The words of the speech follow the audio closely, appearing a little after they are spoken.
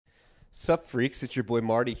Sup, freaks? It's your boy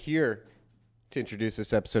Marty here to introduce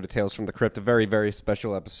this episode of Tales from the Crypt, a very, very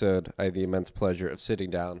special episode. I had the immense pleasure of sitting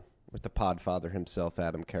down with the podfather himself,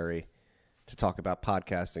 Adam Curry, to talk about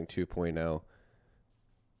Podcasting 2.0,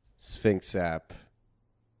 Sphinx app,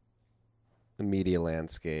 the media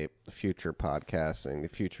landscape, the future of podcasting, the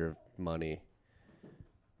future of money,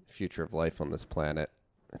 the future of life on this planet.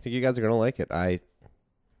 I think you guys are going to like it. I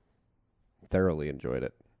thoroughly enjoyed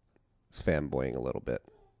it. I was fanboying a little bit.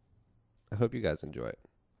 I hope you guys enjoy it.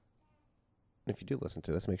 And if you do listen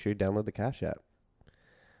to this, make sure you download the Cash App.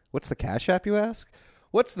 What's the Cash App, you ask?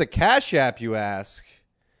 What's the Cash App, you ask?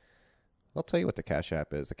 I'll tell you what the Cash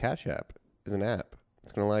App is. The Cash App is an app.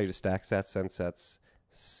 It's going to allow you to stack sats, send sats,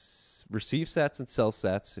 receive sats, and sell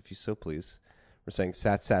sats, if you so please. We're saying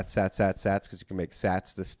sats because you can make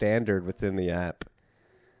sats the standard within the app.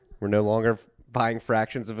 We're no longer buying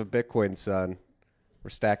fractions of a Bitcoin, son.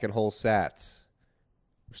 We're stacking whole sats.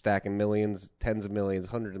 We're stacking millions, tens of millions,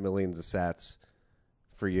 hundreds of millions of sats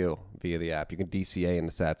for you via the app. You can DCA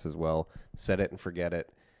into sats as well. Set it and forget it.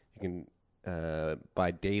 You can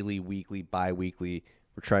buy daily, weekly, bi-weekly.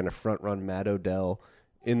 We're trying to front-run Matt Odell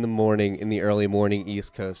in the morning, in the early morning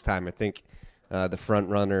East Coast time. I think the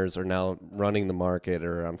front-runners are now running the market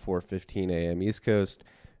around 4:15 a.m. East Coast.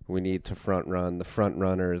 We need to front-run the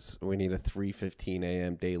front-runners. We need a 3:15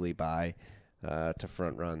 a.m. daily buy to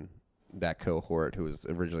front-run that cohort who was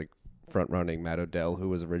originally front-running Matt Odell, who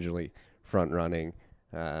was originally front-running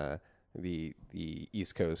the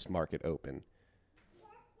East Coast market open.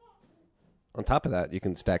 On top of that, you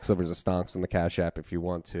can stack slivers of stonks in the Cash App if you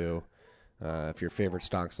want to. If your favorite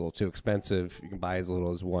stonk's a little too expensive, you can buy as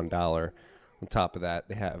little as $1. On top of that,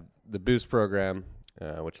 they have the Boost program,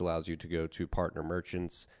 which allows you to go to partner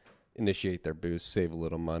merchants, initiate their boost, save a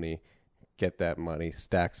little money, get that money,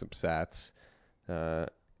 stack some sats.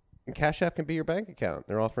 And Cash App can be your bank account.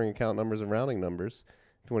 They're offering account numbers and rounding numbers.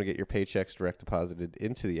 If you want to get your paychecks direct deposited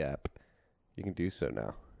into the app, you can do so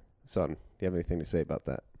now. Son, do you have anything to say about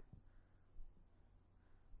that?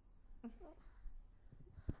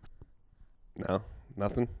 No?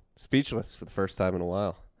 Nothing? Speechless for the first time in a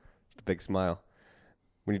while. Just a big smile.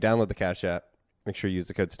 When you download the Cash App, make sure you use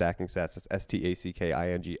the code STACKINGSATS. That's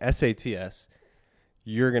STACKINGSATS.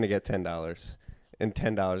 You're going to get $10. And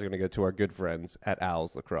 $10 are going to go to our good friends at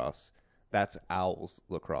Owls Lacrosse. That's Owls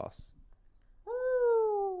Lacrosse.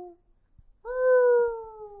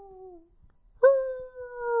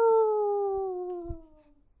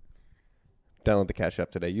 Download the Cash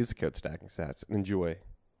App today. Use the code STACKINGSATS and enjoy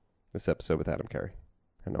this episode with Adam Curry.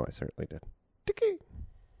 I know I certainly did. Dicky.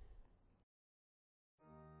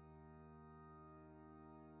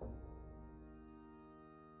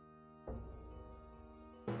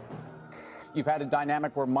 You've had a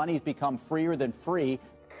dynamic where money's become freer than free.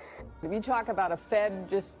 If you talk about a Fed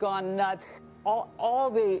just gone nuts, all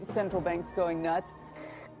the central banks going nuts.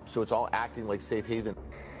 So it's all acting like safe haven.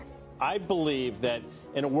 I believe that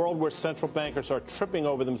in a world where central bankers are tripping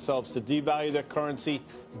over themselves to devalue their currency,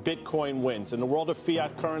 Bitcoin wins. In the world of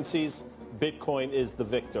fiat currencies, Bitcoin is the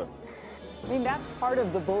victor. I mean, that's part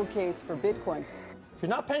of the bull case for Bitcoin. If you're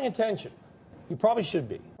not paying attention, you probably should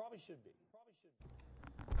be.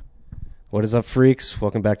 What is up, freaks?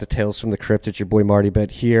 Welcome back to Tales from the Crypt. It's your boy Marty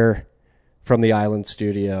Bet here from the Island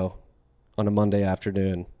Studio on a Monday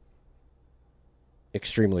afternoon.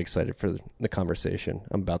 Extremely excited for the conversation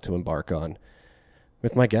I'm about to embark on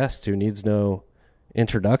with my guest, who needs no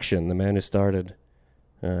introduction, the man who started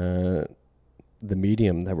the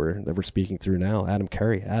medium that we're speaking through now, Adam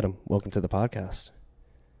Curry. Adam, welcome to the podcast.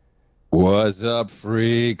 What's up,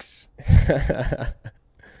 freaks?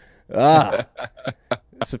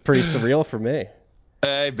 It's pretty surreal for me.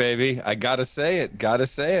 Hey, baby, I gotta say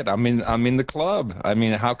it. I'm in the club. I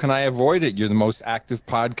mean, how can I avoid it? You're the most active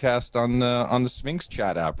podcast on the Sphinx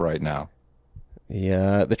chat app right now.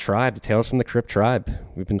 Yeah, the tribe, the Tales from the Crypt tribe.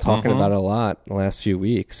 We've been talking about it a lot in the last few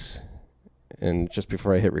weeks. And just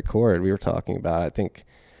before I hit record, we were talking about, I think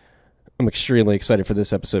I'm extremely excited for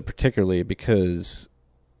this episode, particularly because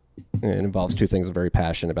it involves two things I'm very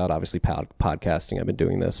passionate about. Obviously, podcasting. I've been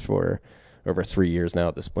doing this for over 3 years now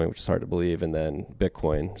at this point, which is hard to believe. And then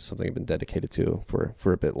Bitcoin, something I've been dedicated to for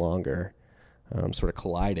a bit longer, sort of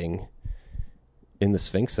colliding in the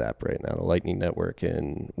Sphinx app right now, the Lightning Network,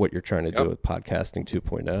 and what you're trying to do with Podcasting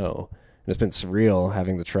 2.0. And it's been surreal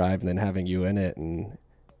having the tribe and then having you in it, and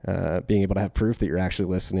being able to have proof that you're actually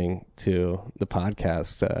listening to the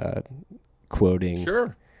podcast, quoting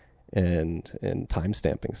and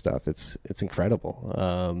timestamping stuff. It's incredible.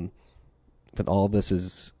 But all this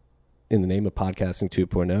is in the name of Podcasting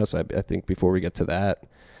 2.0. So I think before we get to that,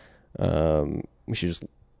 we should just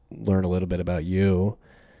learn a little bit about you.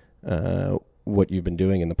 what you've been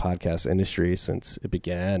doing in the podcast industry since it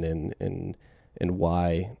began, and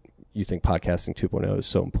why you think podcasting 2.0 is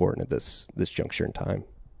so important at this juncture in time.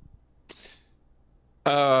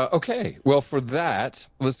 Okay. Well, for that,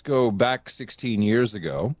 let's go back 16 years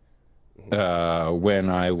ago, when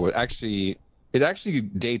I was it actually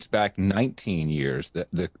dates back 19 years.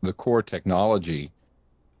 The core technology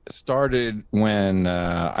started when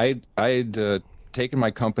I'd taken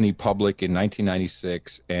my company public in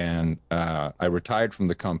 1996, and I retired from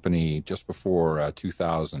the company just before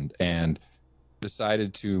 2000, and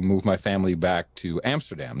decided to move my family back to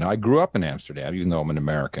Amsterdam. Now, I grew up in Amsterdam, even though I'm an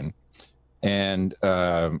American. And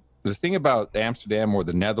the thing about Amsterdam or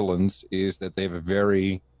the Netherlands is that they have a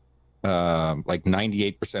very, like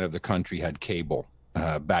 98% of the country had cable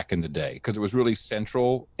back in the day, because it was really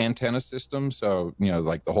central antenna system. So,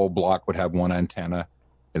 like the whole block would have one antenna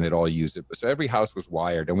and they'd all use it. So every house was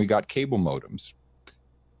wired, and we got cable modems.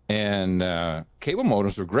 And cable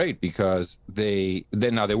modems were great because they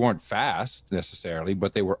weren't fast necessarily,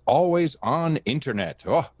 but they were always on internet.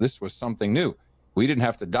 Oh, this was something new. We didn't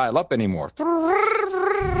have to dial up anymore.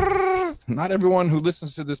 Not everyone who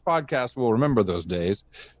listens to this podcast will remember those days,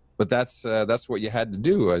 but that's what you had to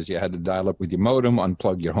do, as you had to dial up with your modem,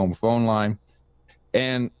 unplug your home phone line.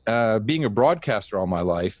 And being a broadcaster all my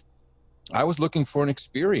life, I was looking for an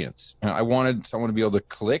experience. I wanted someone to be able to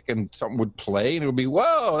click and something would play and it would be,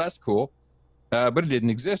 whoa, that's cool. But it didn't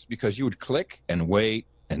exist, because you would click and wait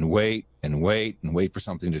and wait and wait and wait for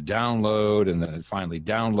something to download, and then it finally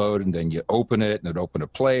download, and then you open it and it'd open a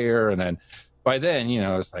player. And then by then,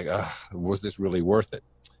 it's like, was this really worth it?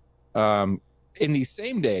 In these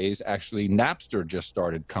same days, actually, Napster just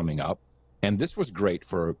started coming up. And this was great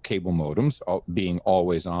for cable modems, being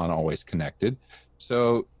always on, always connected.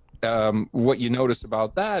 So what you notice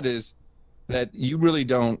about that is that you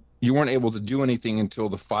weren't able to do anything until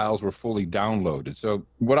the files were fully downloaded. So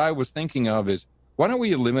what I was thinking of is, why don't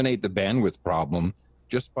we eliminate the bandwidth problem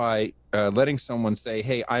just by letting someone say,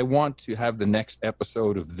 hey, I want to have the next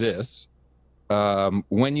episode of this.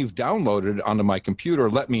 When you've downloaded it onto my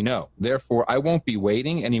computer, let me know. Therefore, I won't be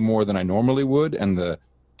waiting any more than I normally would. And the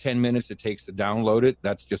 10 minutes it takes to download it,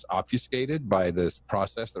 that's just obfuscated by this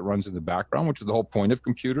process that runs in the background, which is the whole point of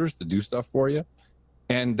computers, to do stuff for you.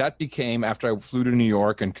 And that became, after I flew to New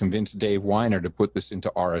York and convinced Dave Weiner to put this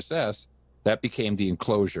into RSS, that became the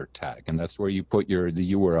enclosure tag. And that's where you put the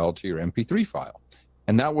URL to your MP3 file.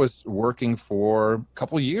 And that was working for a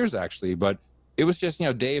couple of years, actually. But it was just,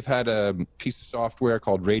 Dave had a piece of software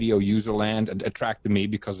called Radio Userland, and attracted me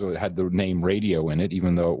because it had the name radio in it,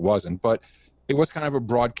 even though it wasn't. But it was kind of a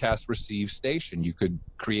broadcast receive station. You could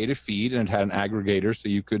create a feed, and it had an aggregator, so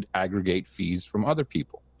you could aggregate feeds from other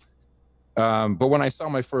people. But when I saw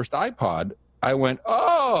my first iPod, I went,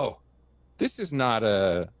 oh, this is not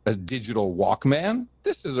a digital Walkman.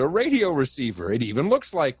 This is a radio receiver. It even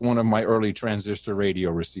looks like one of my early transistor radio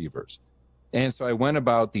receivers. And so I went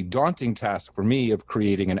about the daunting task for me of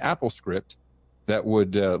creating an Apple script that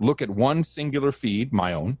would look at one singular feed,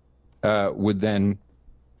 my own, would then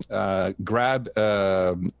grab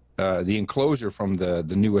the enclosure from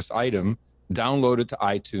the newest item, download it to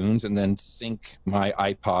iTunes, and then sync my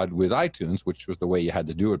iPod with iTunes, which was the way you had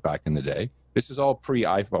to do it back in the day. This is all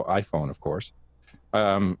pre-iPhone, of course.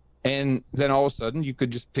 And then all of a sudden, you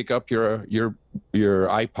could just pick up your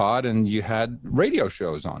iPod, and you had radio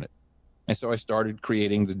shows on it. And so I started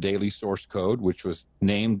creating the daily source code, which was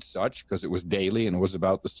named such because it was daily, and it was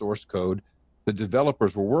about the source code the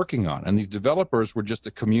developers were working on. And these developers were just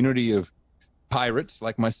a community of pirates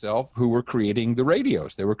like myself who were creating the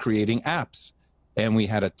radios. They were creating apps. And we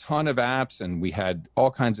had a ton of apps, and we had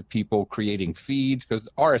all kinds of people creating feeds, because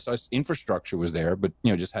RSS infrastructure was there, but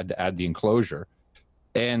just had to add the enclosure.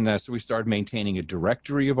 And so we started maintaining a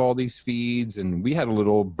directory of all these feeds, and we had a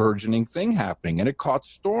little burgeoning thing happening, and it caught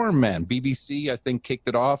storm, man. BBC, I think, kicked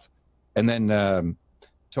it off. And then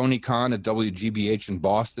Tony Khan at WGBH in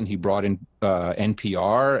Boston, he brought in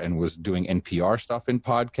NPR and was doing NPR stuff in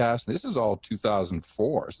podcasts. This is all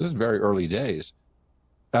 2004, so this is very early days.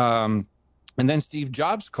 And then Steve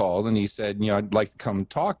Jobs called, and he said, I'd like to come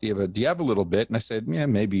talk. Do you have a little bit? And I said, yeah,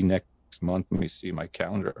 maybe next month. Let me see my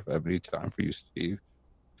calendar if I have any time for you, Steve.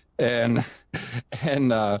 And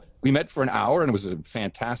we met for an hour, and it was a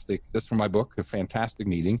fantastic, that's from my book, a fantastic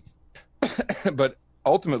meeting. But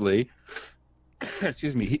ultimately,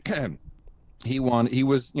 excuse me, he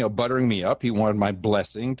was, buttering me up. He wanted my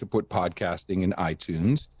blessing to put podcasting in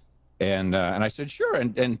iTunes. And I said, sure,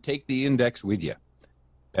 and take the index with you.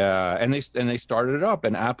 And they started it up,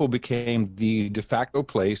 and Apple became the de facto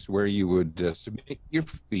place where you would submit your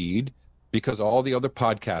feed, because all the other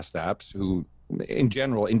podcast apps who in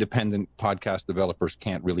general, independent podcast developers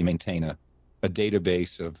can't really maintain a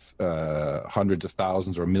database of hundreds of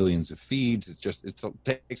thousands or millions of feeds. It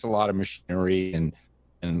takes a lot of machinery and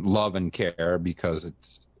love and care, because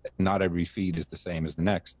it's not every feed is the same as the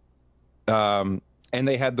next. And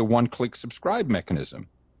they had the one-click subscribe mechanism.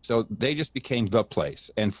 So they just became the place.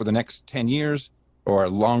 And for the next 10 years or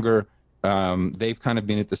longer, they've kind of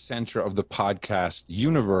been at the center of the podcast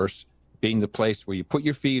universe, being the place where you put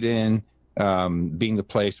your feed in, being the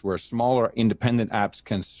place where smaller independent apps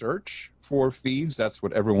can search for feeds. That's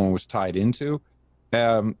what everyone was tied into,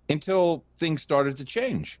 until things started to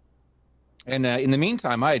change. And in the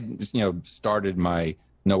meantime, I had started my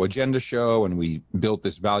No Agenda show, and we built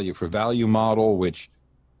this value for value model, which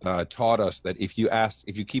taught us that if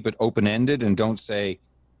you keep it open-ended and don't say,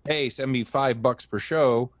 hey, send me $5 per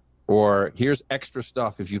show, or here's extra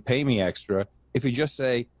stuff if you pay me extra. If you just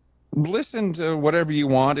say, listen to whatever you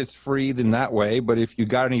want, it's free in that way, but if you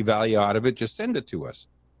got any value out of it, just send it to us.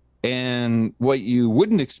 And what you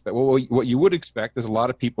wouldn't expect, what you would expect is a lot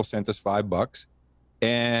of people sent us $5,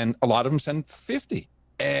 and a lot of them sent 50,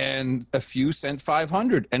 and a few sent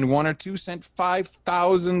 500, and one or two sent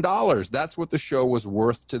 $5,000. That's what the show was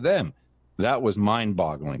worth to them. That was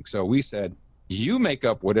mind-boggling. So we said, you make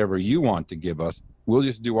up whatever you want to give us. We'll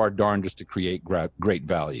just do our darndest to create great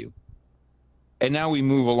value. And now we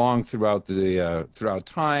move along throughout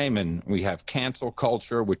time, and we have cancel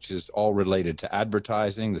culture, which is all related to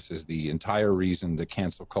advertising. This is the entire reason the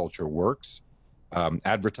cancel culture works.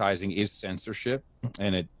 Advertising is censorship,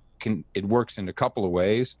 and it works in a couple of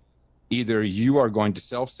ways. Either you are going to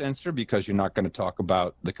self-censor because you're not going to talk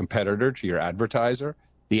about the competitor to your advertiser.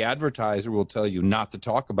 The advertiser will tell you not to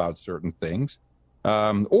talk about certain things.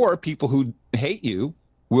 Or people who hate you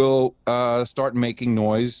will start making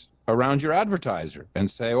noise around your advertiser and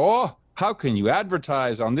say, oh, how can you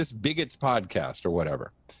advertise on this bigot's podcast or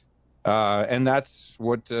whatever? And that's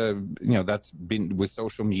what, that's been with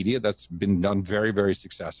social media. That's been done very, very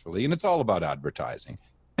successfully. And it's all about advertising.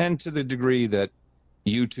 And to the degree that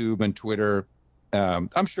YouTube and Twitter,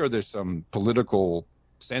 I'm sure there's some political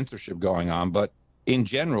censorship going on, but in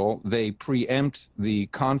general, they preempt the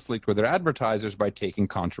conflict with their advertisers by taking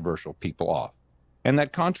controversial people off. And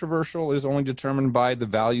that controversial is only determined by the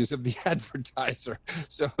values of the advertiser.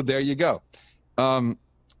 So there you go.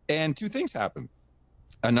 And two things happened.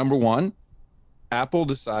 Number one, Apple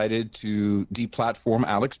decided to deplatform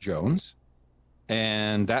Alex Jones.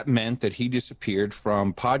 And that meant that he disappeared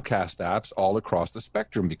from podcast apps all across the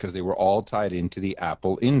spectrum because they were all tied into the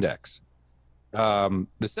Apple index.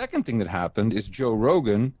 The second thing that happened is Joe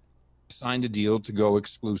Rogan signed a deal to go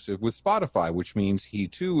exclusive with Spotify, which means he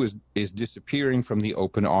too is disappearing from the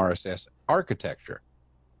open RSS architecture.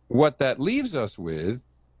 What that leaves us with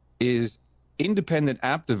is independent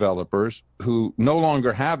app developers who no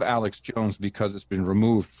longer have Alex Jones because it's been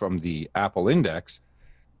removed from the Apple index,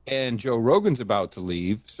 and Joe Rogan's about to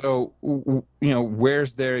leave. So,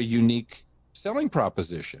 where's their unique selling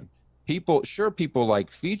proposition? People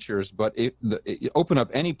like features, but open up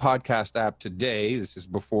any podcast app today, this is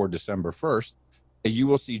before December 1st, you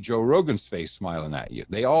will see Joe Rogan's face smiling at you.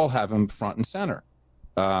 They all have him front and center.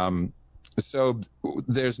 So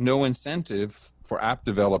there's no incentive for app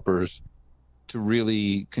developers to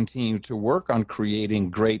really continue to work on creating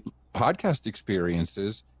great podcast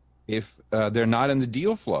experiences if they're not in the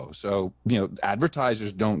deal flow. So,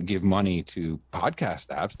 advertisers don't give money to podcast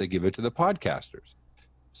apps, they give it to the podcasters.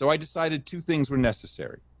 So I decided two things were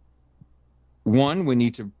necessary. One, we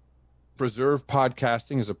need to preserve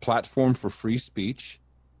podcasting as a platform for free speech,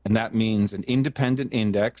 and that means an independent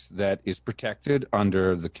index that is protected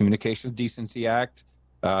under the Communications Decency Act,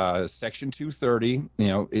 Section 230.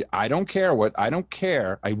 I don't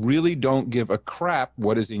care. I really don't give a crap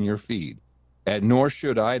what is in your feed, and nor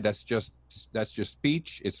should I. That's just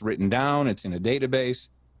speech. It's written down. It's in a database.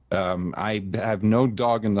 I have no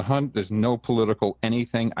dog in the hunt. There's no political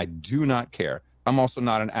anything. I do not care. I'm also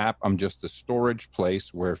not an app. I'm just a storage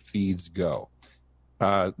place where feeds go.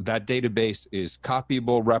 That database is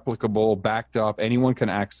copyable, replicable, backed up. Anyone can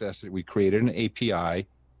access it. We created an API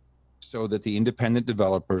so that the independent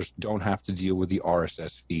developers don't have to deal with the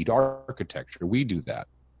RSS feed architecture. We do that.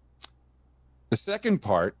 The second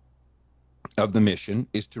part of the mission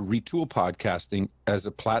is to retool podcasting as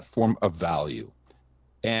a platform of value.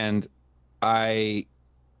 And I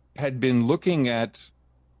had been looking at,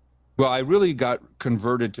 I really got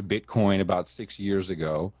converted to Bitcoin about 6 years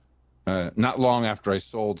ago, not long after I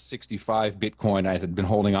sold 65 Bitcoin I had been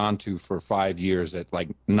holding on to for 5 years at like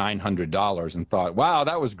 $900 and thought, wow,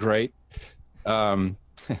 that was great.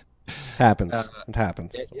 Happens. It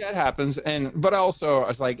happens. Yeah, it happens. But also I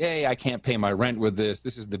was like, hey, I can't pay my rent with this.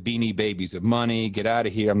 This is the Beanie Babies of money. Get out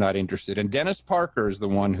of here. I'm not interested. And Dennis Parker is the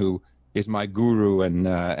one who is my guru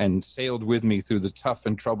and sailed with me through the tough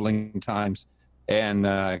and troubling times and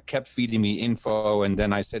kept feeding me info. And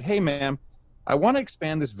then I said, hey, ma'am, I want to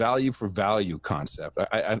expand this value for value concept.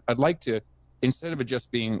 I'd like to, instead of it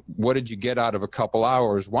just being, what did you get out of a couple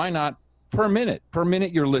hours? Why not per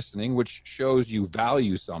minute you're listening, which shows you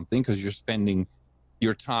value something because you're spending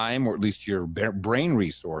your time, or at least your brain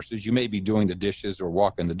resources. You may be doing the dishes or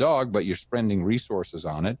walking the dog, but you're spending resources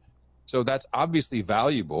on it. So that's obviously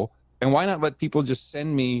valuable. And why not let people just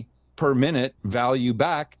send me per minute value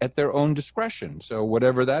back at their own discretion? So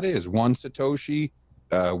whatever that is, 1 Satoshi,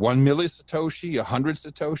 1 millisatoshi, 100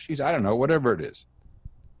 Satoshis, I don't know, whatever it is.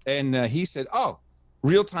 And he said, oh,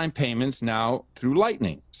 real-time payments now through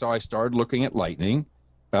Lightning. So I started looking at Lightning.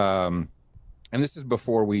 And this is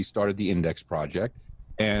before we started the Index project.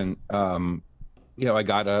 And, I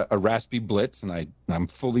got a Raspberry Blitz, and I'm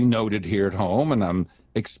fully noted here at home, and I'm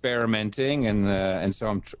experimenting. And so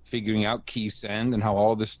I'm figuring out KeySend and how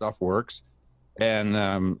all this stuff works.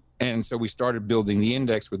 And so we started building the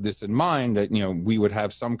Index with this in mind, that, we would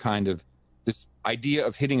have some kind of this idea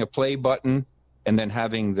of hitting a play button and then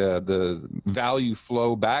having the value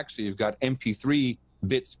flow back. So you've got MP3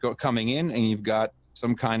 bits coming in, and you've got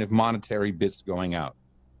some kind of monetary bits going out.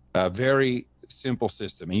 A very simple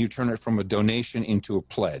system. And you turn it from a donation into a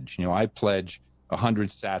pledge. I pledge 100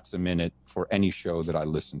 sats a minute for any show that I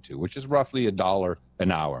listen to, which is roughly $1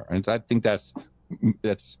 an hour. And I think that's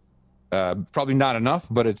probably not enough,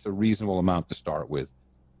 but it's a reasonable amount to start with.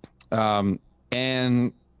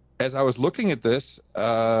 And as I was looking at this,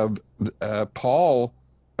 Paul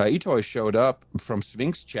Itoy showed up from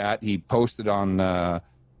Sphinx Chat. He posted on a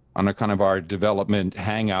kind of our development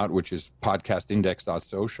hangout, which is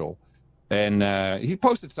podcastindex.social. And he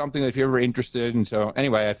posted something that if you're ever interested. And so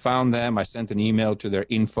anyway, I found them. I sent an email to their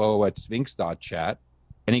info@sphinx.chat,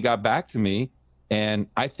 and he got back to me. And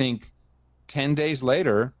I think 10 days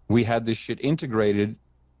later, we had this shit integrated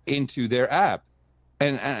into their app.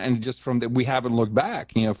 And just from that, we haven't looked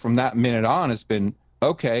back. From that minute on, it's been,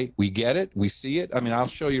 okay, we get it, we see it. I mean, I'll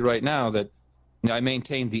show you right now that I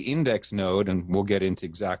maintain the index node, and we'll get into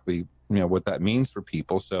exactly what that means for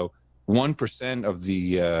people. So 1% of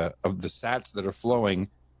the sats that are flowing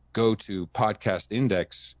go to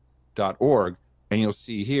podcastindex.org, and you'll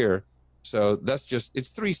see here. So it's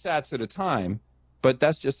 3 sats at a time, but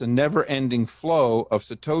that's just a never-ending flow of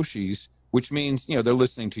Satoshis, which means, they're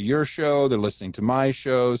listening to your show, they're listening to my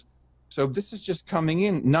shows. So this is just coming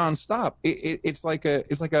in nonstop. It's like a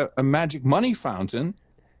magic money fountain.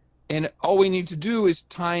 And all we need to do is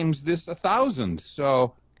times this 1,000.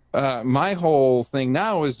 So my whole thing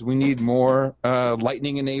now is we need more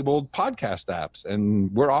Lightning-enabled podcast apps,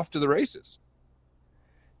 and we're off to the races.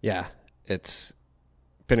 Yeah, it's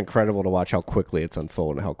been incredible to watch how quickly it's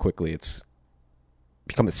unfolded and how quickly it's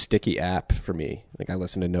become a sticky app for me. Like, I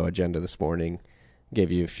listened to No Agenda this morning,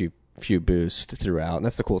 gave you a few boosts throughout, and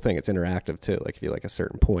that's the cool thing. It's interactive too. Like, if you like a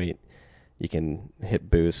certain point, you can hit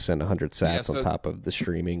boost, send 100 sats on top of the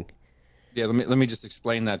streaming. Yeah, let me just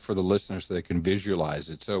explain that for the listeners so they can visualize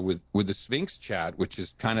it. So with the Sphinx Chat, which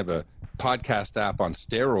is kind of a podcast app on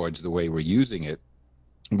steroids, the way we're using it,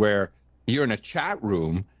 where you're in a chat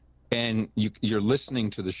room and you're listening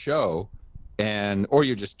to the show, or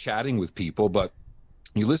you're just chatting with people, but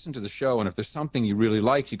you listen to the show, and if there's something you really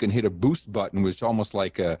like, you can hit a boost button, which is almost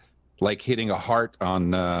like hitting a heart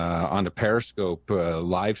on a Periscope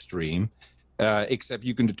live stream. Except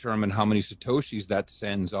you can determine how many Satoshis that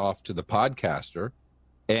sends off to the podcaster.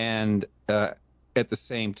 And at the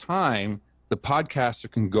same time, the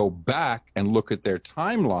podcaster can go back and look at their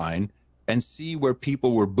timeline and see where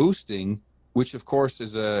people were boosting, which of course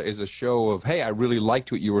is a show of, hey, I really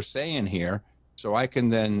liked what you were saying here. So I can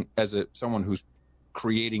then, as someone who's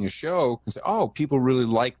creating a show, can say, oh, people really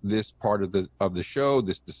like this part of the show,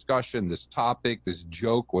 this discussion, this topic, this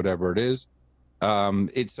joke, whatever it is.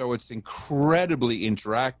 It's incredibly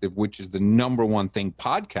interactive, which is the number one thing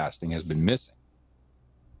podcasting has been missing.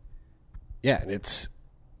 Yeah, and it's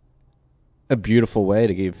a beautiful way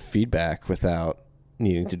to give feedback without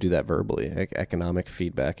needing to do that verbally, economic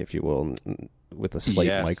feedback, if you will, with a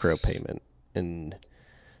slight micro payment. And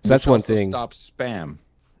so that's one thing. Stop spam.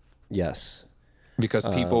 Yes. Because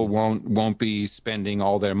people won't be spending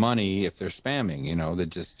all their money if they're spamming, that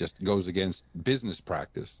just goes against business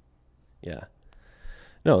practice. Yeah.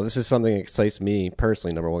 No, this is something that excites me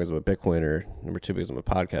personally. Number one, because I'm a Bitcoiner. Number two, because I'm a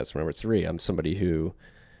podcaster. Number three, I'm somebody who,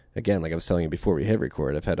 again, like I was telling you before we hit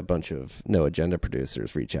record, I've had a bunch of No Agenda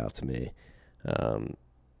producers reach out to me.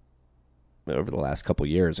 over the last couple of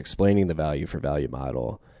years, explaining the value for value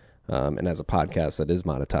model. And as a podcast that is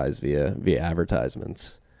monetized via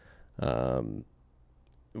advertisements,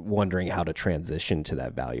 wondering how to transition to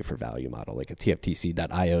that value for value model, like at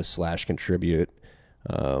tftc.io/contribute.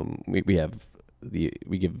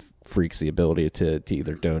 We give freaks the ability to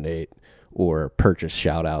either donate or purchase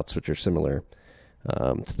shout outs, which are similar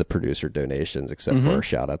to the producer donations, except for our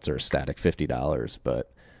shout outs are a static $50.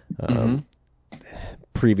 But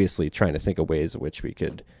previously trying to think of ways in which we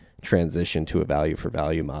could transition to a value for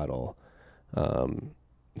value model.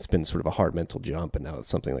 It's been sort of a hard mental jump, and now that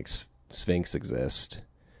something like Sphinx exists,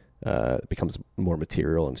 it becomes more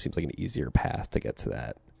material and seems like an easier path to get to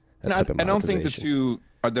that. I don't think the two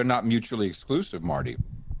they're not mutually exclusive, Marty.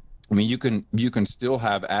 I mean, you can still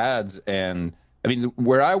have ads, and I mean,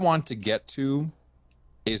 where I want to get to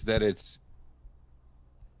is that it's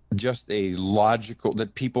just a logical,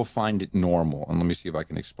 that people find it normal. And let me see if I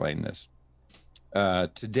can explain this.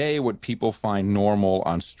 Today, what people find normal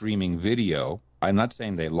on streaming video, I'm not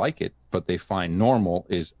saying they like it, but they find normal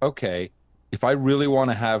is, okay, if I really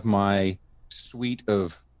want to have my suite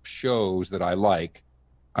of shows that I like,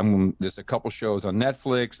 there's a couple shows on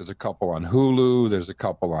Netflix, there's a couple on Hulu, there's a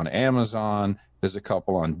couple on Amazon, there's a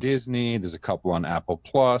couple on Disney, there's a couple on Apple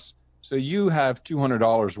Plus. So you have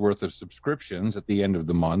 $200 worth of subscriptions at the end of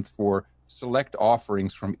the month for select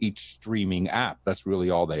offerings from each streaming app. That's really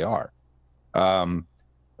all they are.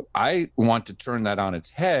 I want to turn that on its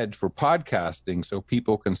head for podcasting so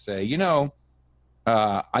people can say,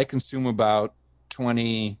 I consume about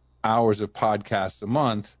 20 hours of podcasts a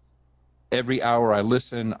month. Every hour I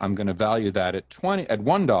listen, I'm going to value that at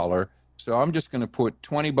 $1. So I'm just going to put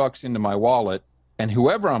 $20 into my wallet, and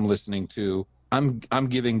whoever I'm listening to, I'm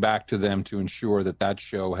giving back to them to ensure that that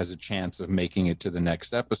show has a chance of making it to the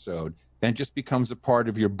next episode. And it just becomes a part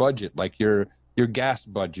of your budget, like your gas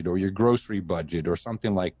budget or your grocery budget or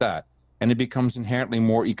something like that. And it becomes inherently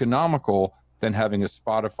more economical than having a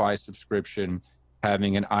Spotify subscription,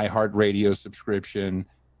 having an iHeartRadio subscription,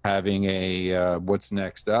 having a what's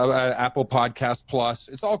next? Apple Podcast Plus.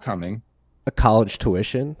 It's all coming. A college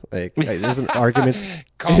tuition, like there's an argument.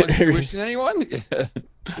 College tuition, anyone?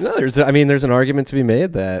 No, there's an argument to be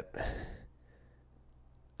made that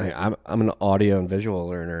I'm an audio and visual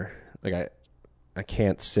learner. Like I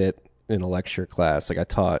can't sit in a lecture class. Like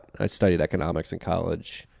I studied economics in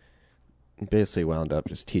college, and basically wound up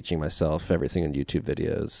just teaching myself everything in YouTube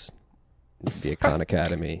videos, the Khan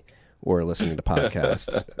Academy, or listening to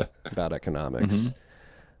podcasts about economics.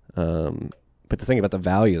 But to think about the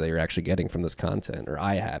value that you're actually getting from this content, or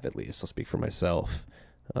I have at least, I'll speak for myself,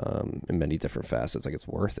 in many different facets, like it's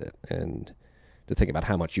worth it. And to think about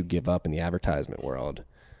how much you give up in the advertisement world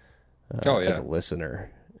as a listener,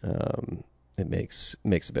 it makes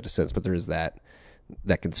a bit of sense. But there is that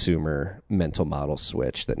consumer mental model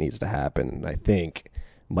switch that needs to happen. And I think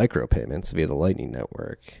micropayments via the Lightning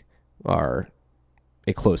Network are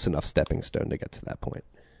a close enough stepping stone to get to that point.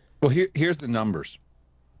 Well, here's the numbers.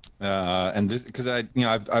 And this, because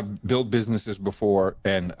I've built businesses before,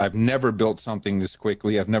 and I've never built something this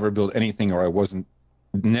quickly. I've never built anything, or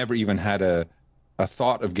never even had a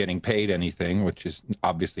thought of getting paid anything, which is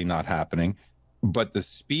obviously not happening. But the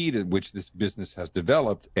speed at which this business has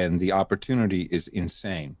developed and the opportunity is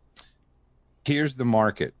insane. Here's the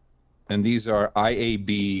market, and these are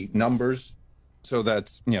IAB numbers. So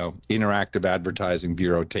that's, Interactive Advertising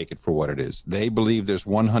Bureau, take it for what it is. They believe there's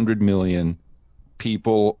 100 million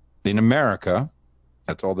people in America,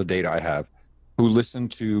 that's all the data I have, who listen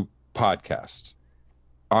to podcasts.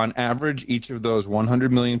 On average, each of those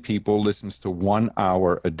 100 million people listens to 1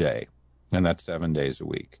 hour a day, and that's 7 days a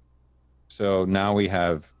week. So now we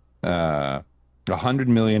have 100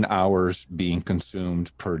 million hours being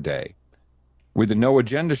consumed per day. With the No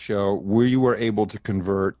Agenda show, we were able to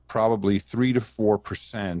convert probably 3 to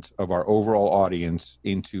 4% of our overall audience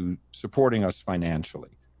into supporting us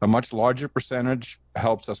financially. A much larger percentage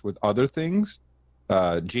helps us with other things,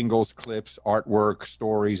 jingles, clips, artwork,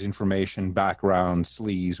 stories, information, background,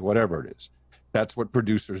 sleaze, whatever it is. That's what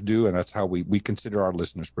producers do, and that's how we consider our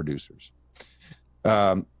listeners producers.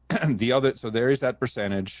 So there is that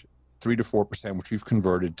percentage, 3 to 4%, which we've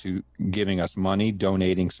converted to giving us money,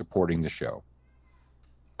 donating, supporting the show.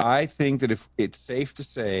 I think that if it's safe to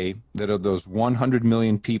say that of those 100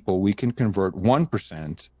 million people, we can convert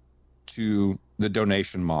 1% to the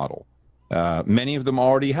donation model. Many of them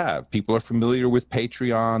already have. People are familiar with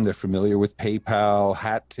Patreon. They're familiar with PayPal,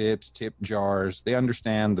 hat tips, tip jars. They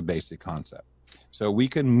understand the basic concept. So we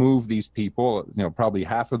can move these people, probably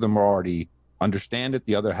half of them already understand it.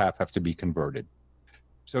 The other half have to be converted.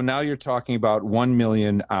 So now you're talking about 1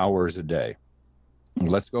 million hours a day.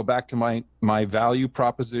 let's go back to my value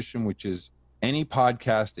proposition, which is any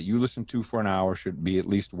podcast that you listen to for an hour should be at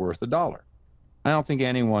least worth $1. I don't think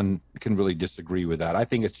anyone can really disagree with that. I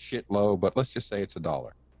think it's shit low, but let's just say it's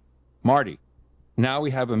 $1. Marty, now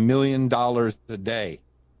we have $1 million a day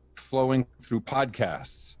flowing through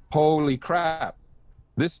podcasts. Holy crap.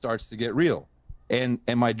 This starts to get real. And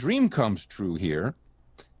my dream comes true here.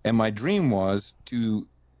 And my dream was to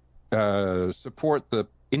support the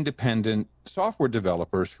independent software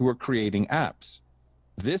developers who are creating apps.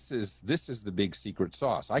 This is the big secret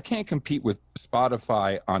sauce. I can't compete with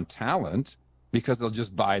Spotify on talent because they'll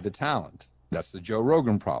just buy the talent. That's the Joe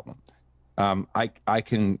Rogan problem. I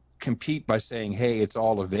can compete by saying, hey, it's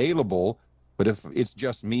all available, but if it's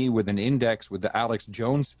just me with an index with the Alex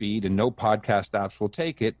Jones feed and no podcast apps will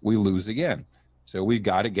take it, we lose again. So we've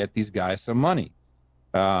got to get these guys some money.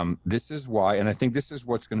 This is why, and I think this is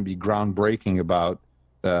what's going to be groundbreaking about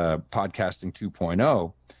podcasting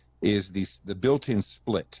 2.0 is the built-in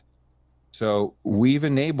split. So we've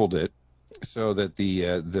enabled it so that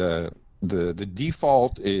the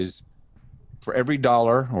default is for every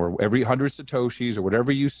 $1 or every 100 Satoshis or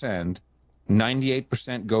whatever you send,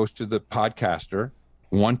 98% goes to the podcaster,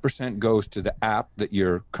 1% goes to the app that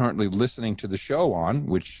you're currently listening to the show on,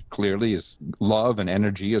 which clearly is love and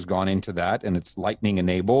energy has gone into that, and it's Lightning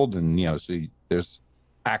enabled, and so there's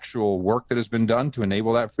actual work that has been done to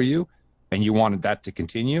enable that for you, and you wanted that to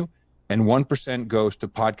continue. And 1% goes to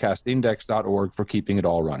podcastindex.org for keeping it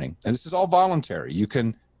all running. And this is all voluntary. You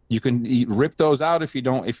can rip those out if you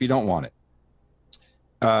don't want it.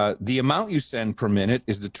 The amount you send per minute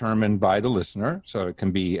is determined by the listener, so it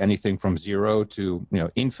can be anything from 0 to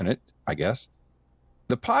infinite, I guess.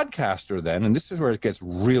 The podcaster then, and this is where it gets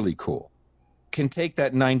really cool, can take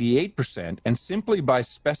that 98% and simply by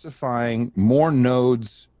specifying more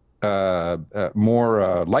nodes,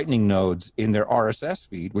 more Lightning nodes in their RSS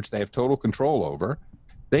feed, which they have total control over,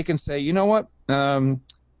 they can say, you know what?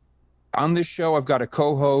 On this show, I've got a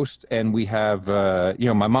co-host, and we have,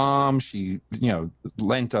 my mom. She,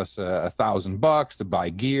 lent us $1,000 to buy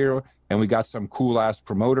gear, and we got some cool ass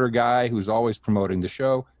promoter guy who's always promoting the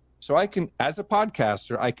show. So I can, as a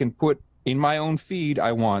podcaster, I can put in my own feed.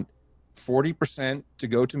 I want 40% to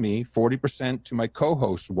go to me, 40% to my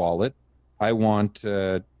co-host wallet. I want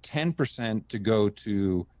 10% to go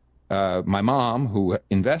to my mom who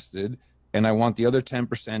invested, and I want the other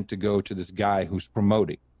 10% to go to this guy who's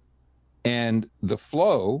promoting. And the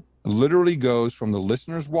flow literally goes from the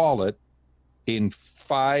listener's wallet in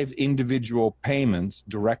 5 individual payments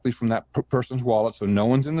directly from that person's wallet, so no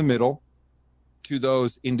one's in the middle, to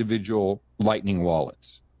those individual Lightning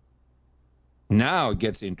wallets. Now it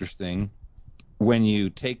gets interesting when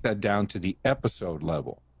you take that down to the episode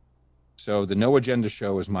level. So the No Agenda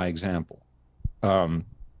Show is my example.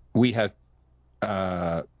 We have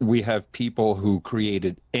people who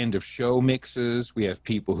created end of show mixes. We have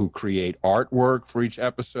people who create artwork for each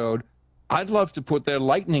episode. I'd love to put their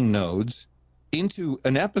Lightning nodes into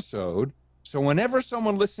an episode. So whenever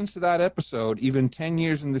someone listens to that episode, even 10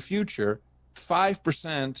 years in the future,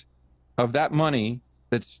 5% of that money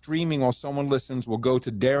that's streaming while someone listens will go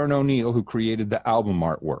to Darren O'Neill, who created the album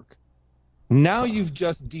artwork. Now you've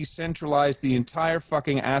just decentralized the entire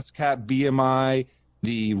fucking ASCAP, BMI,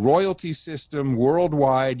 the royalty system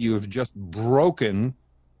worldwide. You have just broken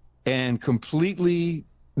and completely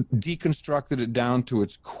deconstructed it down to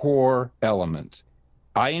its core element.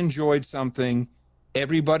 I enjoyed something.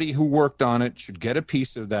 Everybody who worked on it should get a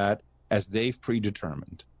piece of that as they've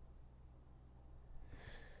predetermined.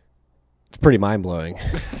 It's pretty mind-blowing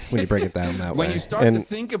when you break it down that way. When you start to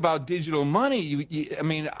think about digital money,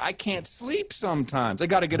 I can't sleep sometimes. I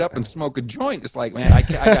got to get up and smoke a joint. It's like, man, I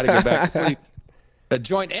got to get back to sleep. A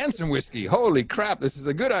joint and some whiskey. Holy crap, this is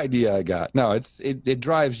a good idea I got. No, it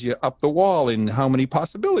drives you up the wall in how many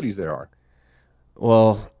possibilities there are.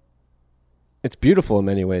 Well, it's beautiful in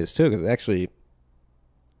many ways, too, because actually,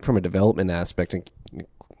 from a development aspect, and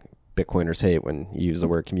Bitcoiners hate when you use the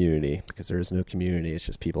word community because there is no community. It's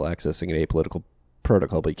just people accessing an apolitical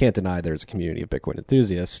protocol. But you can't deny there's a community of Bitcoin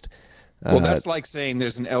enthusiasts. Well, that's like saying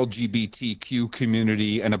there's an LGBTQ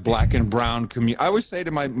community and a black and brown community. I always say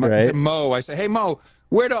to my to Mo, I say, hey, Mo,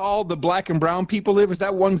 where do all the black and brown people live? Is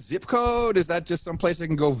that one zip code? Is that just someplace I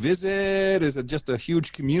can go visit? Is it just a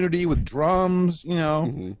huge community with drums?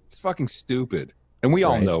 It's fucking stupid. And we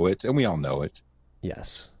all know it.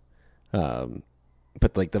 Yes.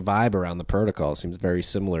 But like the vibe around the protocol seems very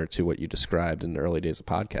similar to what you described in the early days of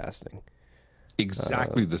podcasting.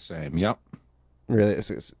 Exactly the same. Yep. Really?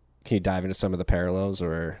 Can you dive into some of the parallels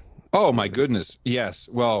or? Oh my goodness. Yes.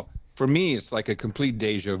 Well, for me, it's like a complete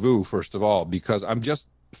deja vu, first of all, because I'm just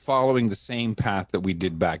following the same path that we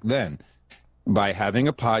did back then by having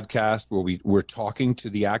a podcast where we're talking to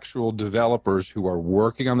the actual developers who are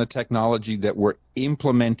working on the technology that we're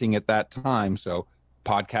implementing at that time. So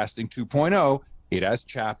podcasting 2.0, it has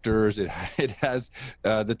chapters, it has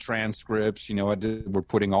the transcripts, you know,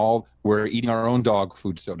 we're eating our own dog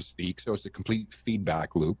food, so to speak. So it's a complete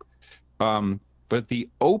feedback loop. But the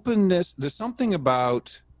openness, there's something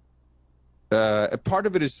about, a part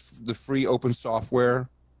of it is the free open software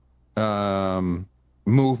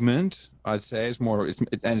movement, I'd say.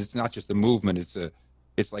 And it's not just a movement,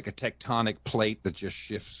 it's like a tectonic plate that just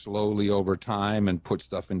shifts slowly over time and puts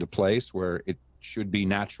stuff into place where it should be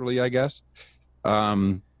naturally, I guess.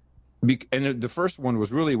 And the first one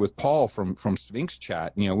was really with Paul from Sphinx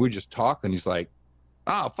Chat. You know, we were just talking. He's like,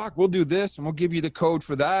 "Oh, fuck, we'll do this and we'll give you the code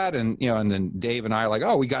for that." And, you know, and then Dave and I are like,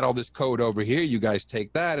 "Oh, we got all this code over here. You guys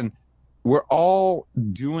take that." And we're all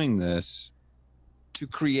doing this to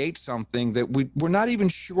create something that we're not even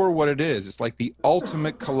sure what it is. It's like the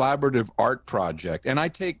ultimate collaborative art project. And I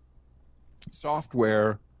take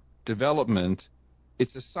software development,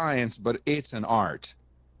 it's a science, but it's an art.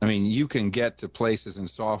 I mean, you can get to places in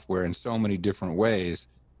software in so many different ways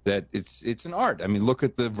that it's an art. I mean, look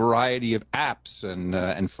at the variety of apps and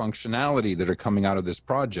functionality that are coming out of this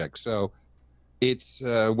project. So it's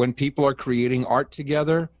when people are creating art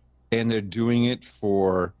together and they're doing it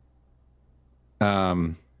for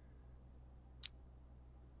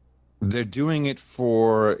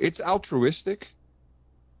it's altruistic,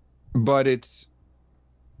 but it's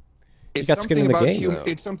something about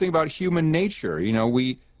it's something about human nature. You know,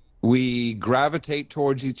 we gravitate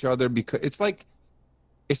towards each other because it's like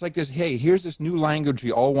this, hey, here's this new language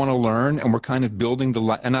we all want to learn, and we're kind of building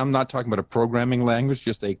and I'm not talking about a programming language,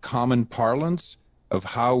 just a common parlance of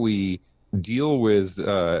how we deal with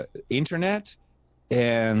internet,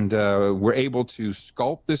 and we're able to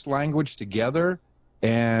sculpt this language together.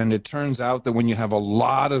 And it turns out that when you have a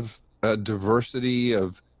lot of diversity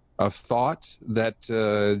of thought, that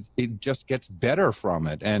it just gets better from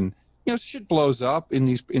it. And you know, shit blows up in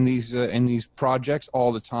these projects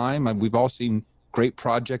all the time. And we've all seen great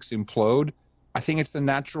projects implode. I think it's the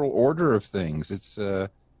natural order of things. It's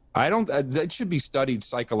that should be studied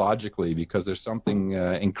psychologically, because there's something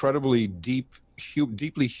incredibly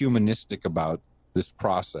deeply humanistic about this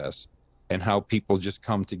process and how people just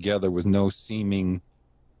come together with no seeming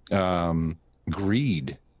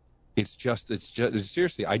greed. It's just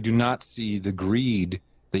seriously, I do not see the greed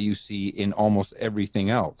that you see in almost everything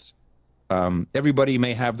else. Everybody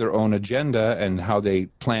may have their own agenda and how they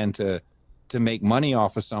plan to make money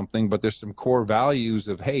off of something, but there's some core values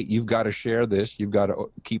of, hey, you've got to share this, you've got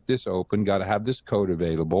to keep this open, got to have this code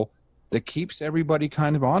available, that keeps everybody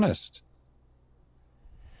kind of honest.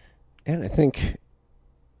 And I think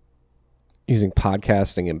using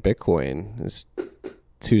podcasting and Bitcoin is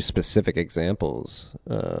two specific examples.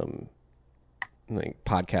 Like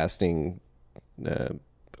podcasting,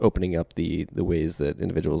 opening up the ways that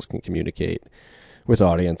individuals can communicate with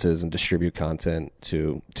audiences and distribute content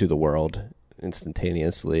to the world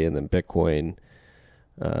instantaneously, and then Bitcoin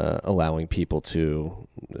allowing people to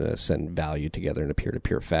send value together in a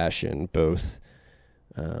peer-to-peer fashion. Both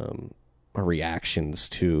are reactions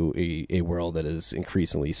to a world that is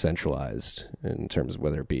increasingly centralized in terms of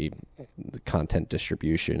whether it be the content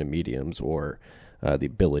distribution and mediums or the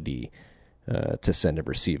ability to send and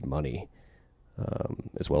receive money,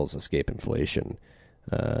 as well as escape inflation.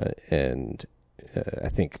 And I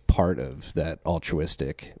think part of that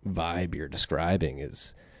altruistic vibe you're describing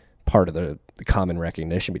is part of the common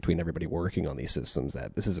recognition between everybody working on these systems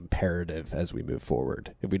that this is imperative as we move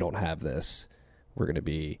forward. If we don't have this, we're going to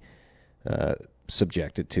be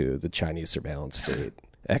subjected to the Chinese surveillance state,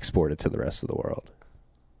 exported to the rest of the world.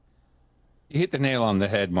 You hit the nail on the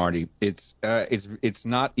head, Marty. It's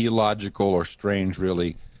not illogical or strange,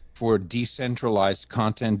 really, for decentralized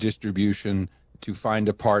content distribution to find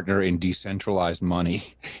a partner in decentralized money.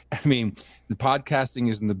 I mean, the podcasting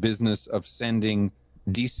is in the business of sending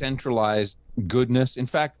decentralized goodness. In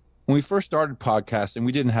fact, when we first started podcasting,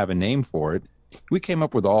 we didn't have a name for it. We came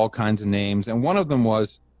up with all kinds of names, and one of them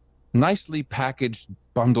was nicely packaged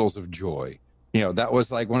bundles of joy. You know, that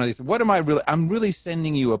was like one of these, I'm really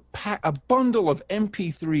sending you a bundle of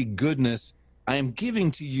MP3 goodness I am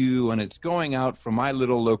giving to you, and it's going out from my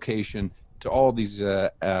little location to all these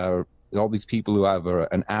people who have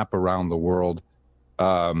an app around the world.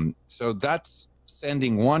 So that's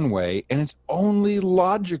sending one way, and it's only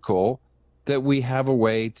logical that we have a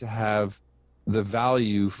way to have the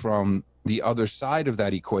value from the other side of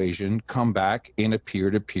that equation come back in a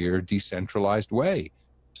peer-to-peer decentralized way.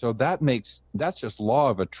 So that's just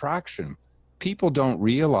law of attraction. people don't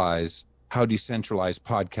realize how decentralized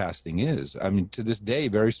podcasting is. I mean, to this day,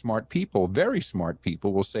 very smart people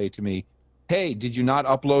will say to me, hey, did you not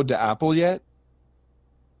upload to Apple yet?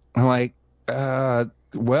 I'm like,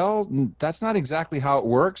 well, that's not exactly how it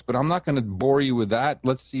works, but I'm not going to bore you with that.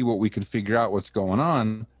 Let's see what we can figure out what's going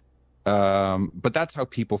on. But that's how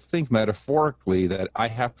people think metaphorically, that I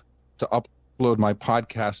have to upload my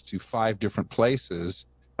podcast to 5 different places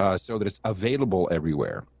so that it's available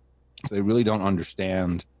everywhere. So they really don't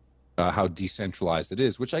understand how decentralized it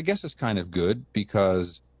is, which I guess is kind of good,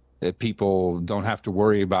 because people don't have to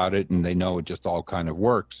worry about it and they know it just all kind of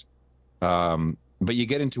works. But you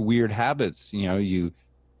get into weird habits,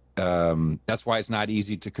 that's why it's not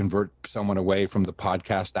easy to convert someone away from the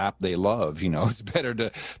podcast app they love. It's better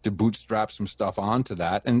to bootstrap some stuff onto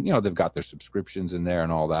that. And, they've got their subscriptions in there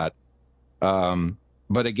and all that.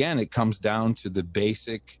 But again, it comes down to the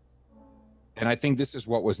basic, and I think this is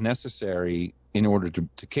what was necessary in order to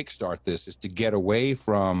kickstart this, is to get away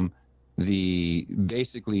from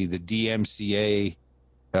basically the DMCA,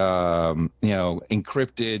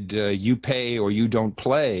 encrypted, you pay or you don't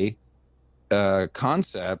play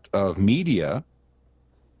concept of media.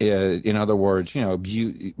 In other words,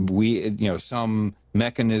 some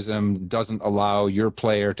mechanism doesn't allow your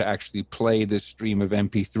player to actually play this stream of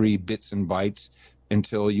MP3 bits and bytes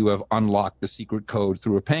until you have unlocked the secret code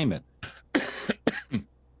through a payment.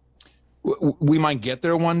 We might get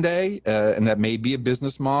there one day, and that may be a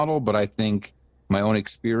business model, but I think my own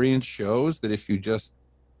experience shows that if you just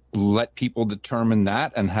let people determine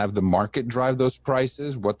that and have the market drive those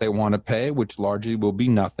prices, what they want to pay, which largely will be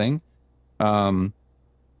nothing.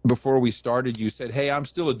 Before we started, you said, hey, I'm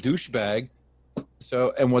still a douchebag.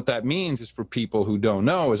 So, and what that means is, for people who don't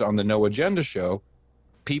know, is on the No Agenda show,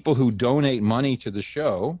 people who donate money to the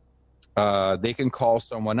show, they can call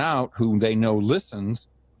someone out who they know listens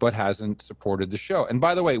but hasn't supported the show. And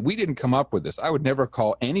by the way, we didn't come up with this. I would never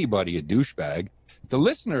call anybody a douchebag. The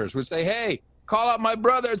listeners would say, hey, call out my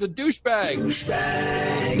brother as a douchebag.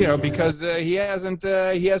 Because he hasn't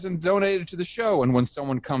donated to the show. And when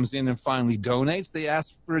someone comes in and finally donates, they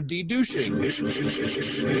ask for a de-douching.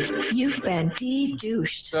 You've been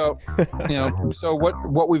de-douched. So, so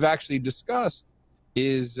what we've actually discussed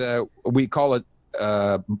is, we call it,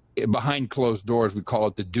 behind closed doors, we call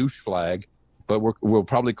it the douche flag, but we'll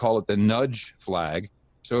probably call it the nudge flag.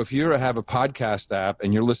 So if you have a podcast app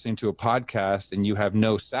and you're listening to a podcast and you have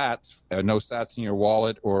no sats in your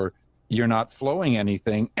wallet, or you're not flowing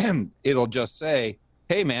anything, it'll just say,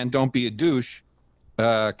 hey man, don't be a douche.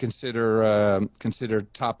 Consider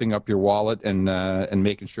topping up your wallet and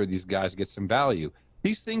making sure these guys get some value.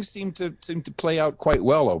 These things seem to play out quite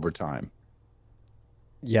well over time.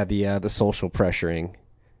 Yeah, the social pressuring.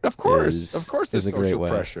 Of course, there's social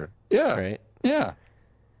pressure. Yeah, right. Yeah.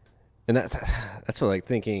 And that's what, like,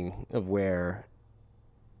 thinking of where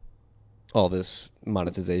all this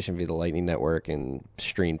monetization via the Lightning Network and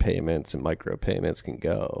stream payments and micro payments can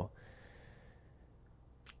go.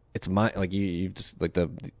 It's you just, like,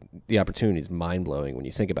 the opportunity is mind blowing when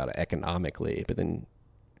you think about it economically, but then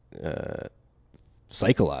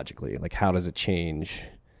psychologically, like, how does it change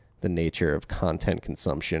the nature of content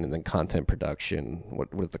consumption and then content production?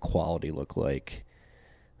 What does the quality look like?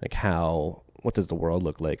 Like, what does the world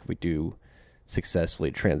look like if we do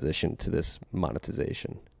successfully transition to this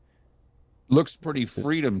monetization? Looks pretty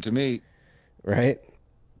freedom to me. Right?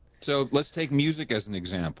 So let's take music as an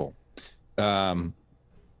example.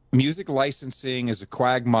 Music licensing is a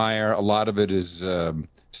quagmire. A lot of it is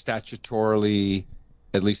statutorily,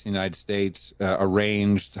 at least in the United States,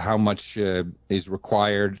 arranged. How much is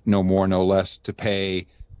required, no more, no less, to pay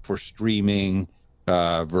for streaming,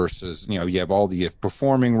 versus, you have you have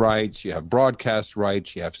performing rights, you have broadcast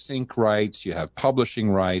rights, you have sync rights, you have publishing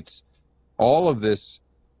rights. All of this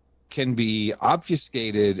can be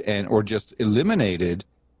obfuscated or just eliminated.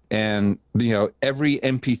 And, every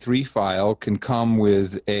MP3 file can come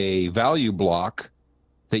with a value block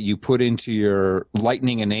that you put into your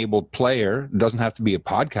Lightning-enabled player. It doesn't have to be a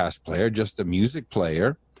podcast player, just a music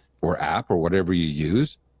player or app or whatever you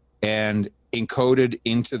use. And encoded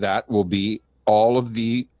into that will be all of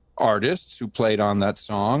the artists who played on that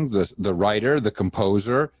song, the writer, the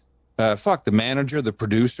composer, the manager, the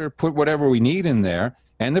producer, put whatever we need in there,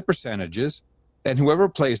 and the percentages. And whoever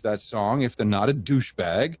plays that song, if they're not a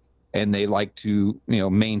douchebag and they like to,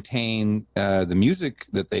 maintain the music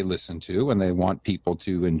that they listen to, and they want people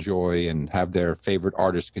to enjoy and have their favorite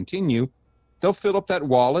artists continue, they'll fill up that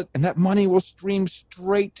wallet, and that money will stream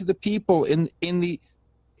straight to the people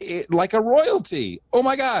like a royalty. Oh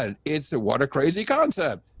my God, what a crazy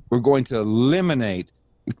concept. We're going to eliminate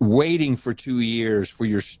waiting for 2 years for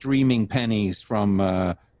your streaming pennies from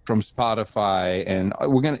Spotify, and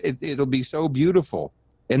it'll be so beautiful.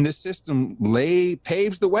 And this system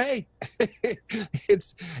paves the way.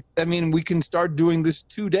 We can start doing this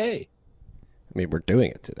today. I mean, we're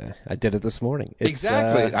doing it today. I did it this morning.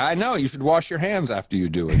 Exactly. I know. You should wash your hands after you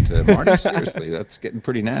do it, Marty. Seriously, that's getting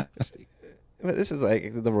pretty nasty. But this is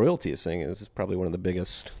like the royalties thing. This is probably one of the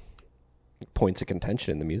biggest points of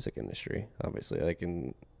contention in the music industry. Obviously,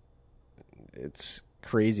 it's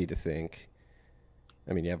crazy to think.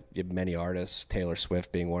 I mean, you have many artists. Taylor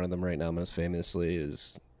Swift being one of them right now, most famously,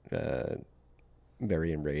 is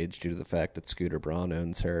very enraged due to the fact that Scooter Braun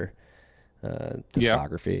owns her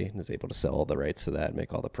discography and is able to sell all the rights to that and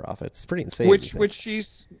make all the profits. It's pretty insane.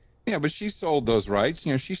 But she sold those rights.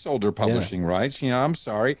 She sold her publishing rights. I'm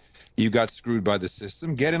sorry, you got screwed by the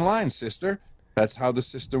system. Get in line, sister. That's how the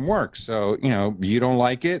system works. So, you don't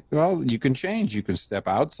like it. Well, you can change. You can step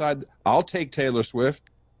outside. I'll take Taylor Swift.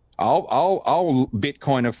 I'll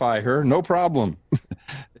Bitcoinify her. No problem.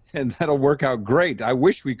 And that'll work out great. I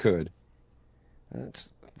wish we could.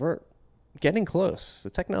 We're getting close.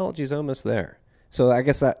 The technology is almost there. So I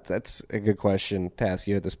guess that's a good question to ask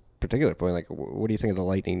you at this particular point. Like, what do you think of the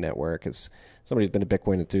Lightning Network? As somebody who's been a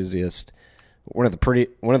Bitcoin enthusiast, one of the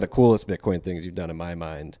coolest Bitcoin things you've done in my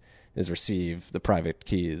mind is receive the private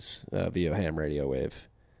keys via ham radio wave.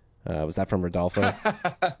 Was that from Rodolfo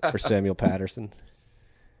or Samuel Patterson?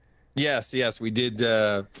 Yes, we did.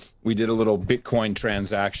 We did a little Bitcoin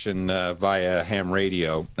transaction via ham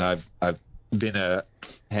radio. I've been a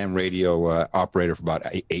ham radio operator for about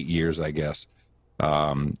 8 years, I guess.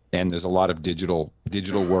 And there's a lot of digital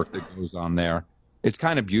work that goes on there. It's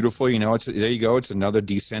kind of beautiful, there you go. It's another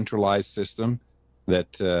decentralized system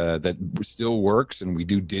that still works, and we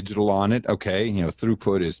do digital on it. Okay,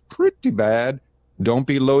 throughput is pretty bad. Don't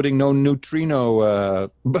be loading no neutrino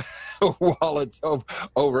wallets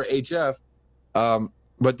over HF.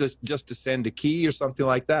 But just to send a key or something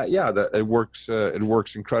like that, it works. It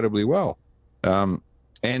works incredibly well. And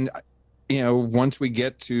once we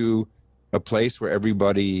get to a place where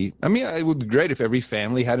everybody, it would be great if every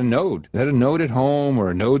family had a node at home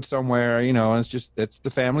or a node somewhere. It's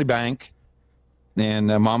the family bank. And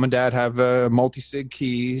mom and dad have multi-sig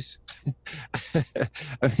keys.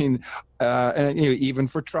 And even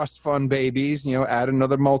for trust fund babies, add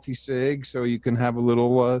another multi-sig so you can have a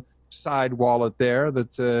little side wallet there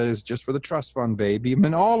that is just for the trust fund baby.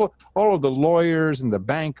 All of the lawyers and the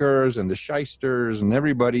bankers and the shysters and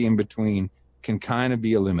everybody in between can kind of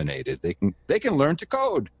be eliminated. They can learn to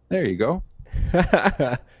code. There you go.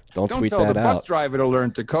 Don't tell the bus driver to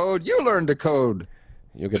learn to code. You learn to code.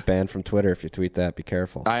 You'll get banned from Twitter if you tweet that. Be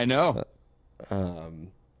careful. I know.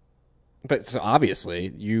 But so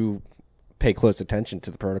obviously you pay close attention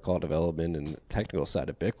to the protocol development and the technical side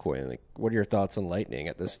of Bitcoin. Like, what are your thoughts on Lightning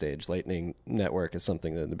at this stage? Lightning Network is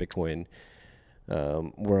something that in the Bitcoin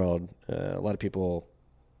world, a lot of people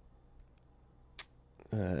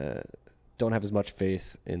don't have as much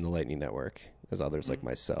faith in the Lightning Network as others like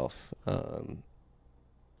myself.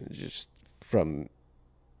 Just from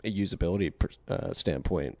a usability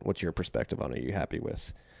standpoint, what's your perspective on it? Are you happy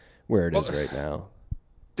with where it is right now?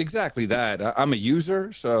 Exactly that. I'm a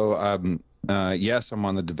user, so yes, I'm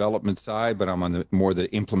on the development side, but I'm on the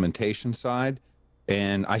implementation side,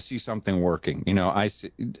 and I see something working.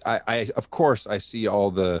 I of course I see all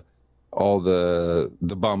the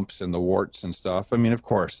bumps and the warts and stuff. Of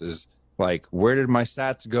course, is like, where did my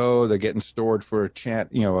sats go? They're getting stored for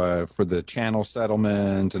for the channel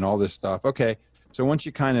settlement and all this stuff. Okay. So once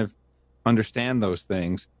you kind of understand those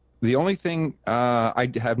things, the only thing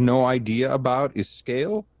I have no idea about is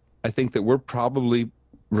scale. I think that we're probably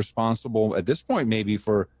responsible at this point maybe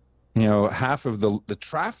for, half of the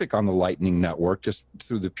traffic on the Lightning Network, just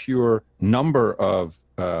through the pure number of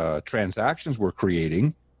transactions we're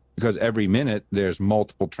creating, because every minute there's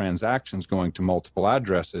multiple transactions going to multiple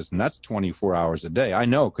addresses, and that's 24 hours a day. I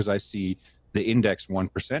know because I see the index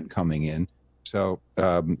 1% coming in. So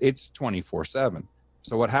it's 24/7.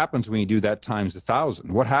 So what happens when you do that times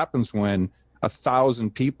 1,000? What happens when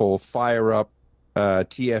 1,000 people fire up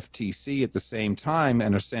TFTC at the same time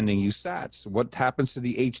and are sending you sats? What happens to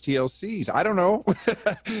the HTLCs? I don't know.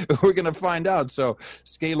 We're going to find out. So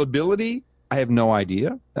scalability, I have no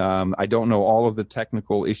idea. I don't know all of the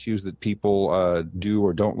technical issues that people do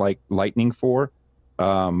or don't like Lightning for.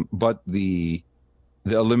 But the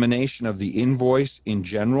elimination of the invoice in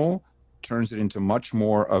general turns it into much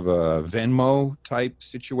more of a Venmo type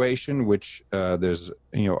situation, which there's,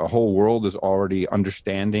 a whole world is already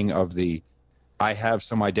understanding of I have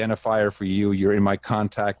some identifier for you. You're in my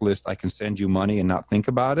contact list. I can send you money and not think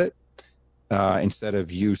about it. instead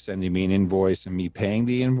of you sending me an invoice and me paying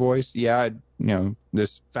the invoice. Yeah,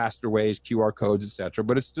 there's faster ways, QR codes, etc.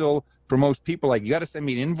 But it's still, for most people, like, you got to send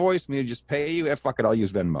me an invoice, me to just pay you. Fuck it, I'll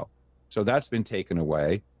use Venmo. So that's been taken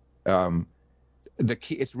away.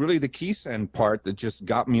 It's really the KeySend part that just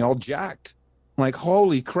got me all jacked. Like,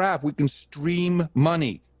 holy crap, we can stream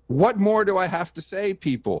money. What more do I have to say,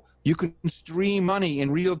 people? You can stream money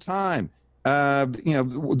in real time.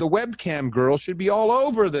 The webcam girl should be all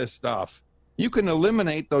over this stuff. You can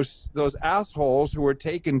eliminate those assholes who are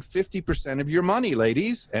taking 50% of your money,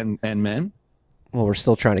 ladies and men. Well, we're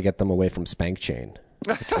still trying to get them away from Spank Chain,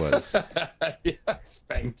 which was... Yeah,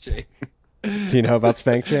 Spank Chain. Do you know about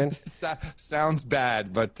Spank Chain? Sounds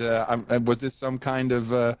bad, but was this some kind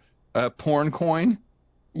of porn coin?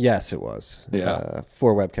 Yes, it was. Yeah.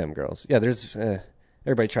 For webcam girls. Yeah, there's...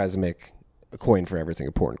 everybody tries to make a coin for everything,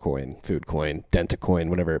 a porn coin, food coin, Denta coin,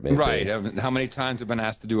 whatever it may be. Right. How many times I've been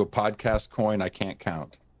asked to do a podcast coin? I can't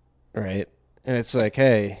count. Right. And it's like,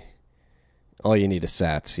 hey, all you need is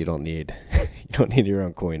sats. You don't need your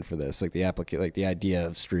own coin for this. Like the idea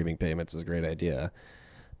of streaming payments is a great idea.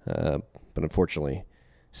 But unfortunately,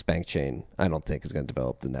 Spank Chain, I don't think, is going to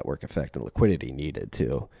develop the network effect and liquidity needed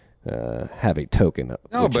to have a token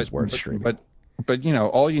is worth streaming. But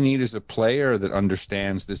all you need is a player that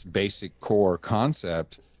understands this basic core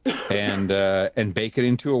concept and bake it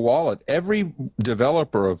into a wallet. Every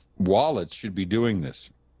developer of wallets should be doing this.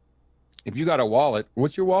 If you got a wallet,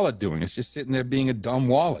 what's your wallet doing? It's just sitting there being a dumb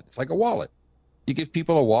wallet. It's like a wallet. You give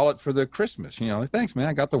people a wallet for their Christmas. Like, thanks, man,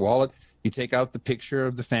 I got the wallet. You take out the picture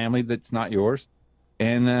of the family that's not yours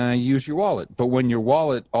and use your wallet. But when your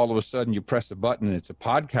wallet, all of a sudden you press a button and it's a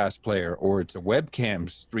podcast player or it's a webcam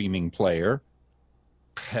streaming player,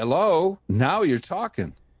 hello, now you're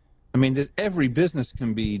talking. I mean, every business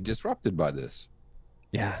can be disrupted by this.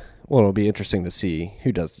 Yeah. Well, it'll be interesting to see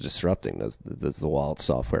who does the disrupting. Does the wallet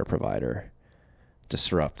software provider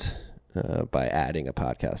disrupt by adding a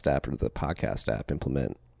podcast app, or the podcast app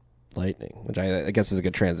implement Lightning, which I guess is a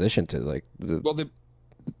good transition to like. Well,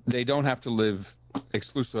 they don't have to live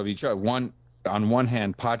exclusive of each other. On one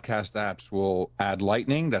hand, podcast apps will add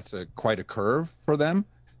Lightning. That's quite a curve for them.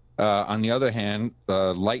 On the other hand,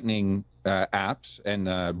 Lightning apps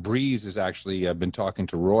and Breeze is actually, I've been talking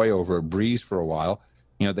to Roy over at Breeze for a while.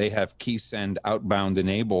 They have KeySend outbound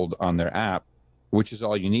enabled on their app, which is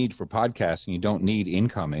all you need for podcasting. You don't need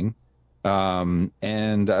incoming. I've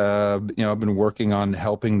been working on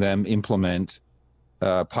helping them implement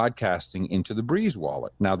podcasting into the Breeze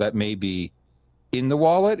wallet. Now, that may be in the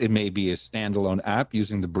wallet. It may be a standalone app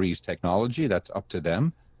using the Breeze technology. That's up to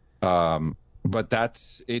them. But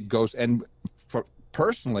it goes. And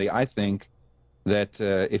personally, I think that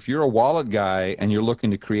if you're a wallet guy and you're looking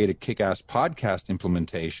to create a kick-ass podcast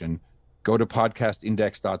implementation, go to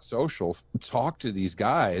podcastindex.social, talk to these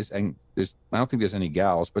guys, and I don't think there's any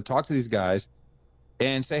gals, but talk to these guys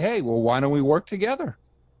and say, hey, well, why don't we work together?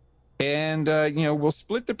 And, we'll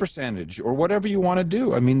split the percentage or whatever you want to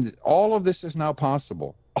do. I mean, all of this is now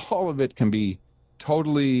possible. All of it can be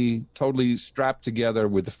totally strapped together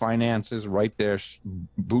with the finances right there,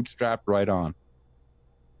 bootstrapped right on.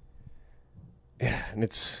 Yeah, and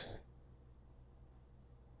it's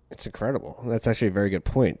incredible. That's actually a very good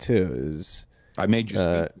point too. Is I made you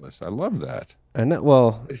speechless. I love that. I know.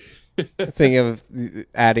 Well, thinking of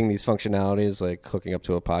adding these functionalities like hooking up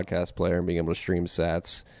to a podcast player and being able to stream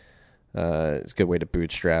sats, it's a good way to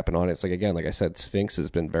bootstrap. And on it's like I said, Sphinx has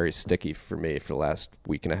been very sticky for me for the last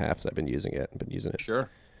week and a half that I've been using it. I've been using it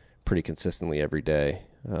pretty consistently every day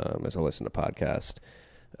as I listen to podcasts.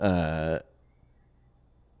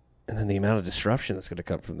 And then the amount of disruption that's going to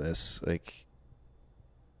come from this, like,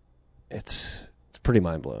 it's pretty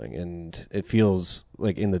mind-blowing. And it feels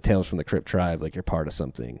like in the Tales from the Crypt tribe, like you're part of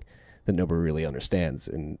something that nobody really understands.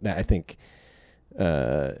 And that, I think,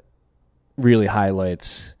 really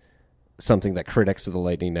highlights something that critics of the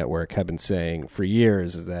Lightning Network have been saying for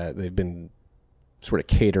years, is that they've been sort of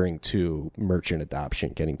catering to merchant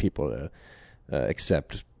adoption, getting people to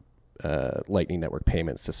accept Lightning Network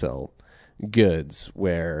payments to sell goods,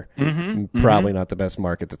 where probably not the best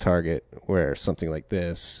market to target, where something like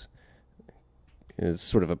this is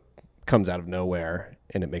sort of comes out of nowhere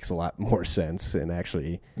and it makes a lot more sense, and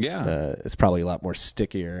actually it's probably a lot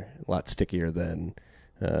stickier than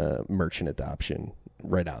merchant adoption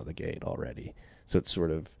right out of the gate already. So it's sort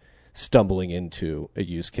of stumbling into a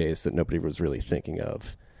use case that nobody was really thinking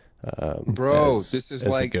of. This is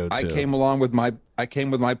like I came with my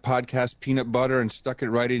podcast peanut butter and stuck it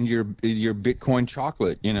right in your Bitcoin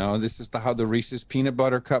chocolate. This is how the Reese's peanut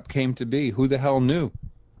butter cup came to be. Who the hell knew?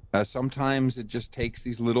 Sometimes it just takes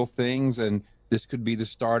these little things, and this could be the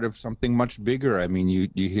start of something much bigger. I mean, you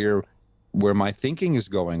hear where my thinking is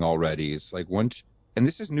going already. It's like once, and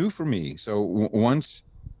this is new for me. So once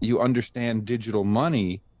you understand digital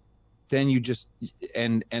money, then you just,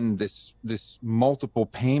 and this multiple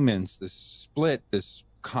payments, this split, this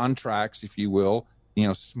contracts, if you will,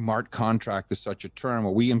 smart contract is such a term.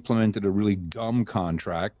 Well, we implemented a really dumb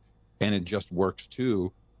contract and it just works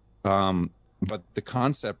too. But the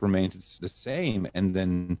concept remains the same. And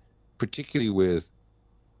then particularly with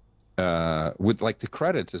like the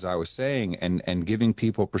credits, as I was saying, and giving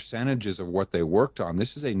people percentages of what they worked on.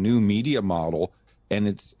 This is a new media model, and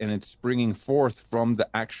it's springing forth from the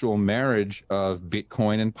actual marriage of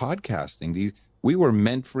Bitcoin and podcasting. We were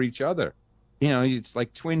meant for each other. It's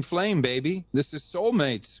like twin flame, baby. This is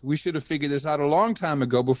soulmates. We should have figured this out a long time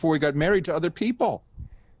ago before we got married to other people.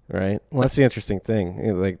 Right. Well, that's the interesting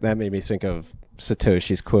thing. Like, that made me think of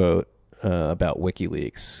Satoshi's quote about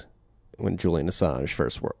WikiLeaks when Julian Assange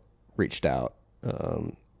first reached out,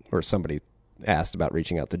 or somebody asked about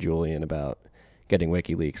reaching out to Julian about getting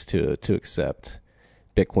WikiLeaks to accept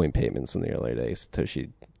Bitcoin payments in the early days.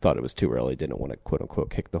 Satoshi thought it was too early, didn't want to, quote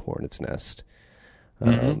unquote, kick the hornet's nest.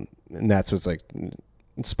 And that's what's like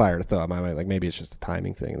inspired a thought in my mind, like maybe it's just a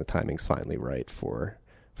timing thing, and the timing's finally right for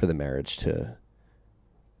the marriage to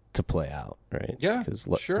play out, right? Yeah, because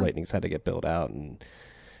sure. Lightning's had to get built out, and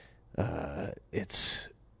it's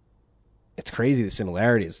crazy, the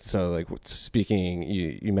similarities. So, like, speaking,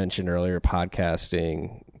 you mentioned earlier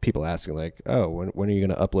podcasting, people asking like, oh, when are you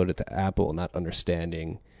going to upload it to Apple, not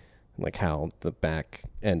understanding like how the back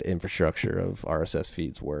end infrastructure of RSS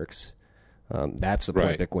feeds works. That's the point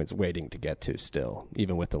Right. Bitcoin's waiting to get to still,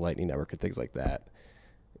 even with the Lightning Network and things like that.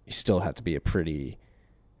 You still have to be a pretty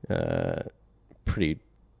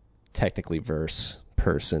technically versed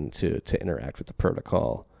person to interact with the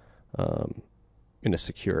protocol in a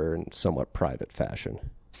secure and somewhat private fashion.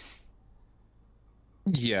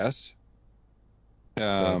 Yes.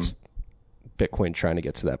 So it's Bitcoin trying to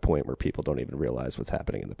get to that point where people don't even realize what's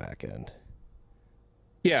happening in the back end.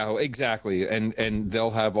 Yeah, exactly. And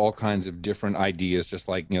they'll have all kinds of different ideas, just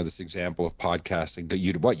like, this example of podcasting.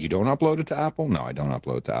 You don't upload it to Apple? No, I don't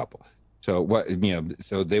upload it to Apple. So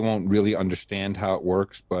so they won't really understand how it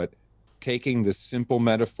works, but taking the simple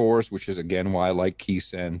metaphors, which is again why I like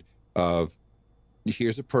Keysend, of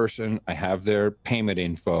here's a person, I have their payment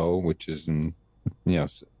info, which is an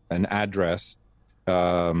address,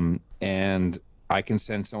 and I can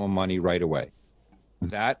send someone money right away.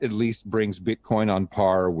 That at least brings Bitcoin on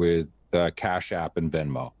par with Cash App and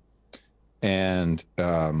Venmo. And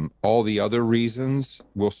all the other reasons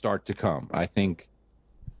will start to come. I think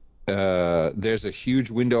there's a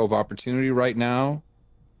huge window of opportunity right now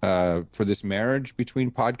for this marriage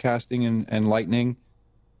between podcasting and Lightning,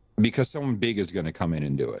 because someone big is going to come in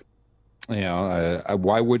and do it.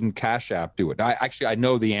 Why wouldn't Cash App do it? I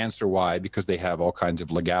know the answer why, because they have all kinds of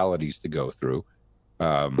legalities to go through,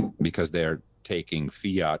 because they're taking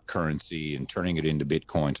fiat currency and turning it into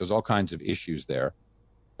Bitcoin. So there's all kinds of issues there.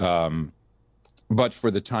 But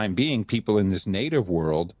for the time being, people in this native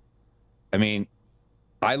world, I mean,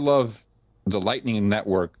 I love the Lightning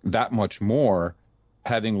Network that much more,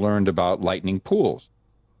 having learned about Lightning pools.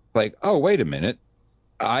 Like, oh, wait a minute,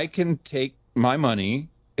 I can take my money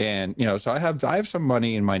and, so I have some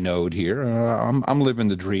money in my node here. I'm living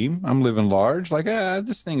the dream. I'm living large. Like,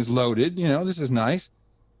 this thing's loaded, this is nice,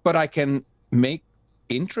 but I can make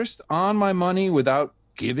interest on my money without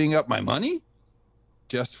giving up my money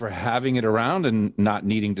just for having it around and not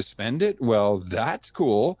needing to spend it. Well, that's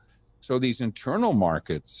cool. So these internal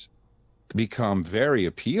markets become very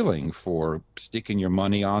appealing for sticking your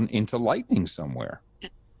money into Lightning somewhere.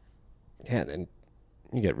 Yeah, then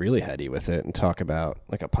you get really heady with it and talk about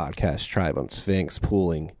like a podcast tribe on Sphinx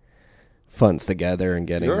pooling funds together and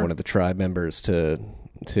getting one of the tribe members to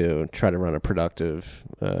try to run a productive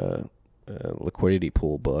liquidity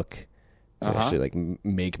pool book. Actually, like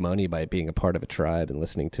make money by being a part of a tribe and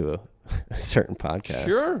listening to a certain podcast.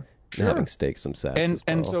 Sure. And having stakes themselves.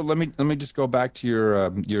 And so let me just go back to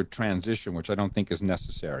your transition, which I don't think is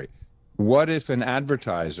necessary. What if an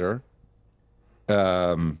advertiser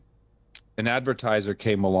came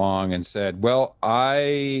along and said, "Well,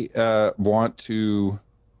 I want to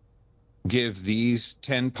give these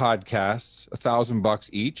 10 podcasts $1,000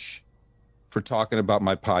 each for talking about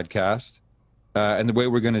my podcast, and the way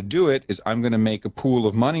we're going to do it is I'm going to make a pool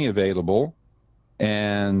of money available,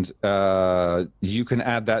 and you can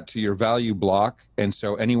add that to your value block, and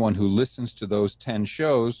so anyone who listens to those 10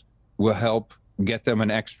 shows will help get them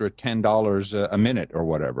an extra $10 a minute or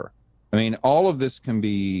whatever." I mean, all of this can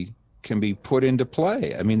be can be put into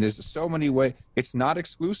play. I mean, there's so many ways. It's not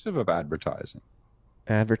exclusive of advertising.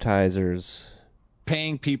 Advertisers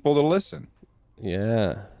paying people to listen.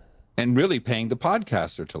 Yeah. And really paying the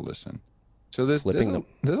podcaster to listen. So there's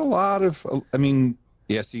a lot of, I mean,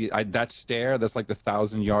 yeah, see, that stare, that's like the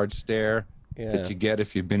 1,000-yard stare that you get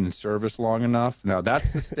if you've been in service long enough. Now,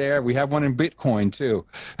 that's the stare. We have one in Bitcoin, too.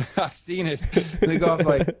 I've seen it. They go off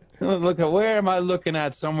like, oh, look, where am I looking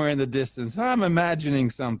at somewhere in the distance? I'm imagining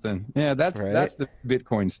something. Yeah, that's the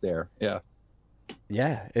Bitcoin stare. Yeah.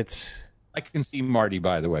 Yeah, I can see Marty,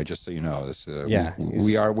 by the way, just so you know. This,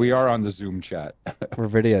 we are on the Zoom chat. We're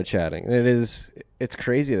video chatting. It's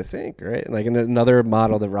crazy to think, right? Like another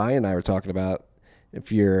model that Ryan and I were talking about,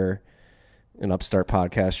 if you're an upstart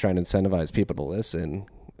podcast trying to incentivize people to listen,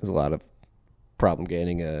 there's a lot of problem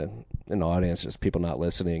gaining an audience, just people not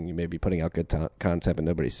listening. You may be putting out good content, but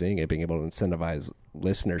nobody's seeing it. Being able to incentivize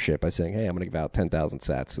listenership by saying, hey, I'm going to give out 10,000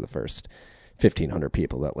 sats to the first 1,500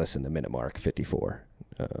 people that listen to minute mark 54.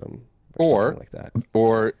 Or like that.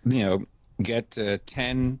 Or, get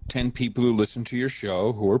 10 people who listen to your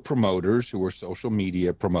show, who are promoters, who are social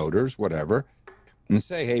media promoters, whatever, and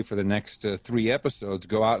say, hey, for the next 3 episodes,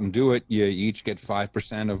 go out and do it. You each get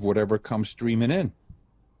 5% of whatever comes streaming in.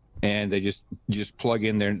 And they just plug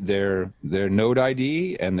in their node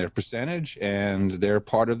ID and their percentage, and they're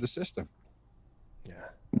part of the system. Yeah.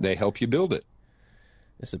 They help you build it.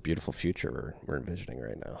 It's a beautiful future we're envisioning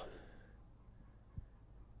right now.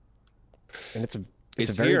 And it's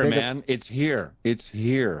very here, big man. It's here. It's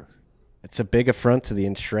here. It's a big affront to the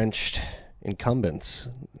entrenched incumbents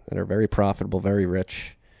that are very profitable, very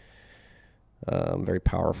rich, very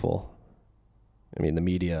powerful. I mean, the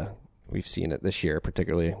media, we've seen it this year,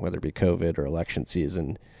 particularly whether it be COVID or election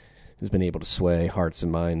season, has been able to sway hearts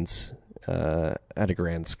and minds at a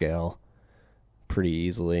grand scale pretty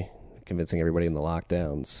easily, convincing everybody in the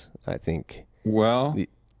lockdowns, I think. Well,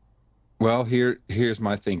 here's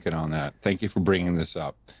my thinking on that. Thank you for bringing this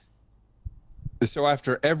up. So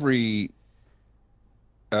after every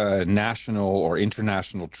national or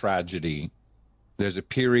international tragedy, there's a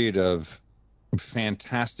period of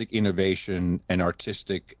fantastic innovation and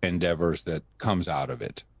artistic endeavors that comes out of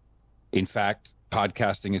it. In fact,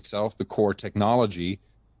 podcasting itself, the core technology,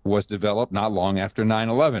 was developed not long after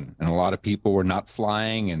 9/11. And a lot of people were not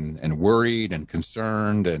flying and worried and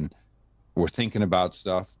concerned and were thinking about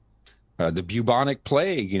stuff. The bubonic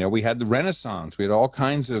plague, we had the Renaissance. We had all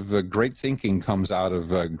kinds of great thinking comes out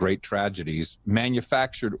of great tragedies,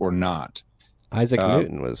 manufactured or not. Isaac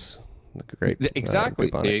Newton was the great exactly,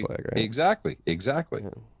 bubonic plague, right? Exactly. Yeah.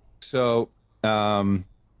 So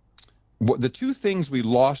the two things we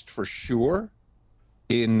lost for sure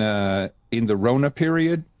in the Rona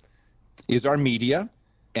period is our media.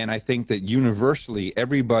 And I think that universally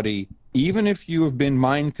everybody, even if you have been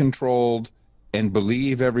mind controlled and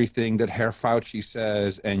believe everything that Herr Fauci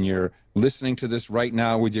says, and you're listening to this right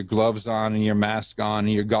now with your gloves on and your mask on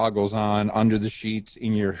and your goggles on under the sheets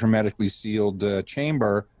in your hermetically sealed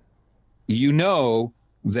chamber, you know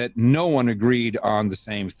that no one agreed on the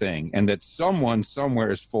same thing and that someone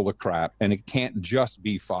somewhere is full of crap, and it can't just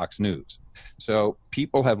be Fox News. So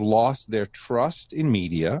people have lost their trust in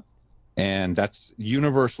media, and that's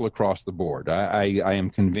universal across the board. I am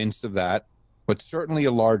convinced of that. But certainly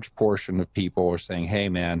a large portion of people are saying, hey,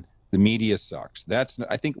 man, the media sucks.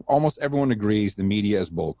 I think almost everyone agrees the media is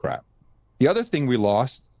bullcrap. The other thing we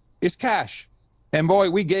lost is cash. And boy,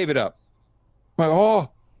 we gave it up.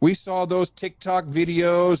 We saw those TikTok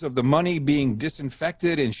videos of the money being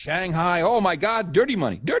disinfected in Shanghai. Oh, my God, dirty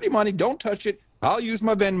money, don't touch it. I'll use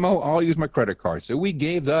my Venmo, I'll use my credit card. So we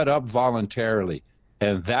gave that up voluntarily.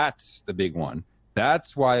 And that's the big one.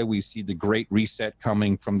 That's why we see the great reset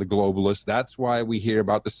coming from the globalists. That's why we hear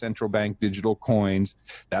about the central bank digital coins.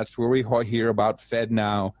 That's where we hear about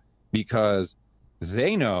FedNow, because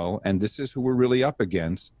they know, and this is who we're really up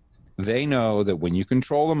against, they know that when you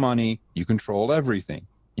control the money, you control everything.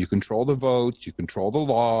 You control the votes, you control the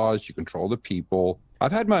laws, you control the people.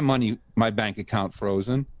 I've had my bank account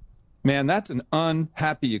frozen. Man, that's an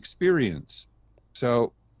unhappy experience.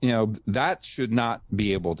 So, that should not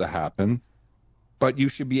be able to happen. But you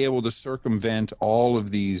should be able to circumvent all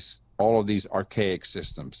of these archaic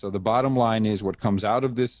systems. So the bottom line is what comes out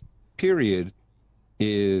of this period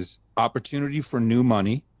is opportunity for new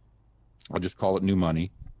money. I'll just call it new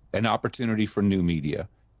money, an opportunity for new media.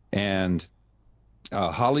 And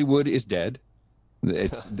Hollywood is dead.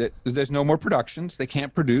 There's no more productions. They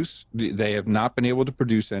can't produce. They have not been able to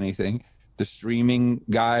produce anything. The streaming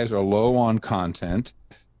guys are low on content.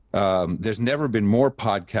 There's never been more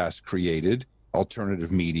podcasts created.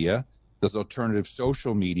 Alternative media. There's alternative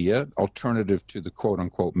social media, alternative to the quote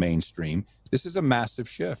unquote mainstream. This is a massive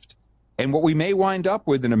shift. And what we may wind up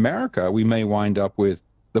with in America, we may wind up with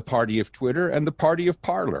the party of Twitter and the party of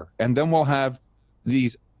Parler. And then we'll have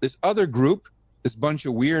this other group, this bunch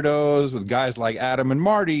of weirdos with guys like Adam and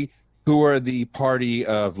Marty, who are the party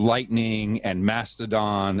of Lightning and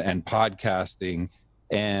Mastodon and podcasting.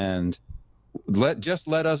 And let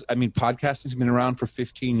us, I mean, podcasting's been around for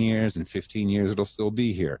 15 years, and 15 years it'll still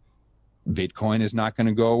be here. Bitcoin is not going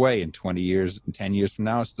to go away in 20 years, 10 years from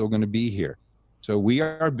now, it's still going to be here. So we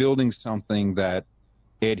are building something that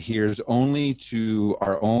adheres only to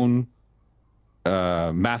our own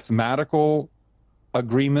mathematical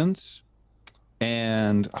agreements.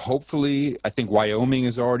 And hopefully, I think Wyoming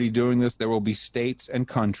is already doing this. There will be states and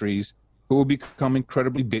countries who will become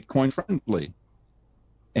incredibly Bitcoin friendly.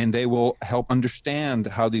 And they will help understand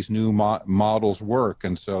how these new models work.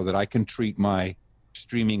 And so that I can treat my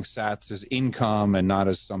streaming sats as income and not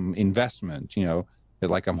as some investment,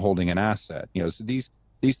 like I'm holding an asset. So these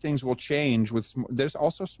things will change. There's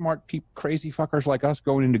also smart people, crazy fuckers like us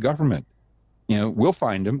going into government. We'll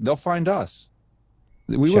find them. They'll find us.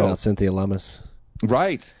 We Shout will. out Cynthia Lummis.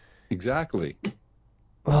 Right. Exactly.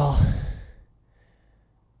 Well,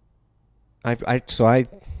 I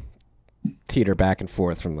teeter back and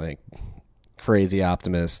forth from like crazy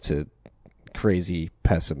optimist to crazy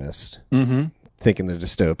pessimist, thinking the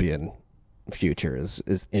dystopian future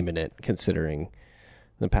is imminent, considering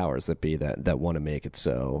the powers that be that want to make it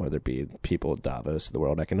so, whether it be people at Davos, the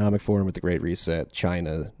World Economic Forum with the Great Reset,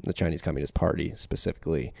 China, the Chinese Communist Party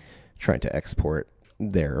specifically, trying to export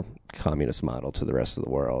their communist model to the rest of the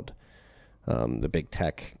world. The big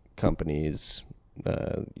tech companies,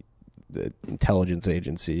 the intelligence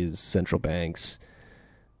agencies, central banks,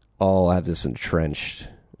 all have this entrenched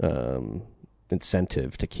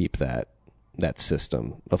incentive to keep that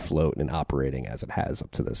system afloat and operating as it has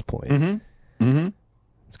up to this point.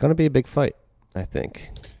 It's going to be a big fight, I think.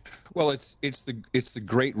 Well, it's the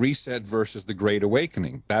Great Reset versus the Great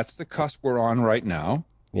Awakening. That's the cusp we're on right now.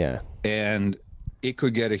 Yeah. And it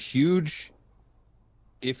could get a huge,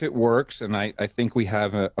 if it works, and I think we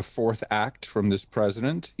have a fourth act from this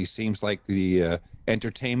president. He seems like the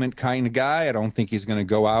entertainment kind of guy. I don't think he's going to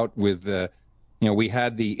go out with we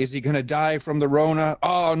had is he going to die from the Rona?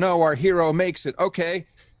 Oh, no, our hero makes it. Okay.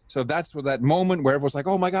 So that's where that moment where everyone's like,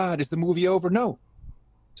 oh, my God, is the movie over? No.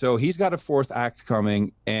 So he's got a fourth act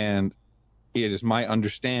coming, and it is my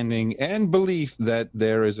understanding and belief that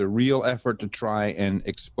there is a real effort to try and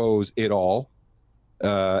expose it all.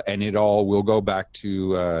 And it all will go back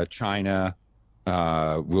to China.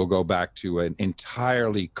 We'll go back to an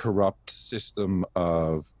entirely corrupt system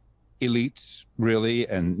of elites, really,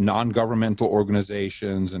 and non-governmental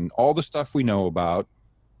organizations and all the stuff we know about.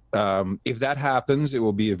 If that happens, it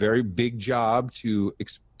will be a very big job to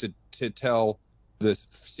tell the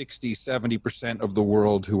 60-70% of the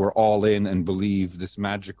world who are all in and believe this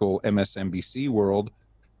magical MSNBC world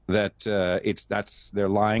that that's their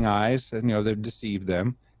lying eyes, and they've deceived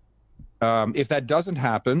them. If that doesn't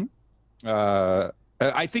happen,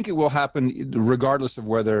 I think it will happen regardless of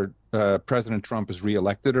whether President Trump is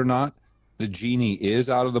reelected or not. The genie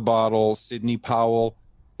is out of the bottle. Sidney Powell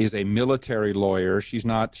is a military lawyer. She's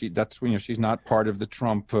not part of the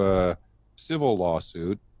Trump civil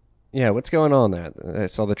lawsuit. Yeah, what's going on there? I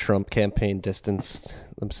saw the Trump campaign distanced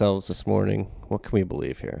themselves this morning. What can we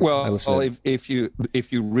believe here? Well, if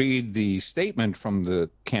you read the statement from the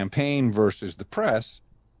campaign versus the press,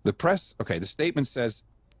 okay, the statement says,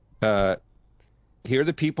 here are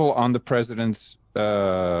the people on the president's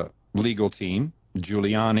legal team,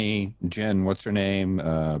 Giuliani, Jen, what's her name,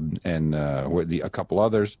 and a couple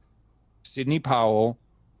others. Sidney Powell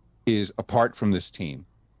is apart from this team.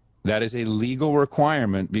 That is a legal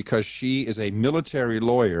requirement because she is a military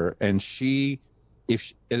lawyer, and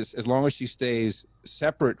as long as she stays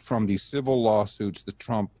separate from the civil lawsuits the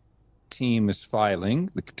Trump team is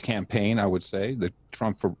filing, the campaign, I would say, the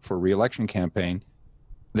Trump for re-election campaign,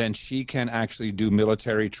 then she can actually do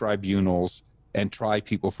military tribunals and try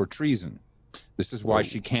people for treason. This is why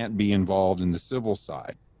she can't be involved in the civil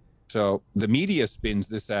side. So the media spins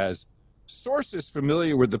this as sources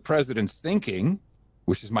familiar with the president's thinking,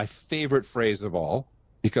 which is my favorite phrase of all,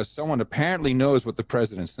 because someone apparently knows what the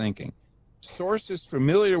president's thinking. Sources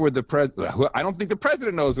familiar with the president, I don't think the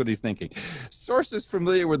president knows what he's thinking. Sources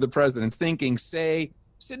familiar with the president's thinking say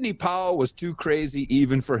Sidney Powell was too crazy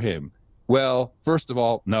even for him. Well, first of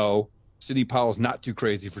all, no, Sidney Powell's not too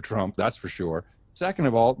crazy for Trump, that's for sure. Second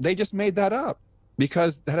of all, they just made that up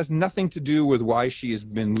because that has nothing to do with why she has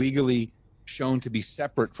been legally shown to be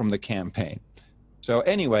separate from the campaign. So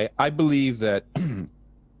anyway, I believe that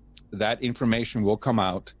that information will come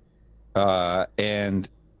out. And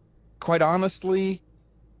quite honestly,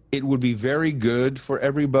 it would be very good for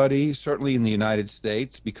everybody, certainly in the United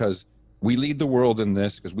States, because we lead the world in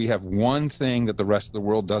this, because we have one thing that the rest of the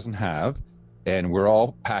world doesn't have, and we're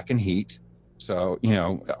all packing heat. So, you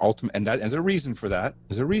know, and that as a reason for that,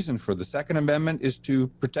 as a reason for the Second Amendment is to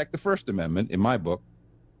protect the First Amendment, in my book.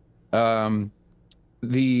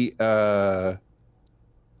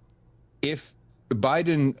 If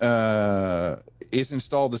Biden is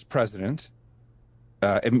installed as president,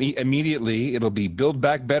 immediately it'll be Build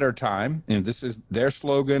Back Better time. And this is their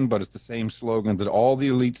slogan, but it's the same slogan that all the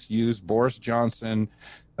elites use. Boris Johnson,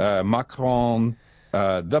 Macron,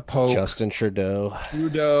 the Pope, Justin Trudeau,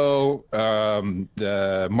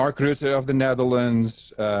 the Mark Rutte of the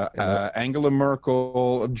Netherlands, Angela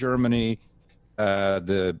Merkel of Germany,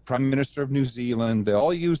 the Prime Minister of New Zealand. They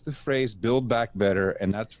all use the phrase "Build Back Better,"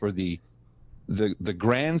 and that's for the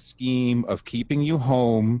grand scheme of keeping you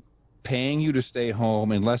home, paying you to stay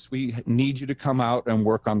home, unless we need you to come out and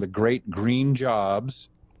work on the great green jobs,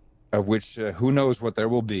 of which who knows what there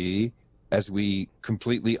will be, as we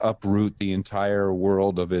completely uproot the entire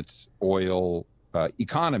world of its oil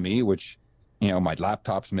economy, which, you know, my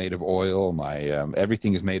laptop's made of oil, my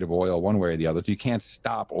everything is made of oil one way or the other. So you can't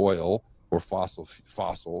stop oil or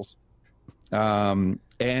fossils. And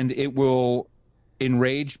it will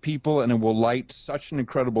enrage people, and it will light such an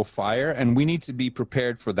incredible fire. And we need to be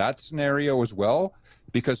prepared for that scenario as well,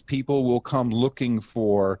 because people will come looking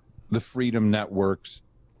for the freedom networks,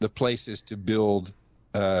 the places to build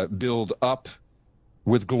up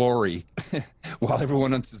with glory while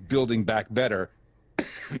everyone else is building back better.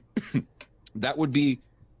 That would be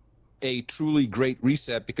a truly great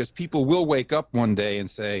reset, because people will wake up one day and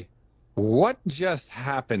say, what just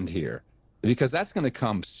happened here? Because that's going to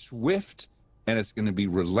come swift, and it's going to be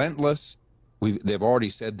relentless. They've already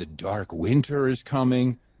said the dark winter is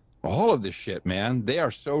coming. All of this shit, man. They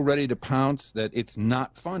are so ready to pounce that it's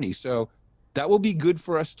not funny. So that will be good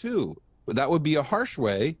for us too. That would be a harsh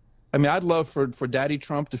way. I mean, I'd love for Daddy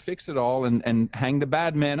Trump to fix it all and hang the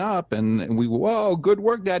bad man up, and we, whoa, good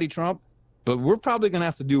work, Daddy Trump. But we're probably going to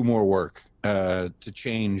have to do more work to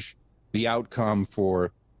change the outcome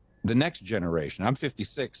for the next generation. I'm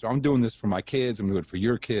 56, so I'm doing this for my kids. I'm doing it for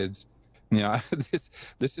your kids. You know,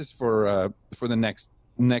 this is for the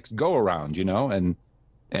next go around. You know, and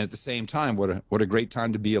at the same time, what a great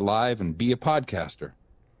time to be alive and be a podcaster.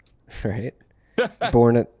 Right.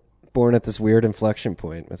 born at this weird inflection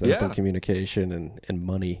point with open communication and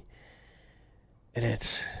money. And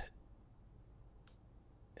it's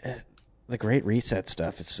the Great Reset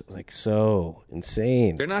stuff. It's like so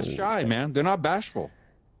insane. They're not shy, man. They're not bashful.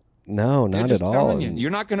 No, not at all.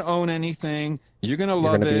 You're not going to own anything. You're going to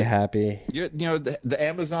love it. You're going to be happy. You know, the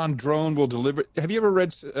Amazon drone will deliver. Have you ever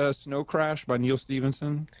read Snow Crash by Neil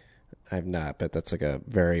Stephenson? I've not, but that's like a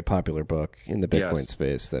very popular book in the Bitcoin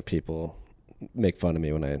space that people make fun of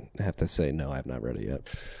me when I have to say, no, I've not read it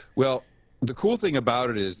yet. Well, the cool thing about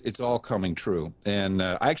it is it's all coming true. And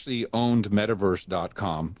I actually owned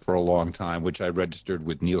Metaverse.com for a long time, which I registered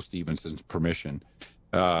with Neil Stephenson's permission,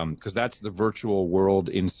 because that's the virtual world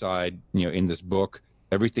inside, you know, in this book.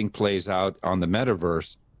 Everything plays out on the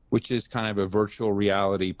Metaverse, which is kind of a virtual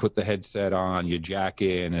reality. Put the headset on, you jack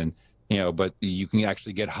in, and, you know, but you can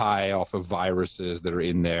actually get high off of viruses that are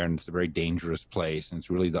in there, and it's a very dangerous place, and it's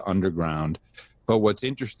really the underground. But what's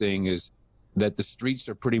interesting is that the streets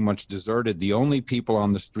are pretty much deserted. The only people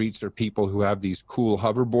on the streets are people who have these cool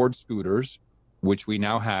hoverboard scooters, which we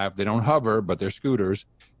now have. They don't hover, but they're scooters,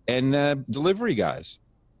 and delivery guys.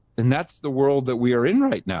 And that's the world that we are in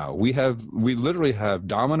right now. We literally have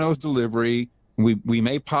Domino's delivery. We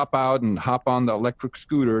may pop out and hop on the electric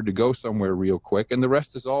scooter to go somewhere real quick, and the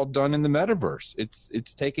rest is all done in the metaverse.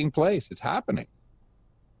 It's taking place. It's happening.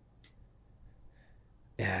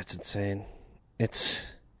 Yeah, it's insane.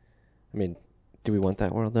 I mean, do we want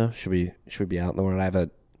that world though? Should we be out in the world? I have a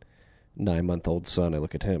 9-month-old son. I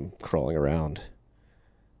look at him crawling around.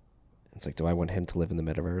 It's like, do I want him to live in the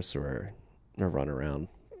metaverse or run around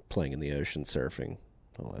playing in the ocean, surfing,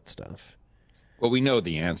 all that stuff? Well, we know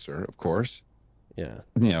the answer, of course. Yeah.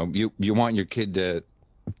 You know, you want your kid to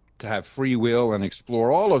have free will and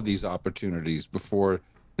explore all of these opportunities before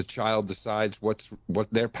the child decides what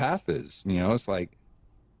their path is. You know, it's like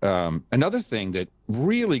another thing that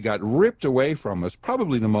really got ripped away from us,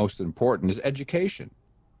 probably the most important, is education.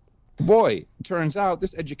 Boy, it turns out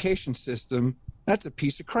this education system, that's a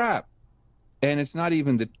piece of crap. And it's not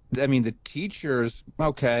even the teachers,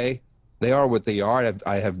 okay, they are what they are.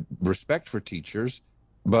 I have respect for teachers,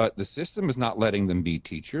 but the system is not letting them be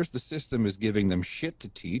teachers. The system is giving them shit to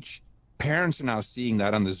teach. parents are now seeing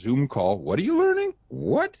that on the Zoom call. What are you learning?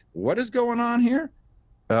 What is going on here?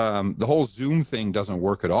 The whole Zoom thing doesn't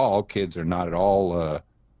work at all. Kids are not at all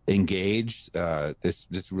engaged.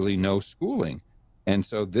 There's really no schooling. And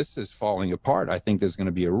so this is falling apart. I think there's going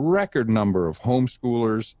to be a record number of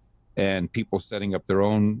homeschoolers and people setting up their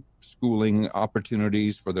own schooling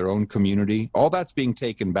opportunities for their own community. All that's being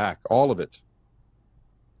taken back, all of it.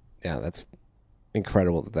 Yeah, that's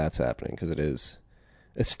incredible that that's happening, because it is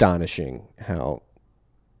astonishing how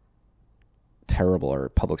terrible our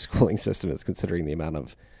public schooling system is, considering the amount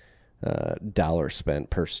of dollars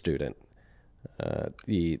spent per student.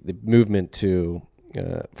 The movement to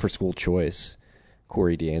for school choice.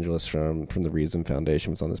 Corey DeAngelis from the Reason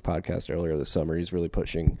Foundation was on this podcast earlier this summer. He's really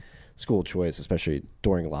pushing school choice, especially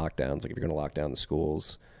during lockdowns. Like, if you're going to lock down the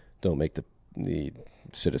schools, don't make the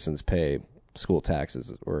citizens pay school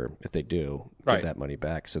taxes, or if they do, give that money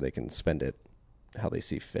back so they can spend it how they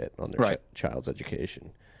see fit on their child's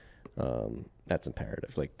education. That's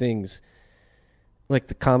imperative. Like, things like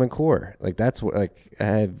the Common Core, like that's what, like, I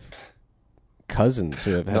have cousins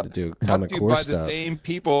who have had to do Common Core by stuff. The same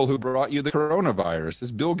people who brought you the coronavirus.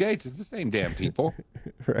 It's Bill Gates. It's the same damn people.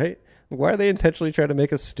 Right? Why are they intentionally trying to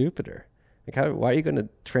make us stupider? Like, why are you going to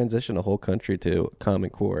transition a whole country to Common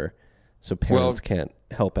Core so parents can't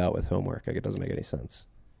help out with homework? Like, it doesn't make any sense.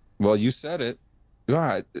 Well, you said it.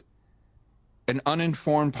 An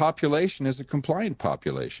uninformed population is a compliant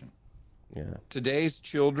population. Yeah. Today's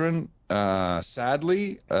children,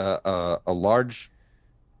 sadly, a large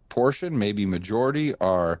portion, maybe majority,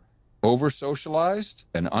 are over-socialized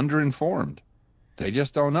and underinformed. They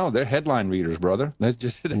just don't know. They're headline readers, brother. They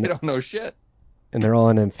don't know shit. And they're all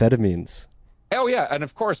on amphetamines. Oh, yeah. And,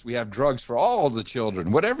 of course, we have drugs for all the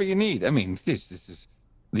children, whatever you need. I mean, this is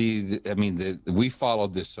we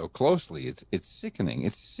followed this so closely. It's sickening.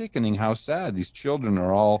 It's sickening how sad these children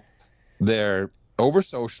are. They're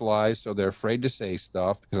over-socialized, so they're afraid to say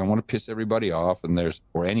stuff because I want to piss everybody off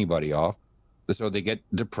or anybody off. So they get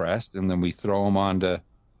depressed, and then we throw them onto,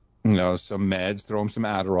 some meds, throw them some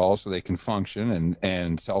Adderall so they can function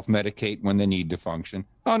and self-medicate when they need to function.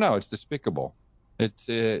 Oh, no, it's despicable. But,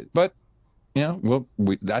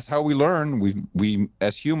 that's how we learn. We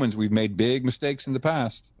as humans, we've made big mistakes in the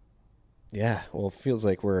past. Yeah, well, it feels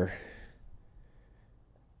like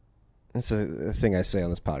it's a thing I say on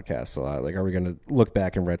this podcast a lot. Like, are we going to look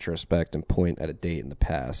back in retrospect and point at a date in the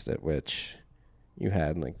past at which you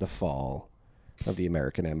had, like, the fall of the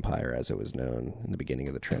American Empire as it was known in the beginning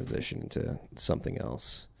of the transition into something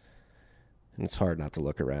else? And it's hard not to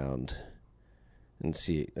look around and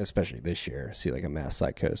see, especially this year, see like a mass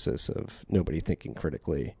psychosis of nobody thinking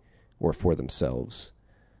critically or for themselves,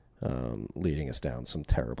 leading us down some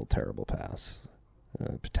terrible, terrible paths.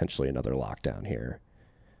 Potentially another lockdown here,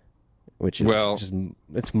 which is just,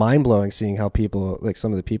 it's mind-blowing seeing how people, like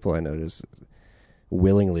some of the people I notice,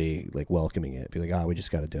 willingly like welcoming it, be like, we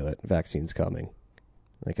just got to do it. Vaccine's coming.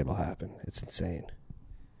 Like, it'll happen. It's insane.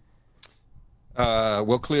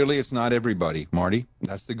 Well, clearly it's not everybody, Marty.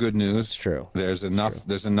 That's the good news. It's true. There's enough.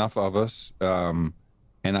 There's enough of us, and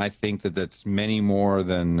I think that's many more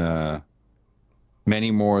than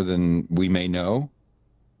we may know.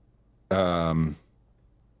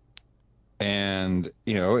 And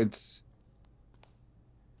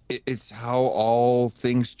it's how all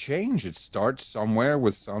things change. It starts somewhere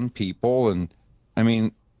with some people, and I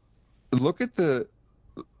mean, look at the.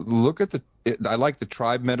 I like the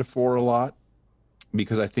tribe metaphor a lot,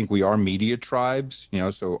 because I think we are media tribes,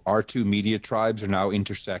 so our two media tribes are now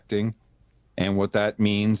intersecting. And what that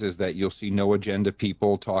means is that you'll see no agenda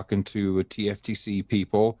people talking to TFTC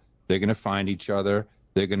people. They're going to find each other.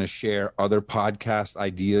 They're going to share other podcast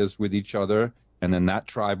ideas with each other. And then that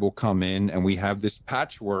tribe will come in, and we have this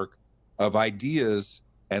patchwork of ideas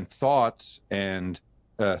and thoughts and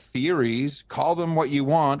theories. Call them what you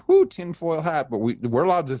want. Tinfoil hat. But we're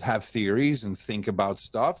allowed to have theories and think about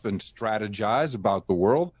stuff and strategize about the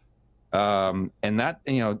world. And that,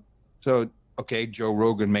 so, okay, Joe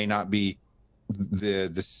Rogan may not be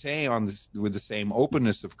the same on this with the same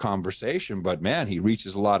openness of conversation, but man, he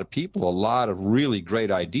reaches a lot of people. A lot of really great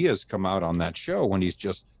ideas come out on that show when he's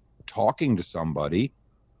just talking to somebody.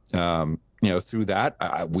 Through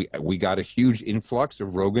that, we got a huge influx of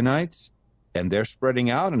Roganites, and they're spreading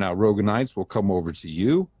out, and now Roganites will come over to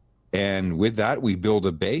you. And with that, we build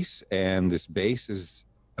a base, and this base is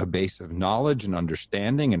a base of knowledge and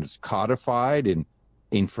understanding, and it's codified in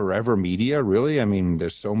forever media, really. I mean,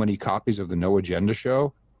 there's so many copies of the No Agenda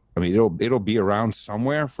show. I mean, it'll be around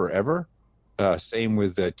somewhere forever. Same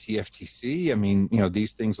with the TFTC. I mean,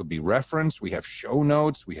 these things will be referenced. We have show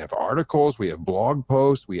notes, we have articles, we have blog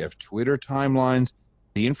posts, we have Twitter timelines.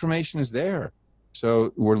 The information is there.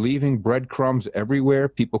 So we're leaving breadcrumbs everywhere.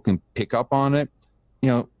 People can pick up on it.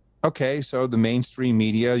 Okay, so the mainstream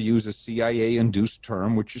media use a CIA-induced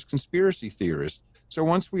term, which is conspiracy theorist. So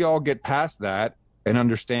once we all get past that and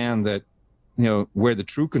understand that, where the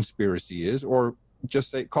true conspiracy is, or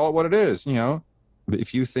just call it what it is,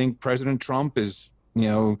 if you think President Trump is,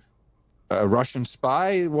 a Russian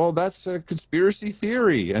spy, well, that's a conspiracy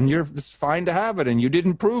theory, and it's fine to have it, and you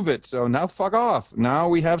didn't prove it, so now fuck off. Now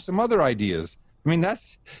we have some other ideas.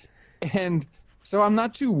 And so I'm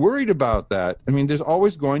not too worried about that. There's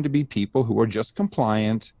always going to be people who are just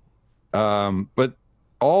compliant, but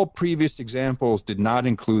all previous examples did not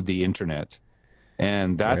include the internet.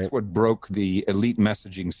 And that's right. What broke the elite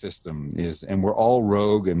messaging system and we're all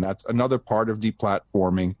rogue, and that's another part of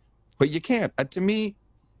deplatforming. But you can't. To me,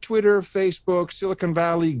 Twitter, Facebook, Silicon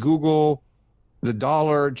Valley, Google, the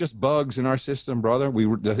dollar, just bugs in our system, brother.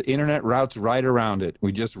 The internet routes right around it.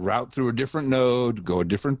 We just route through a different node, go a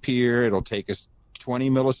different peer. It'll take us 20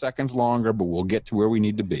 milliseconds longer, but we'll get to where we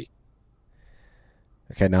need to be.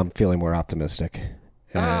 Okay, now I'm feeling more optimistic.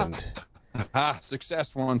 And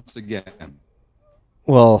success once again.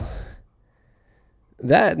 Well,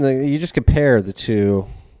 you just compare the two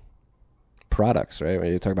products, right?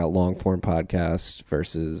 When you talk about long form podcasts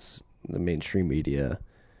versus the mainstream media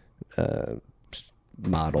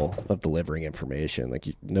model of delivering information, like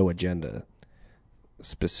No Agenda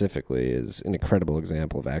specifically is an incredible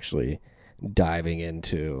example of actually diving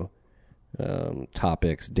into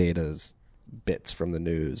topics, data's bits from the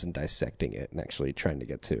news and dissecting it and actually trying to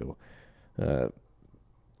get to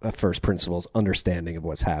a first principles understanding of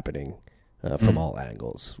what's happening from all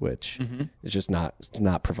angles, which is just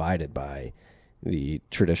not provided by the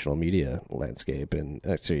traditional media landscape. And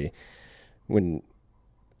actually,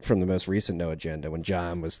 from the most recent No Agenda, when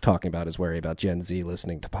John was talking about his worry about Gen Z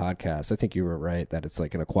listening to podcasts, I think you were right that it's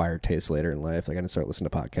like an acquired taste later in life. Like I didn't start listening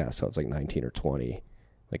to podcasts so I was like 19 or 20,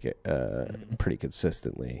 pretty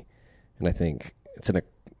consistently. And I think it's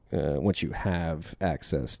once you have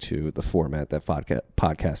access to the format that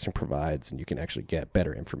podcasting provides and you can actually get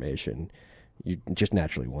better information, you just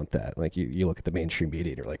naturally want that. Like you look at the mainstream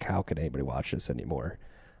media and you're like, how can anybody watch this anymore?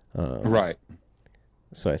 Right.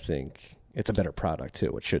 So I think it's a better product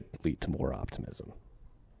too, which should lead to more optimism.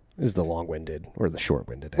 Is the long-winded or the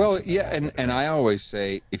short-winded? Well, yeah, and I always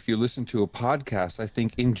say, if you listen to a podcast, I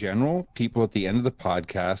think in general, people at the end of the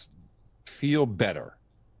podcast feel better.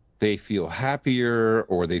 They feel happier,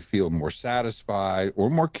 or they feel more satisfied,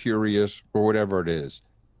 or more curious, or whatever it is.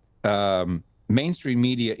 Mainstream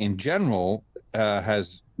media in general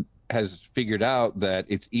has figured out that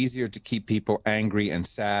it's easier to keep people angry and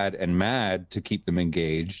sad and mad to keep them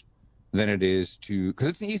engaged than it is because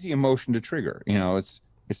it's an easy emotion to trigger.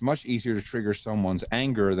 It's much easier to trigger someone's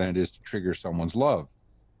anger than it is to trigger someone's love.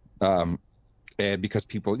 Because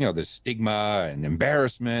people, there's stigma and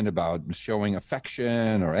embarrassment about showing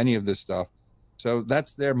affection or any of this stuff. So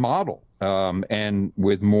that's their model. And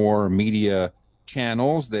with more media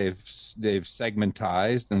channels, they've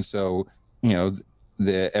segmentized. And so,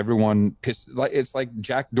 everyone it's like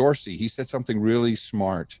Jack Dorsey. He said something really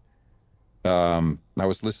smart. I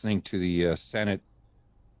was listening to the Senate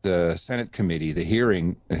committee, the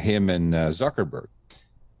hearing, him and Zuckerberg.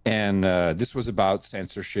 And this was about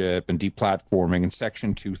censorship and deplatforming and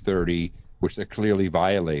Section 230, which they're clearly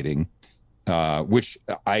violating, which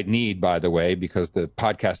I need, by the way, because the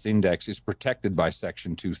podcast index is protected by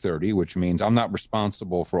Section 230, which means I'm not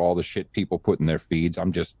responsible for all the shit people put in their feeds.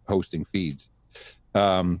 I'm just hosting feeds.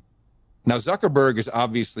 Now, Zuckerberg is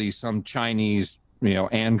obviously some Chinese,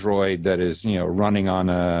 android that is, running on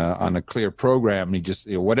a clear program. And he just,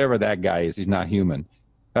 whatever that guy is, he's not human.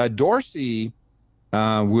 Dorsey,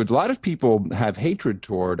 would a lot of people have hatred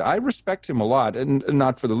toward. I respect him a lot, and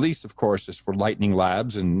not for the least, of course, is for Lightning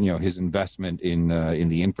Labs and his investment in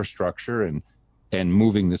the infrastructure and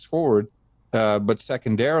moving this forward. But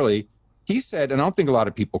secondarily, he said, and I don't think a lot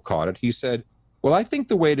of people caught it. He said, "Well, I think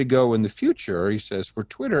the way to go in the future," he says, "for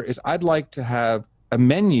Twitter is I'd like to have a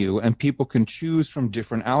menu and people can choose from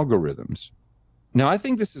different algorithms." Now, I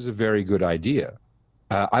think this is a very good idea.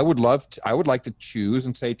 I would like to choose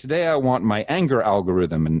and say, today I want my anger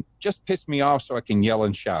algorithm and just piss me off so I can yell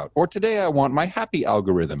and shout. Or today I want my happy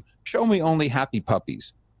algorithm. Show me only happy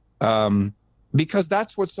puppies. Because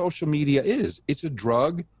that's what social media is. It's a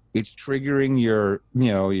drug. It's triggering your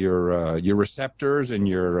receptors and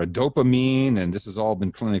your dopamine. And this has all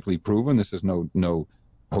been clinically proven. This is no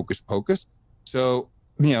hocus pocus. So,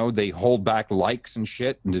 they hold back likes and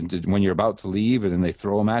shit when you're about to leave, and then they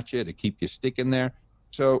throw them at you to keep you sticking there.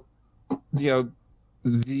 So,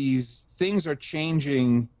 these things are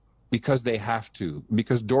changing because they have to,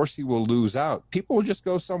 because Dorsey will lose out. People will just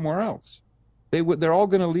go somewhere else. They're all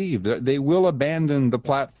going to leave. They will abandon the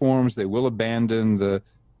platforms. They will abandon the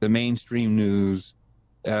mainstream news.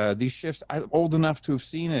 These shifts, I'm old enough to have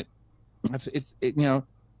seen it.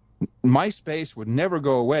 MySpace would never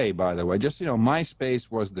go away, by the way. Just, MySpace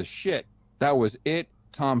was the shit. That was it.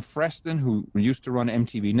 Tom Freston, who used to run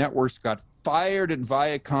MTV Networks, got fired at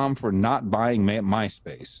Viacom for not buying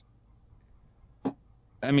MySpace.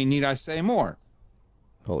 I mean, need I say more?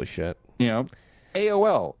 Holy shit.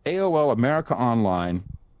 AOL, America Online,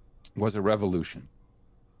 was a revolution.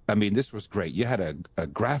 I mean, this was great. You had a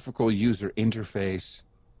graphical user interface.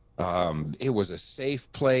 It was a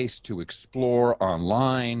safe place to explore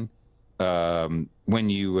online. When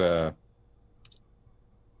you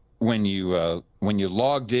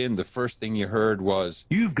logged in, the first thing you heard was,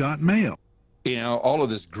 "You've got mail." All of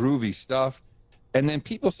this groovy stuff. And then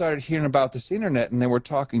people started hearing about this internet, and they were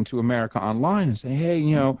talking to America Online and saying, "Hey,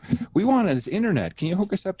 we want this internet. Can you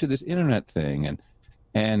hook us up to this internet thing?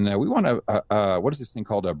 And we want what is this thing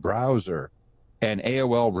called? A browser." And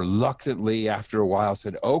AOL reluctantly, after a while,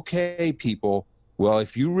 said, "Okay, people, well,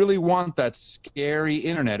 if you really want that scary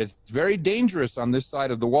internet, it's very dangerous on this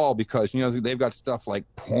side of the wall because, they've got stuff like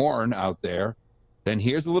porn out there. Then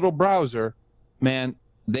here's a little browser." Man,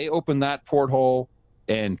 they opened that porthole,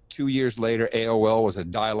 and 2 years later, AOL was a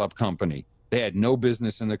dial-up company. They had no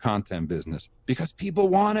business in the content business because people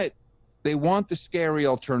want it. They want the scary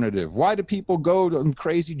alternative. Why do people go on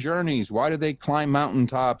crazy journeys? Why do they climb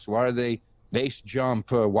mountaintops? Why do they base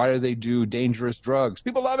jump? Why do they do dangerous drugs?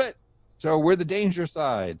 People love it. So we're the danger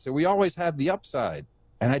side. So we always have the upside.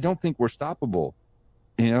 And I don't think we're stoppable.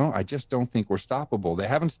 I just don't think we're stoppable. They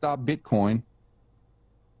haven't stopped Bitcoin.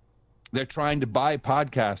 They're trying to buy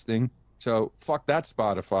podcasting. So fuck that,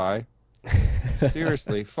 Spotify.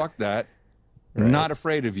 Seriously, fuck that. Right. Not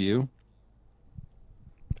afraid of you.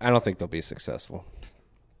 I don't think they'll be successful.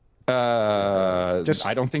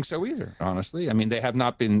 I don't think so either, honestly. I mean, they have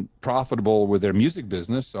not been profitable with their music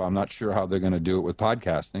business, so I'm not sure how they're going to do it with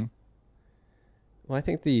podcasting. Well, I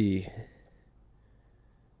think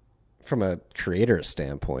from a creator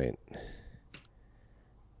standpoint,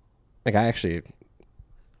 like I actually,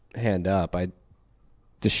 hand up, I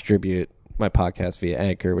distribute my podcast via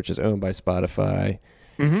Anchor, which is owned by Spotify.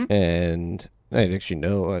 Mm-hmm. And I actually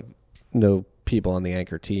know people on the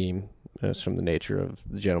Anchor team. It's from the nature of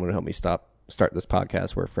the gentleman who helped me start this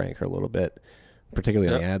podcast, work for Anchor a little bit,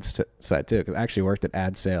 particularly on the ads side too, because I actually worked at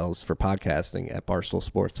ad sales for podcasting at Barstool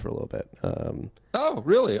Sports for a little bit. Oh,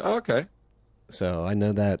 really? Oh, okay. So I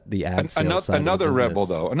know that the ad sales side another of the rebel,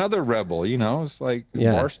 though. Another rebel, it's like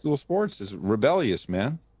Barstool Sports is rebellious,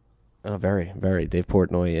 man. Oh, very, very. Dave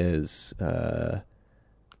Portnoy is one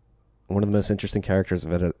of the most interesting characters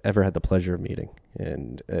I've ever had the pleasure of meeting,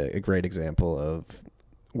 and a great example of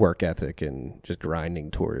work ethic and just grinding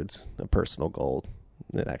towards a personal goal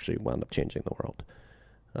that actually wound up changing the world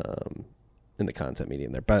in the content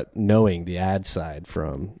medium there. But knowing the ad side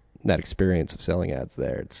from that experience of selling ads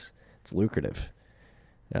there, it's lucrative.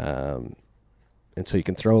 And so you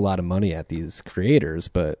can throw a lot of money at these creators,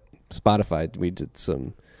 but Spotify, we did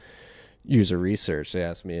some user research. They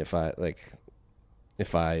asked me if I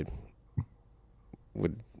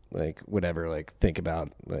would ever think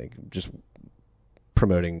about just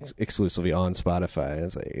promoting exclusively on Spotify. And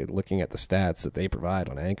it's looking at the stats that they provide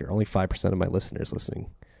on Anchor, only 5% of my listeners listening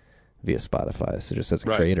via Spotify. So just as a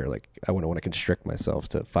creator, I wouldn't want to constrict myself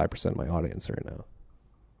to 5% of my audience right now.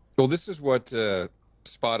 Well, this is what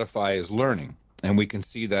Spotify is learning, and we can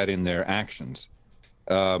see that in their actions.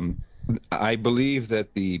 I believe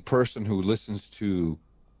that the person who listens to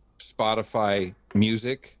Spotify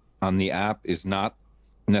music on the app is not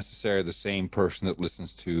necessarily the same person that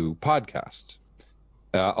listens to podcasts.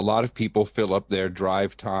 A lot of people fill up their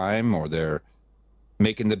drive time or their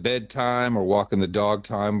making the bed time or walking the dog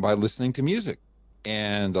time by listening to music.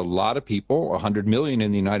 And a lot of people, 100 million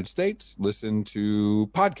in the United States, listen to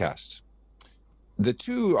podcasts. The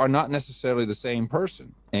two are not necessarily the same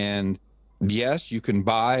person. And yes, you can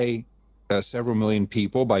buy several million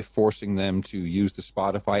people by forcing them to use the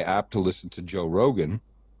Spotify app to listen to Joe Rogan.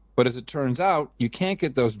 But as it turns out, you can't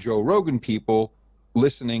get those Joe Rogan people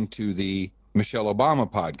listening to the Michelle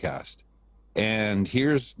Obama podcast. And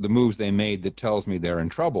here's the moves they made that tells me they're in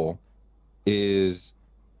trouble is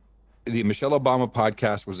the Michelle Obama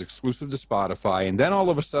podcast was exclusive to Spotify. And then all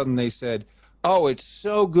of a sudden they said, oh, it's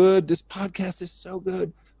so good. This podcast is so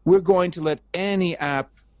good. We're going to let any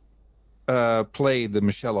app play the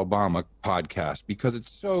Michelle Obama podcast because it's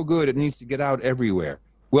so good. It needs to get out everywhere.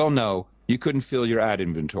 Well, no, you couldn't fill your ad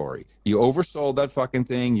inventory. You oversold that fucking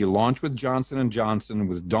thing. You launched with Johnson & Johnson,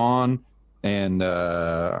 with Dawn and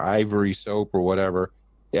Ivory soap or whatever.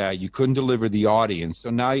 Yeah, you couldn't deliver the audience. So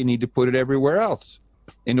now you need to put it everywhere else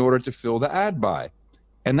in order to fill the ad buy.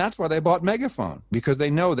 And that's why they bought Megaphone, because they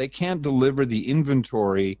know they can't deliver the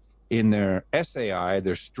inventory in their SAI,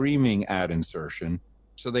 their streaming ad insertion.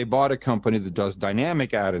 So they bought a company that does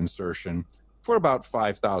dynamic ad insertion for about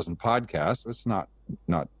 5,000 podcasts. It's not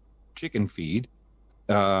chicken feed.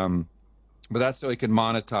 But that's so it can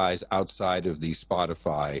monetize outside of the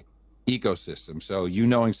Spotify ecosystem. So you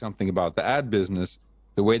knowing something about the ad business,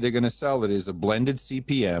 the way they're going to sell it is a blended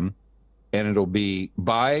CPM, and it'll be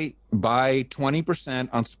buy 20%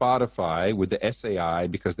 on Spotify with the SAI,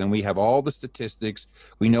 because then we have all the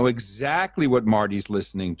statistics. We know exactly what Marty's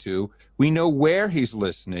listening to. We know where he's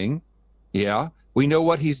listening. Yeah. We know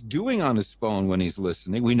what he's doing on his phone when he's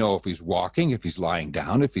listening. We know if he's walking, if he's lying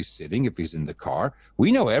down, if he's sitting, if he's in the car.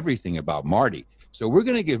 We know everything about Marty. So we're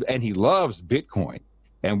going to give, and he loves Bitcoin.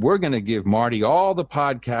 And we're going to give Marty all the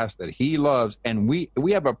podcasts that he loves. And we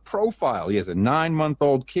have a profile. He has a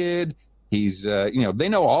 9-month-old kid. He's, they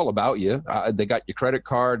know all about you. They got your credit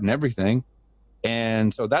card and everything.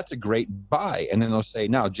 And so that's a great buy. And then they'll say,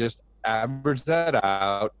 now just average that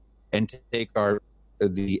out and take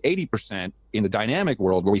the 80% in the dynamic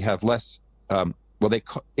world where we have less,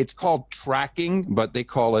 it's called tracking, but they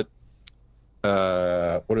call it,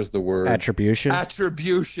 what is the word? Attribution.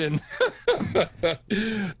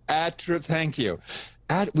 Thank you.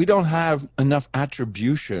 We don't have enough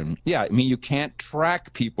attribution. Yeah, I mean, you can't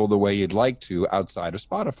track people the way you'd like to outside of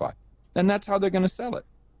Spotify. And that's how they're going to sell it.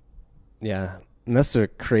 Yeah. And that's the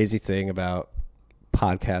crazy thing about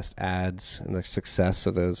podcast ads and the success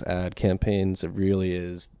of those ad campaigns. It really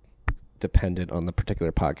is dependent on the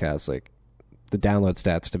particular podcast. Like the download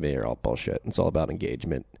stats to me are all bullshit. It's all about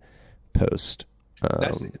engagement post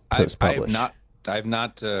publish.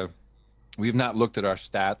 We've not looked at our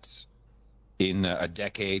stats in a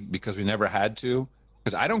decade because we never had to,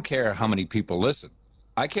 because I don't care how many people listen.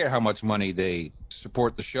 I care how much money they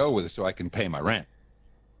support the show with so I can pay my rent.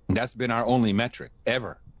 And that's been our only metric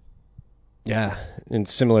ever. Yeah. And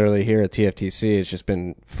similarly here at TFTC, it's just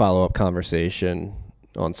been follow-up conversation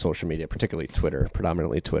on social media, particularly Twitter,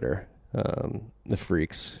 predominantly Twitter. The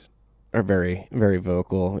freaks are very, very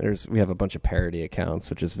vocal. We have a bunch of parody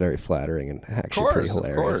accounts, which is very flattering and actually pretty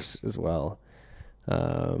hilarious as well.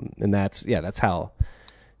 And that's how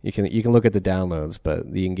you can look at the downloads,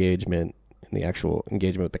 but the engagement and the actual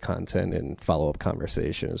engagement with the content and follow-up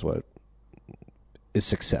conversation is what is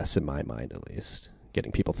success in my mind, at least.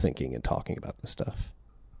 Getting people thinking and talking about this stuff.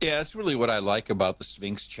 Yeah, that's really what I like about the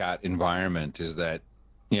Sphinx chat environment is that,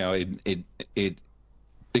 it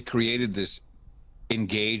created this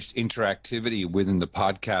engaged interactivity within the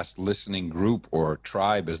podcast listening group or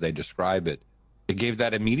tribe, as they describe it. It gave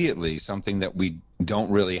that immediately something that we don't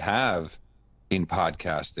really have in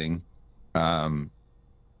podcasting.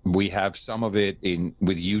 We have some of it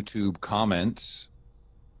with YouTube comments.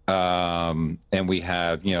 And we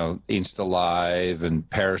have, Insta Live and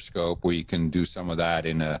Periscope where you can do some of that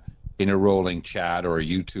in a rolling chat or a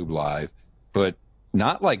YouTube Live, but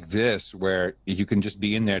not like this where you can just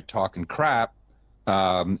be in there talking crap.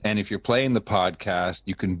 And if you're playing the podcast,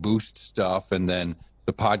 you can boost stuff, and then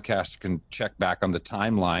the podcaster can check back on the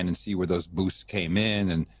timeline and see where those boosts came in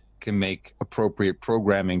and can make appropriate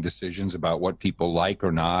programming decisions about what people like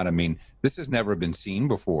or not. I mean, this has never been seen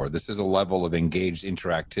before. This is a level of engaged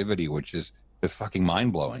interactivity, which is fucking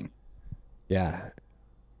mind-blowing. Yeah.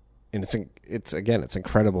 And it's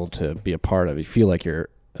incredible to be a part of. You feel like you're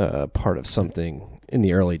part of something in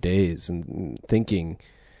the early days, and thinking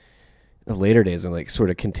the later days, and like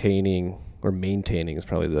sort of containing or maintaining is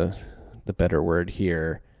probably the better word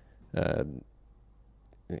here. An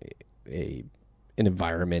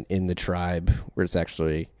environment in the tribe where it's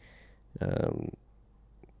actually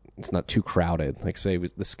it's not too crowded. Like say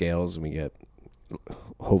with the scales, and we get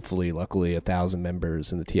hopefully luckily 1,000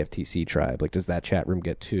 members in the TFTC tribe. Like, does that chat room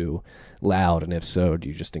get too loud? And if so, do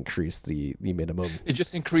you just increase the minimum? It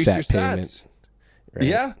just increase your stats. Right?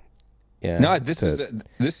 Yeah. No, this is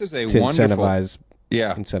a wonderful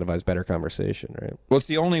incentivize better conversation, right? Well, it's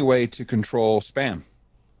the only way to control spam.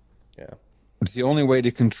 Yeah. It's the only way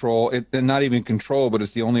to control it, and not even control, but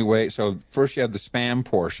it's the only way. So first you have the spam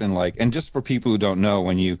portion, and just for people who don't know,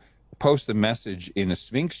 when you post a message in a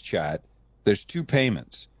Sphinx chat, there's two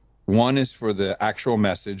payments. One is for the actual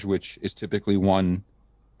message, which is typically one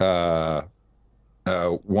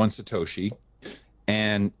Satoshi,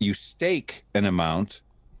 and you stake an amount,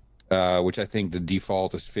 which I think the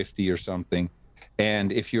default is 50 or something.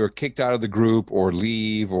 And if you're kicked out of the group or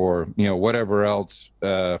leave or, whatever else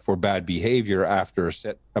for bad behavior after a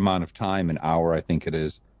set amount of time, an hour, I think it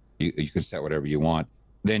is, you can set whatever you want,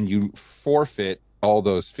 then you forfeit all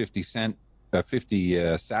those 50 sat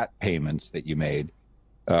payments that you made.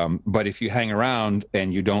 But if you hang around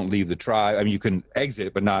and you don't leave the tribe, I mean, you can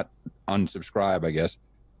exit, but not unsubscribe, I guess.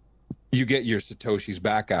 You get your Satoshis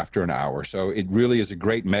back after an hour. So it really is a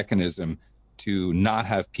great mechanism to not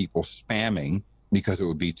have people spamming because it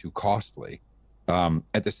would be too costly.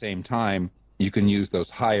 At the same time, you can use those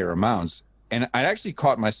higher amounts. And I actually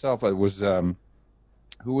caught myself, I was,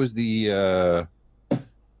 who is the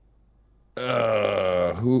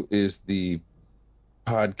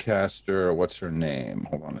podcaster? What's her name?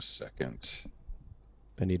 Hold on a second.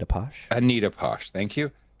 Anita Posh. Anita Posh, thank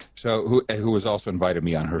you. So who has also invited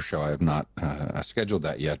me on her show. I have not scheduled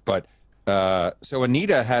that yet. But so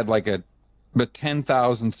Anita had like a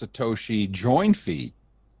 10,000 Satoshi join fee.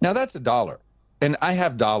 Now that's $1. And I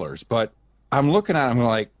have dollars, but I'm looking at it, I'm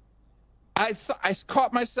like, I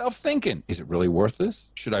caught myself thinking, is it really worth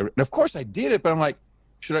this? Should I? And of course I did it, but I'm like,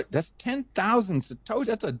 should I? That's 10,000 Satoshi.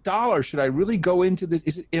 That's $1. Should I really go into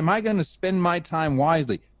this? Am I going to spend my time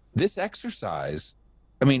wisely? This exercise,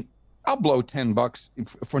 I mean, I'll blow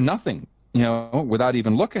 $10 for nothing, without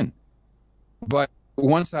even looking. But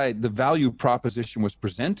once the value proposition was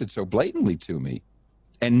presented so blatantly to me,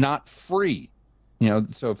 and not free,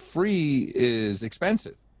 so free is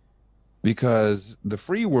expensive, because the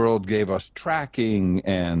free world gave us tracking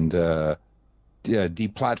and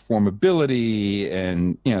deplatformability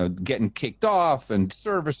and getting kicked off and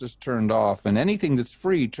services turned off, and anything that's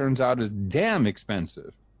free turns out is damn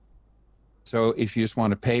expensive. So if you just want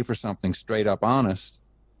to pay for something straight up honest,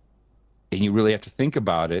 and you really have to think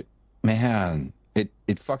about it, man, it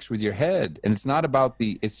fucks with your head. And it's not about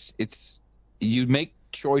you make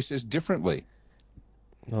choices differently.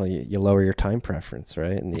 Well, you lower your time preference,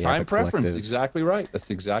 right? And time preference, exactly right. That's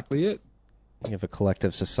exactly it. You have a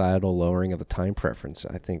collective societal lowering of the time preference.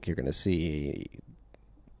 I think you're going to see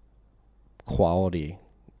quality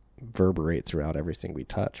reverberate throughout everything we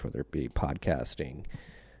touch, whether it be podcasting.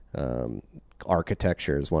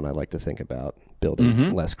 Architecture is one I like to think about,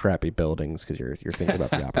 building less crappy buildings, because you're thinking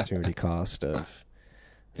about the opportunity cost of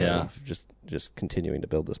just continuing to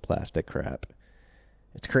build this plastic crap.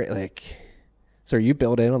 It's great. Like, so are you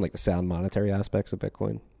built in on like the sound monetary aspects of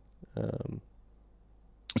Bitcoin?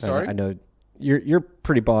 Sorry, I know you're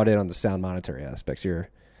pretty bought in on the sound monetary aspects. You're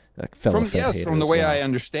a fellow Fed hater from the way well. I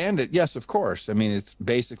understand it, yes, of course. I mean, it's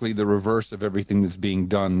basically the reverse of everything that's being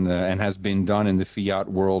done and has been done in the fiat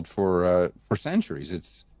world for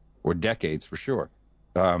centuries. Or decades for sure.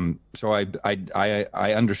 So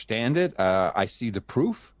I understand it. I see the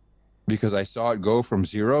proof because I saw it go from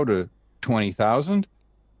 0 to 20,000.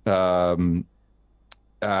 I've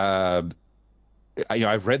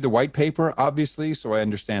read the white paper, obviously, so I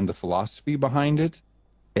understand the philosophy behind it.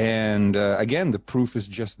 And again, the proof is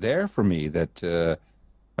just there for me that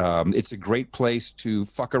it's a great place to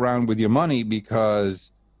fuck around with your money,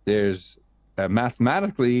 because there's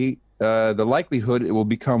mathematically the likelihood it will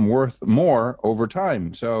become worth more over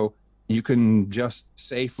time. So you can just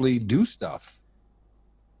safely do stuff.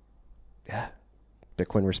 Yeah.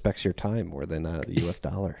 Bitcoin respects your time more than the US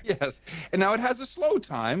dollar. Yes. And now it has a slow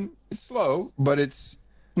time. It's slow, but it's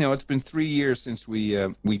been 3 years since we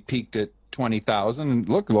peaked at 20,000, and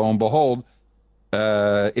look, lo and behold,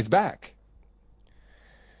 it's back.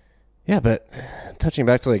 Yeah, but touching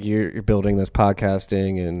back to like you're building this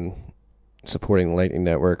podcasting and supporting the Lightning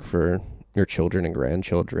Network for your children and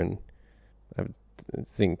grandchildren, I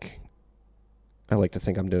like to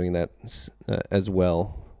think I'm doing that as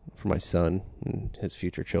well for my son and his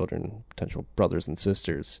future children, potential brothers and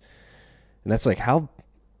sisters. And that's like how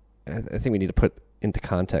I think we need to put into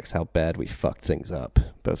context how bad we fucked things up,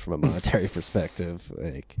 both from a monetary perspective,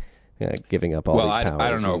 like giving up all these powers. I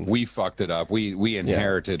don't know if we fucked it up. We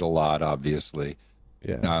inherited a lot, obviously.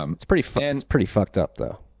 Yeah, it's pretty fucked up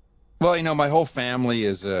though. Well, my whole family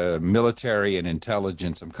is military and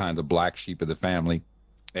intelligence. I'm kind of the black sheep of the family,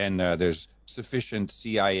 and there's sufficient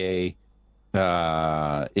CIA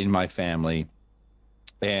in my family,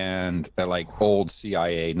 and like old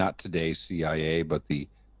CIA, not today's CIA, but the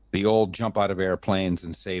old jump out of airplanes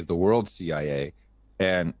and save the world CIA.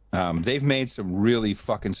 And they've made some really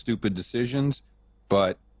fucking stupid decisions,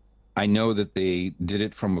 but I know that they did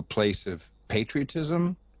it from a place of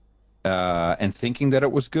patriotism and thinking that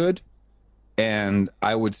it was good. And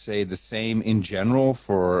I would say the same in general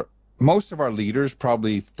for most of our leaders.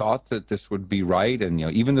 Probably thought that this would be right. And,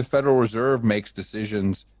 even the Federal Reserve makes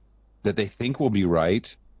decisions that they think will be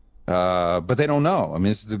right. But they don't know. I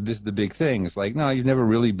mean, this is the big thing. It's like, no, you've never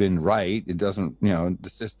really been right. It doesn't, the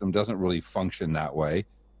system doesn't really function that way.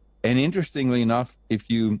 And interestingly enough, if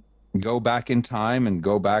you go back in time and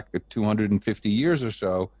go back 250 years or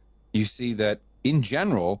so, you see that in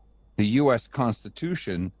general, the U.S.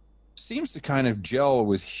 Constitution seems to kind of gel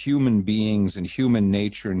with human beings and human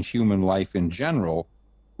nature and human life in general,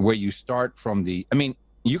 where you start from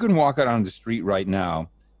you can walk out on the street right now,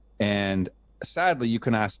 and sadly, you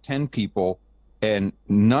can ask 10 people, and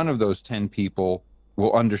none of those 10 people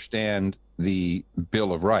will understand the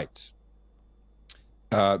Bill of Rights.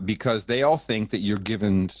 Because they all think that you're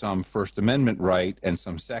given some First Amendment right and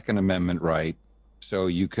some Second Amendment right, so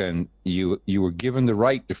you were given the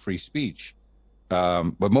right to free speech.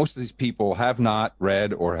 But most of these people have not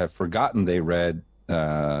read or have forgotten they read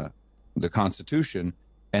the Constitution,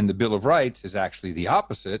 and the Bill of Rights is actually the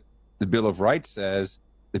opposite. The Bill of Rights says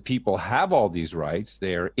the people have all these rights.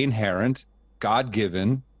 They are inherent,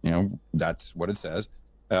 God-given. That's what it says.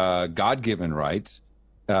 God-given rights.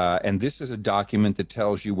 And this is a document that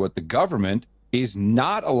tells you what the government is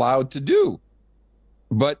not allowed to do.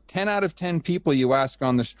 But 10 out of 10 people you ask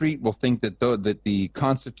on the street will think that the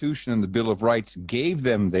Constitution and the Bill of Rights gave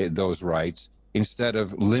them those rights instead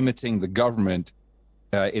of limiting the government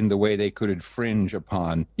in the way they could infringe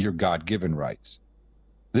upon your God-given rights.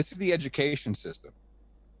 This is the education system.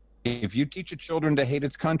 If you teach your children to hate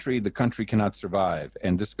its country, the country cannot survive.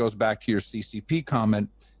 And this goes back to your CCP comment.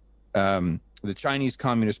 The Chinese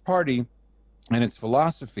Communist Party and its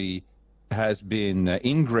philosophy has been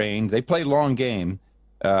ingrained. They play long game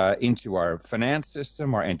into our finance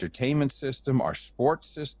system, our entertainment system, our sports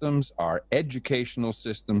systems, our educational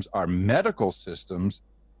systems, our medical systems,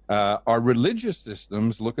 our religious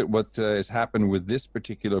systems. Look at what has happened with this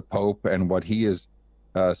particular Pope and what he has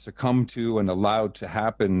succumbed to and allowed to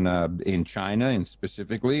happen in China, and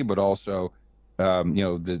specifically, but also,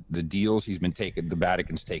 the deals he's been taking. The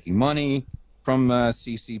Vatican's taking money from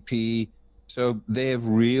CCP. So they have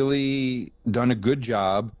really done a good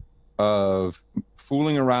job of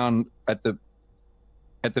fooling around at the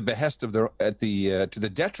behest of to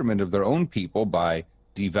the detriment of their own people by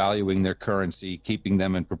devaluing their currency, keeping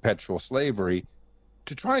them in perpetual slavery,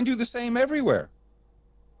 to try and do the same everywhere.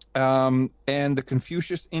 And the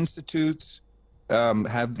Confucius Institutes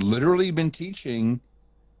have literally been teaching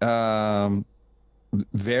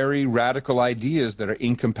very radical ideas that are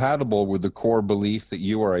incompatible with the core belief that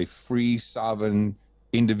you are a free, sovereign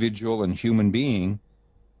individual and human being,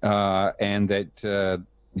 and that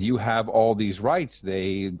you have all these rights.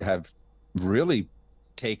 They have really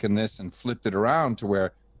taken this and flipped it around to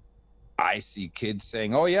where I see kids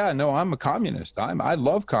saying, "Oh yeah, no, I'm a communist. I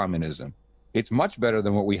love communism. It's much better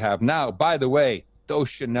than what we have now. By the way, those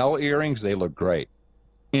Chanel earrings, they look great."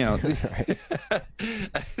 So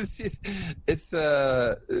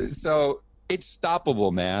it's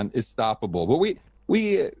stoppable, man. It's stoppable. But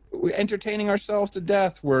we're entertaining ourselves to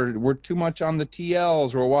death. We're too much on the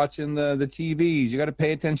TLs. We're watching the TVs. You got to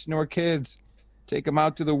pay attention to our kids. Take them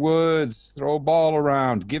out to the woods. Throw a ball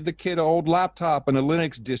around. Give the kid an old laptop and a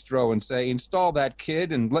Linux distro and say, "Install that,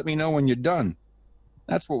 kid, and let me know when you're done."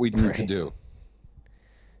 That's what we need to do.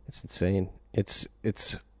 It's insane. It's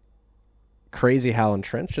crazy how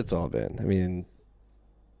entrenched it's all been. I mean,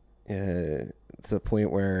 to the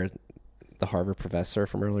point where the Harvard professor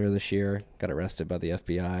from earlier this year got arrested by the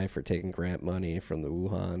FBI for taking grant money from the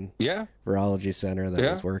Wuhan Virology Center that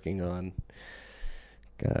was working on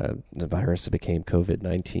the virus that became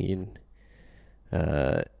COVID-19.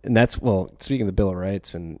 And that's, speaking of the Bill of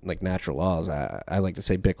Rights and like natural laws, I like to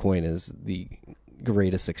say Bitcoin is the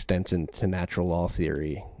greatest extension to natural law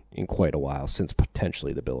theory in quite a while, since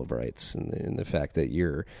potentially the Bill of Rights, and the fact that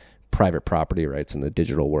your private property rights in the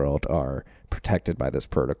digital world are protected by this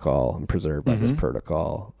protocol and preserved by this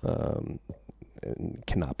protocol, and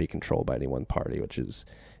cannot be controlled by any one party, which is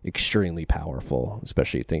extremely powerful,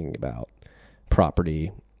 especially thinking about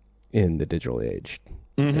property in the digital age.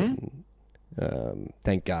 And,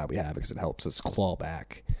 thank God we have it, because it helps us claw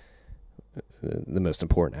back the most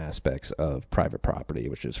important aspects of private property,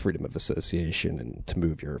 which is freedom of association and to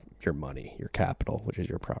move your money, your capital, which is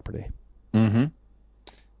your property.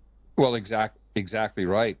 Well, exactly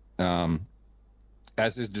right.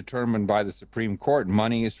 As is determined by the Supreme Court,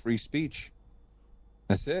 money is free speech.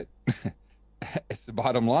 That's it. It's the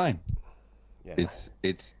bottom line. Yeah.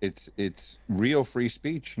 It's real free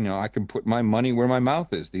speech. I can put my money where my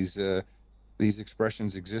mouth is. These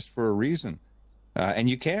expressions exist for a reason, and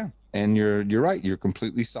you can. And you're right. You're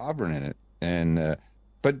completely sovereign in it. And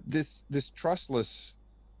but this trustless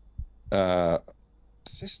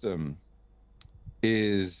system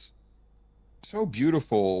is so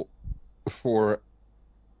beautiful for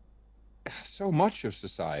so much of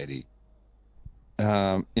society.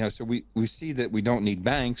 So we see that we don't need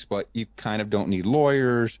banks, but you kind of don't need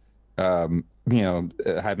lawyers, having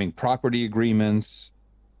property agreements,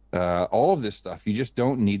 all of this stuff. You just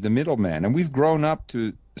don't need the middleman. And we've grown up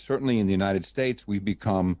to, certainly in the United States, we've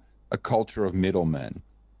become a culture of middlemen.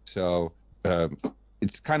 So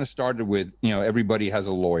it's kind of started with, everybody has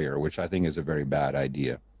a lawyer, which I think is a very bad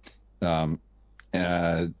idea.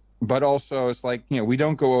 But also it's like, we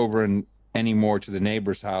don't go over anymore to the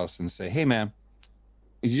neighbor's house and say, hey, man,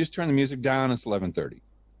 you just turn the music down, it's 11:30.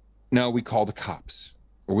 No, we call the cops,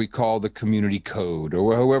 or we call the community code,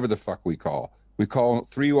 or whoever the fuck we call. We call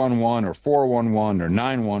 311 or 411 or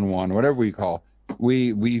 911, whatever we call.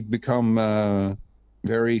 We've become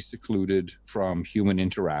very secluded from human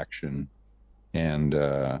interaction, and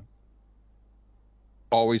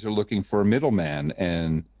always are looking for a middleman.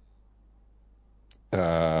 And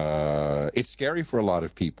it's scary for a lot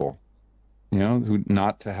of people, who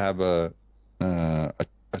not to have a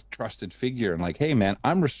trusted figure and like, hey man,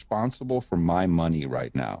 I'm responsible for my money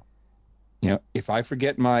right now. If I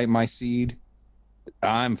forget my seed,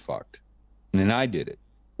 I'm fucked. And I did it.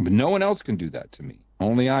 But no one else can do that to me.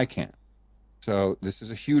 Only I can. So this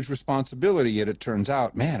is a huge responsibility, yet it turns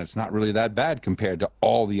out, man, it's not really that bad compared to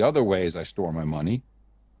all the other ways I store my money.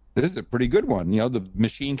 This is a pretty good one. The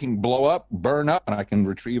machine can blow up, burn up, and I can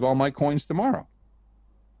retrieve all my coins tomorrow.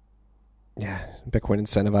 Yeah, Bitcoin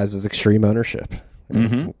incentivizes extreme ownership.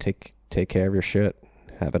 Mm-hmm. Take care of your shit.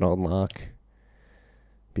 Have it on lock.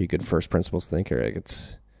 Be a good first principles thinker.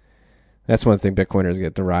 That's one thing Bitcoiners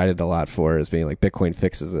get derided a lot for, is being like, Bitcoin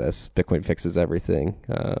fixes this. Bitcoin fixes everything.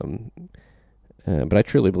 But I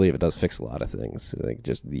truly believe it does fix a lot of things. Like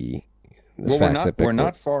just the fact that Bitcoin, we're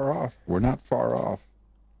not far off. We're not far off.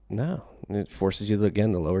 No, it forces you to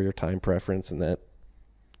lower your time preference, and that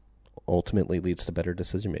ultimately leads to better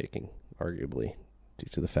decision making, arguably, due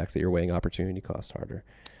to the fact that you're weighing opportunity cost harder.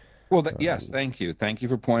 Well, yes, thank you. Thank you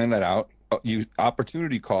for pointing that out.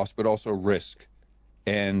 Opportunity cost, but also risk.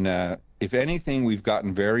 And if anything, we've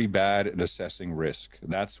gotten very bad at assessing risk.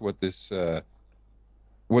 That's what this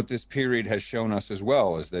period has shown us as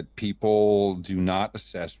well, is that people do not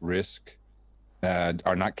assess risk,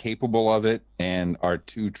 are not capable of it, and are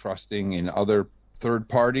too trusting in other third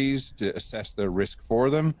parties to assess their risk for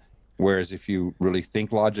them. Whereas if you really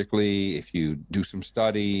think logically, if you do some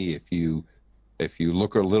study, if you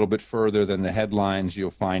look a little bit further than the headlines, you'll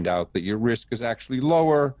find out that your risk is actually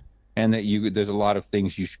lower, and that there's a lot of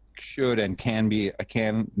things you should and can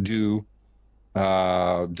do,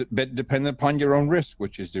 dependent upon your own risk,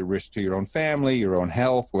 which is the risk to your own family, your own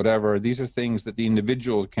health, whatever. These are things that the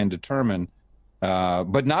individual can determine,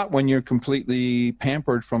 but not when you're completely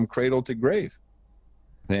pampered from cradle to grave.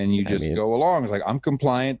 Then you just go along. It's like, I'm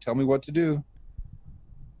compliant. Tell me what to do.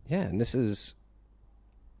 Yeah, and this is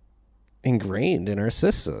ingrained in our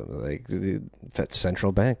system. Like the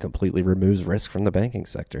central bank completely removes risk from the banking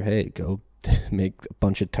sector. Hey, go make a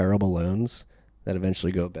bunch of terrible loans that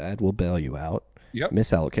eventually go bad. We'll bail you out. Yep.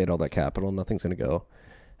 Misallocate all that capital. Nothing's going to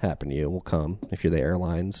happen to you. We'll come. If you're the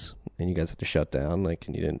airlines and you guys have to shut down,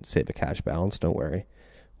 and you didn't save a cash balance, don't worry.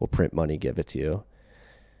 We'll print money, give it to you.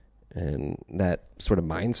 And that sort of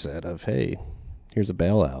mindset of, hey, here's a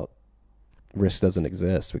bailout. Risk doesn't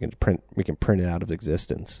exist. We can print it out of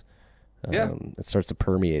existence. Yeah. It starts to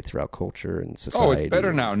permeate throughout culture and society. Oh, it's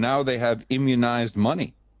better now. Now they have immunized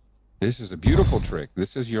money. This is a beautiful trick.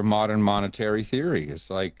 This is your modern monetary theory. It's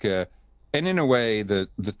like, and in a way, the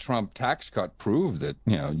Trump tax cut proved that,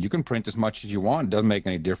 you can print as much as you want. It doesn't make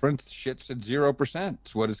any difference. Shit's at 0%.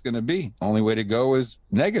 It's what it's going to be. Only way to go is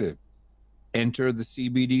negative. Enter the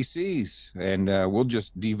CBDCs, and we'll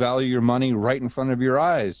just devalue your money right in front of your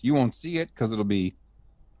eyes. You won't see it because it'll be,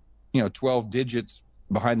 12 digits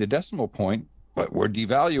behind the decimal point, but we're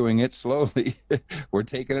devaluing it slowly. We're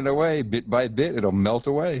taking it away bit by bit. It'll melt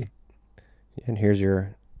away. And here's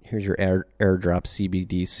your airdrop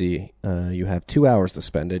CBDC. You have 2 hours to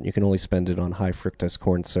spend it. You can only spend it on high fructose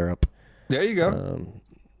corn syrup. There you go.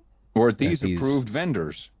 Or at these approved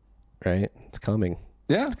vendors. Right? It's coming.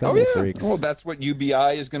 Yeah. Oh yeah. Freaks. Well, that's what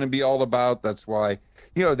UBI is going to be all about. That's why,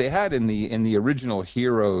 they had in the original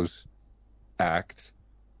Heroes Act,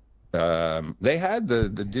 they had the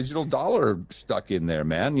digital dollar stuck in there,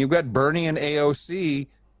 man. You've got Bernie and AOC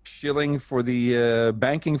shilling for the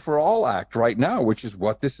Banking for All Act right now, which is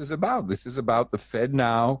what this is about. This is about the Fed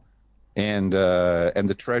now and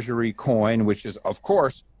the Treasury coin, which is, of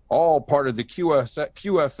course, all part of the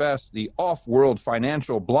QFS, the off-world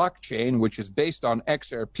financial blockchain, which is based on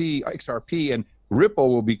XRP, and Ripple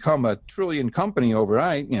will become a trillion company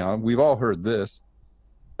overnight. You know, we've all heard this.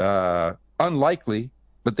 Unlikely,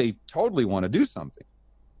 but they totally want to do something.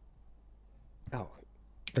 Oh,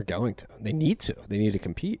 they're going to. They need to. They need to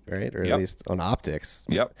compete, right? Or Yep. at least on optics.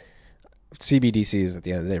 Yep. CBDCs at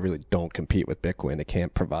the end of the day really don't compete with Bitcoin. They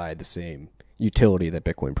can't provide the same utility that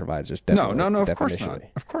Bitcoin provides. There's definitely, No, of course not.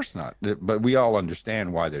 Of course not. But we all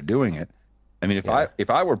understand why they're doing it. I mean, if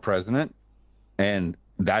I were president, and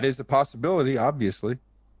that is a possibility, obviously,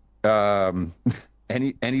 anybody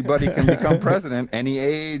can become president, any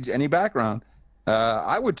age, any background.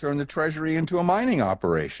 I would turn the Treasury into a mining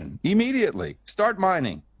operation immediately. Start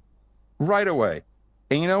mining right away.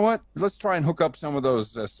 And you know what? Let's try and hook up some of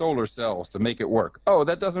those solar cells to make it work. Oh,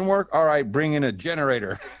 that doesn't work? All right, bring in a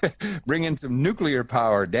generator. Bring in some nuclear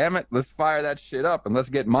power. Damn it. Let's fire that shit up and let's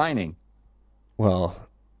get mining. Well,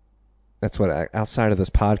 that's what outside of this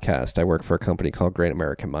podcast, I work for a company called Great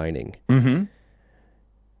American Mining. Mm-hmm.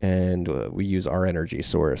 And we use our energy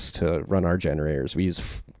source to run our generators. We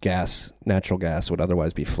use natural gas would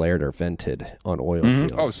otherwise be flared or vented on oil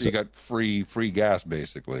fields. Oh, so you got free gas,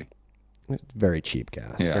 basically. Very cheap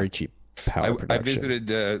gas, Yeah. very cheap power production. I visited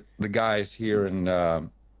the guys here in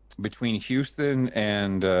between Houston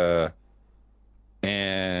and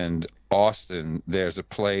Austin. There's a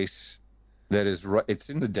place that is it's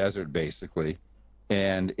in the desert basically,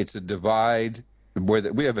 and it's a divide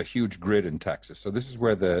where we have a huge grid in Texas. So this is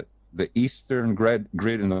where the eastern grid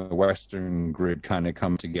and the western grid kind of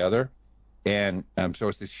come together, and so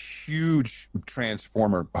it's this huge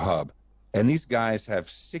transformer hub. And these guys have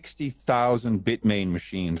 60,000 Bitmain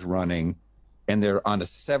machines running, and they're on a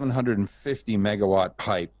 750 megawatt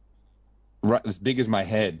pipe, right, as big as my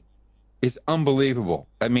head. It's unbelievable.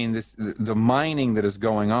 I mean, the mining that is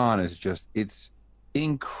going on is just, it's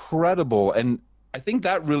incredible. And I think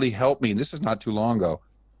that really helped me, this is not too long ago,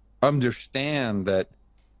 understand that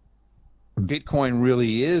Bitcoin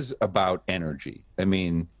really is about energy. I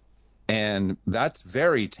mean, and that's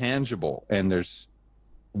very tangible. And there's,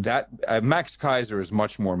 that Max Kaiser is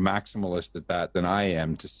much more maximalist at that than I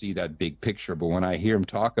am to see that big picture. But when I hear him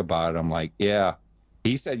talk about it, I'm like, yeah.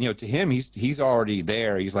 He said, you know, to him, he's already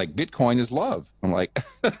there. He's like, Bitcoin is love. I'm like,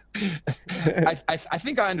 I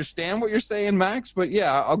think I understand what you're saying, Max. But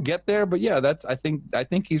yeah, I'll get there. But yeah, I think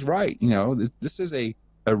he's right. You know, this is a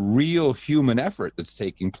real human effort that's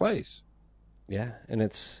taking place. Yeah, and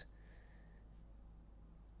this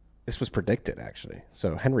was predicted actually.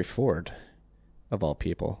 So Henry Ford, of all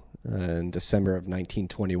people, in December of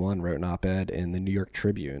 1921, wrote an op-ed in the New York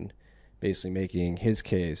Tribune, basically making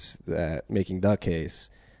the case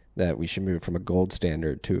that we should move from a gold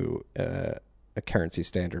standard to a currency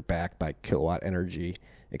standard backed by kilowatt energy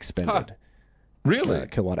expended. Really?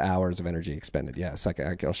 Kilowatt hours of energy expended. Yes,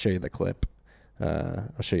 I'll show you the clip.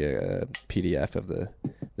 I'll show you a PDF of the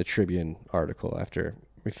Tribune article after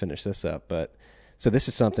we finish this up. But so this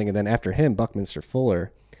is something, and then after him, Buckminster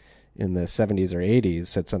Fuller, in the 70s or 80s,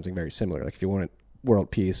 said something very similar. Like, if you want world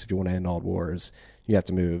peace, if you want to end all wars, you have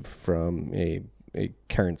to move from a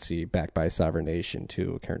currency backed by a sovereign nation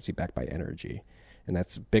to a currency backed by energy. And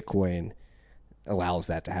that's Bitcoin allows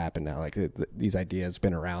that to happen now. Like, these ideas have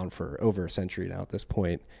been around for over a century now at this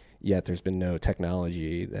point, yet there's been no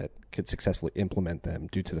technology that could successfully implement them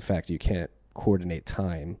due to the fact that you can't coordinate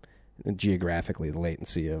time. And geographically, the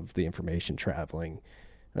latency of the information traveling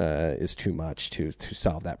is too much to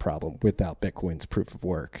solve that problem without Bitcoin's proof of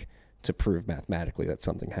work to prove mathematically that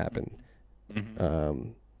something happened.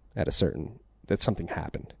 That something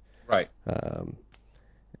happened. Right. And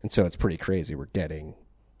so it's pretty crazy. We're getting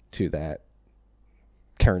to that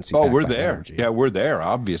currency. Oh, we're there. Energy. Yeah, we're there,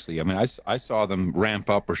 obviously. I mean, I saw them ramp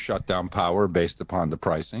up or shut down power based upon the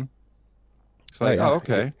pricing. It's like, yeah.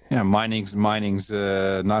 Okay. Yeah, mining's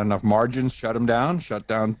not enough margins. Shut down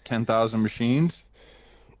 10,000 machines.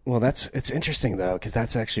 Well, it's interesting, though, because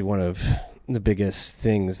that's actually one of the biggest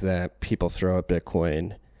things that people throw at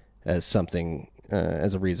Bitcoin as something,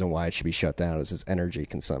 as a reason why it should be shut down, is its energy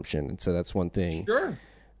consumption. And so that's one thing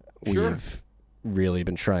we've really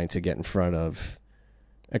been trying to get in front of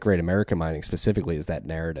at Great American Mining specifically, is that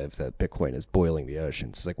narrative that Bitcoin is boiling the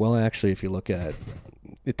oceans. It's like, well, actually, if you look at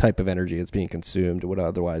the type of energy that's being consumed, it would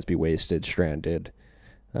otherwise be wasted, stranded,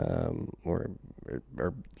 or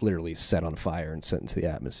literally set on fire and sent into the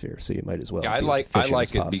atmosphere. So you might as well. Yeah, I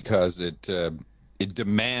like it because it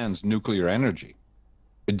demands nuclear energy.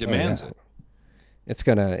 It demands it. It's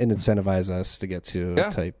gonna incentivize us to get to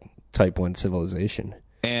type 1 civilization.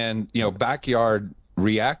 And backyard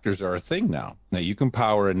reactors are a thing now. Now you can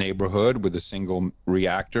power a neighborhood with a single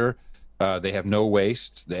reactor. They have no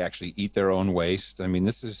waste. They actually eat their own waste. I mean,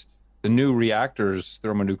 this is the new reactors,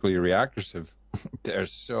 thermonuclear reactors they're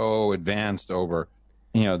so advanced over,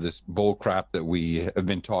 this bull crap that we have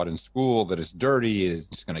been taught in school, that it's dirty,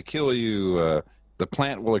 it's going to kill you, the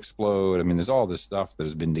plant will explode. I mean, there's all this stuff that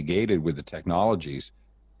has been negated with the technologies.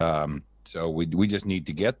 So we just need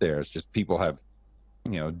to get there. It's just people have,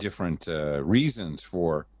 different reasons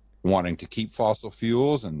for wanting to keep fossil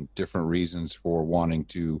fuels and different reasons for wanting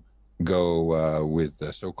to go with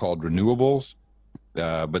so-called renewables.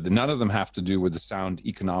 But none of them have to do with the sound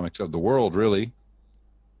economics of the world, really.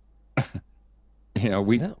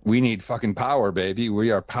 We need fucking power, baby. We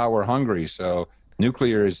are power hungry. So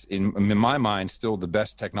nuclear is, in my mind, still the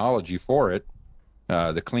best technology for it.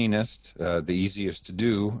 The cleanest, the easiest to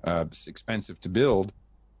do, it's expensive to build.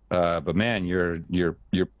 But man, your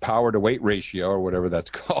power to weight ratio, or whatever that's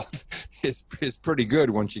called, is pretty good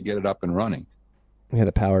once you get it up and running. Yeah,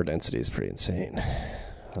 the power density is pretty insane.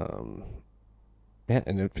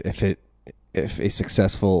 And if a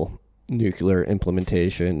successful nuclear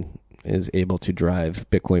implementation is able to drive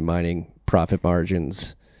Bitcoin mining profit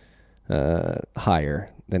margins higher,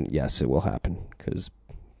 then yes, it will happen, because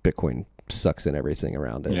Bitcoin sucks in everything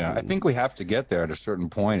around it. Yeah, I think we have to get there at a certain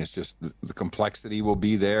point. It's just the complexity will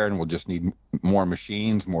be there, and we'll just need more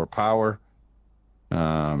machines, more power.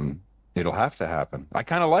 It'll have to happen. I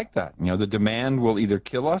kind of like that. The demand will either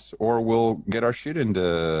kill us, or we'll get our shit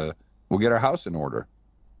we'll get our house in order.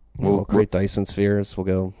 We'll create Dyson spheres.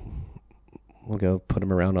 We'll go put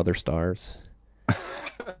them around other stars.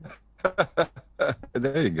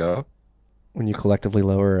 There you go. When you collectively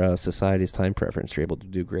lower society's time preference, you're able to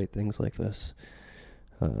do great things like this.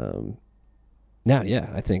 I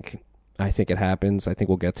think it happens. I think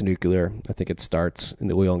we'll get to nuclear. I think it starts in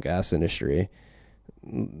the oil and gas industry.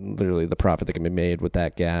 Literally, the profit that can be made with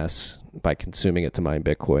that gas by consuming it to mine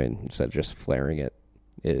Bitcoin instead of just flaring it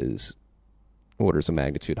is orders of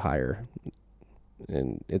magnitude higher,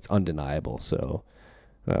 and it's undeniable. So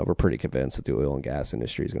we're pretty convinced that the oil and gas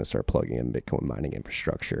industry is going to start plugging in Bitcoin mining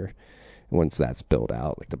infrastructure. Once that's built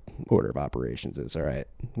out, like, the order of operations is, all right,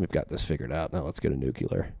 we've got this figured out. Now let's go to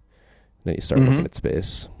nuclear. Then you start looking at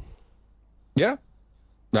space. Yeah,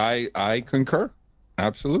 I concur.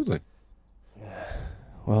 Absolutely.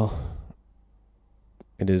 Well,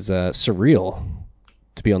 it is surreal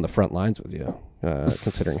to be on the front lines with you,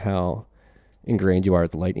 considering how ingrained you are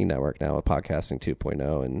at the Lightning Network now with Podcasting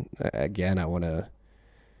 2.0. And again, I want to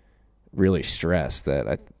really stress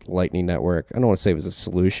that Lightning Network, I don't want to say it was a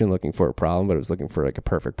solution looking for a problem, but it was looking for like a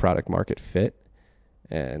perfect product market fit.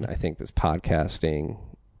 And I think this podcasting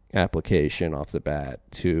application off the bat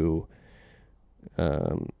to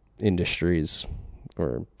industries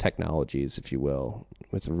or technologies, if you will,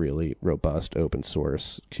 with really robust open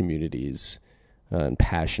source communities and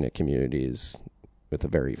passionate communities with a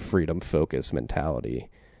very freedom focused mentality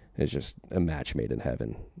is just a match made in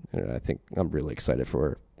heaven. And I think I'm really excited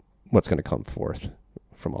for what's going to come forth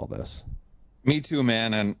from all this. Me too,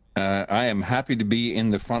 man. And I am happy to be in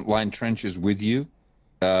the frontline trenches with you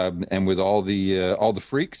and with all the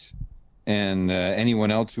freaks and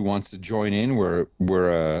anyone else who wants to join in. We're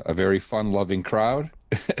a very fun loving crowd.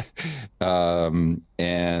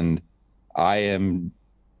 And I am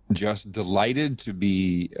just delighted to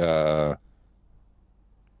be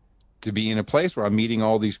in a place where I'm meeting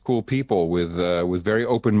all these cool people with very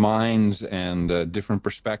open minds and different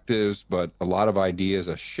perspectives, but a lot of ideas,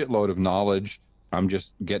 a shitload of knowledge. I'm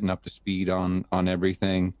just getting up to speed on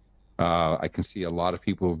everything. I can see a lot of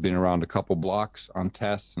people who've been around a couple blocks on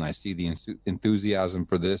tests, and I see the enthusiasm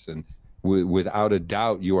for this. And without a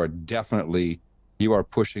doubt, you are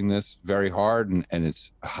pushing this very hard, and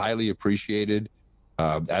it's highly appreciated,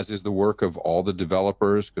 as is the work of all the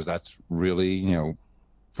developers, because that's really,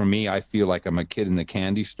 for me, I feel like I'm a kid in the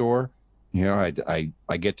candy store.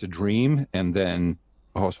 I get to dream, and then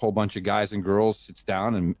a whole bunch of guys and girls sits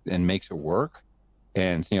down and makes it work.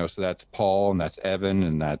 And, so that's Paul, and that's Evan,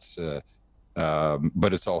 and that's,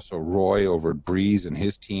 but it's also Roy over at Breeze and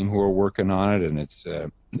his team who are working on it. And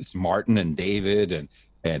it's Martin and David and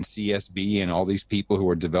CSB and all these people who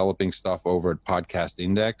are developing stuff over at Podcast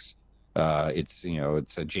Index. It's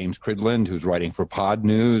James Cridland who's writing for Pod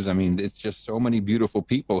News. I mean, it's just so many beautiful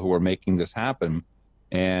people who are making this happen.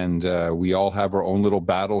 And we all have our own little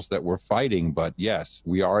battles that we're fighting. But yes,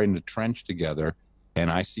 we are in the trench together. And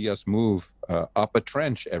I see us move up a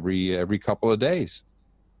trench every couple of days.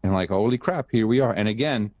 And like, holy crap, here we are. And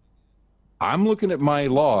again, I'm looking at my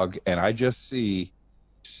log and I just see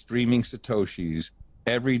streaming Satoshis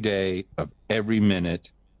every day of every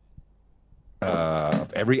minute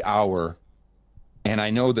every hour. And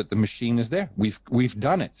I know that the machine is there. We've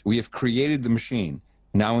done it. We have created the machine.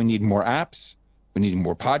 Now we need more apps. We need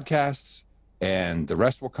more podcasts, and the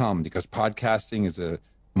rest will come, because podcasting is a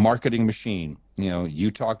marketing machine.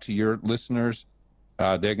 You talk to your listeners,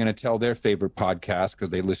 they're going to tell their favorite podcast because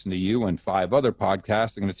they listen to you and 5 other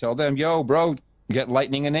podcasts. They're going to tell them, yo, bro, get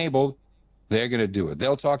Lightning enabled. They're going to do it.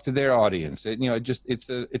 They'll talk to their audience. It's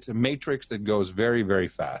a matrix that goes very, very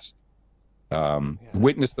fast.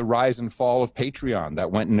 Witness the rise and fall of Patreon.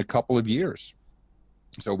 That went in a couple of years.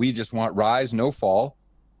 So we just want rise, no fall.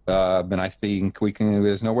 And I think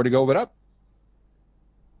there's nowhere to go but up.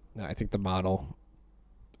 No, I think the model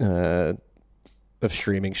of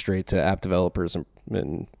streaming straight to app developers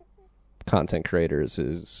and content creators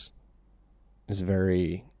is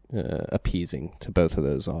very appeasing to both of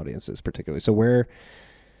those audiences, particularly. So where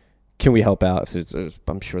can we help out?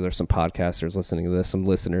 I'm sure there's some podcasters listening to this, some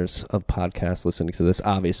listeners of podcasts listening to this.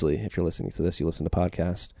 Obviously, if you're listening to this, you listen to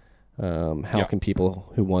podcast. How can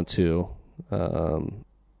people who want to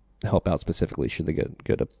help out specifically, should they go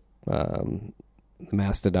to the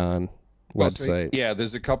Mastodon website? Yeah,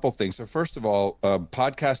 there's a couple things. So first of all,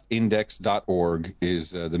 podcastindex.org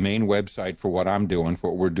is the main website for what I'm doing,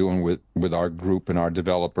 for what we're doing with our group and our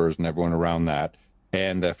developers and everyone around that.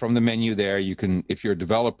 And from the menu there, you can, if you're a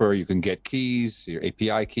developer, you can get keys, your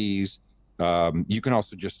API keys. You can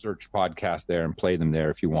also just search podcast there and play them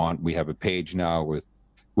there if you want. We have a page now with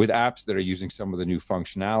apps that are using some of the new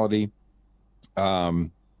functionality.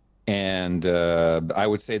 And I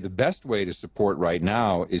would say the best way to support right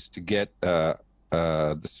now is to get I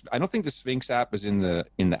don't think the Sphinx app is in the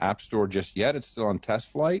App Store just yet. It's still on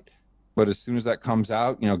test flight, but as soon as that comes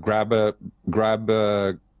out, grab a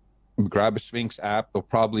Sphinx app. They'll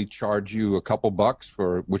probably charge you a couple bucks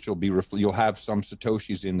for which you'll have some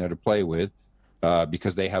Satoshis in there to play with,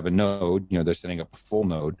 because they have a node. They're setting up a full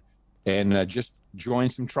node, and just join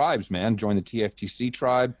some tribes, man. Join the TFTC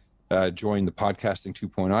tribe. Join the Podcasting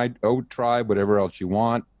 2.0 tribe, whatever else you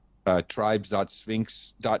want.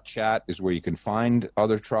 Tribes.sphinx.chat is where you can find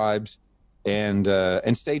other tribes, and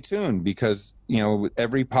stay tuned, because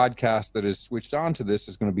every podcast that is switched on to this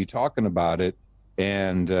is going to be talking about it,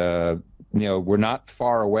 and we're not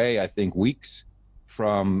far away. I think weeks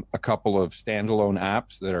from a couple of standalone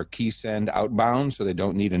apps that are key send outbound, so they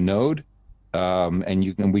don't need a node,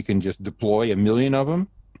 and we can just deploy 1 million of them.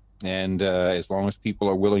 And as long as people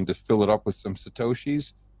are willing to fill it up with some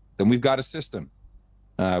Satoshis, then we've got a system.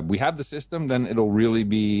 We have the system, then it'll really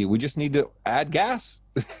be, we just need to add gas.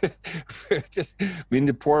 We need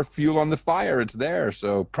to pour fuel on the fire. It's there.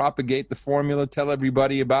 So propagate the formula, tell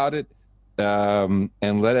everybody about it, and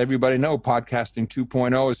let everybody know Podcasting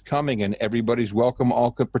 2.0 is coming, and everybody's welcome.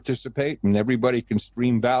 All can participate, and everybody can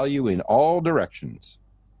stream value in all directions.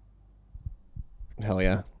 Hell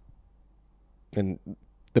yeah. And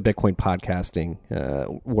the Bitcoin podcasting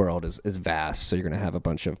world is vast, so you're going to have a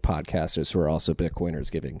bunch of podcasters who are also Bitcoiners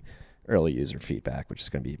giving early user feedback, which is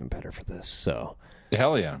going to be even better for this. So,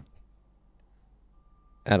 hell yeah.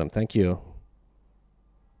 Adam, thank you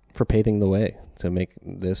for paving the way to make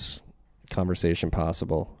this conversation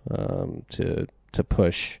possible, to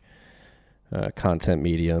push content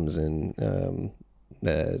mediums and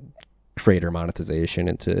creator monetization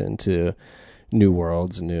into new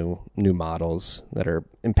worlds, new models that are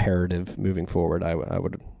imperative moving forward. I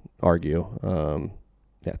would argue.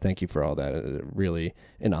 Thank you for all that. Really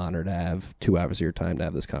an honor to have 2 hours of your time to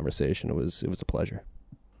have this conversation. It was a pleasure.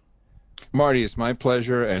 Marty, it's my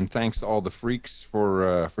pleasure, and thanks to all the freaks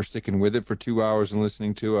for sticking with it for 2 hours and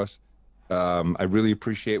listening to us. I really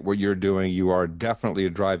appreciate what you're doing. You are definitely a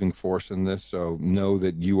driving force in this, so know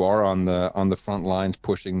that you are on the front lines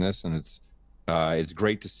pushing this, and it's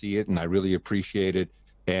great to see it, and I really appreciate it.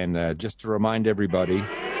 And just to remind everybody,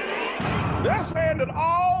 they're saying that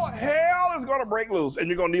all hell is going to break loose, and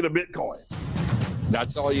you're going to need a Bitcoin.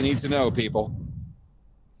 That's all you need to know, people.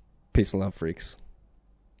 Peace and love, freaks.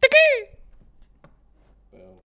 Tiki!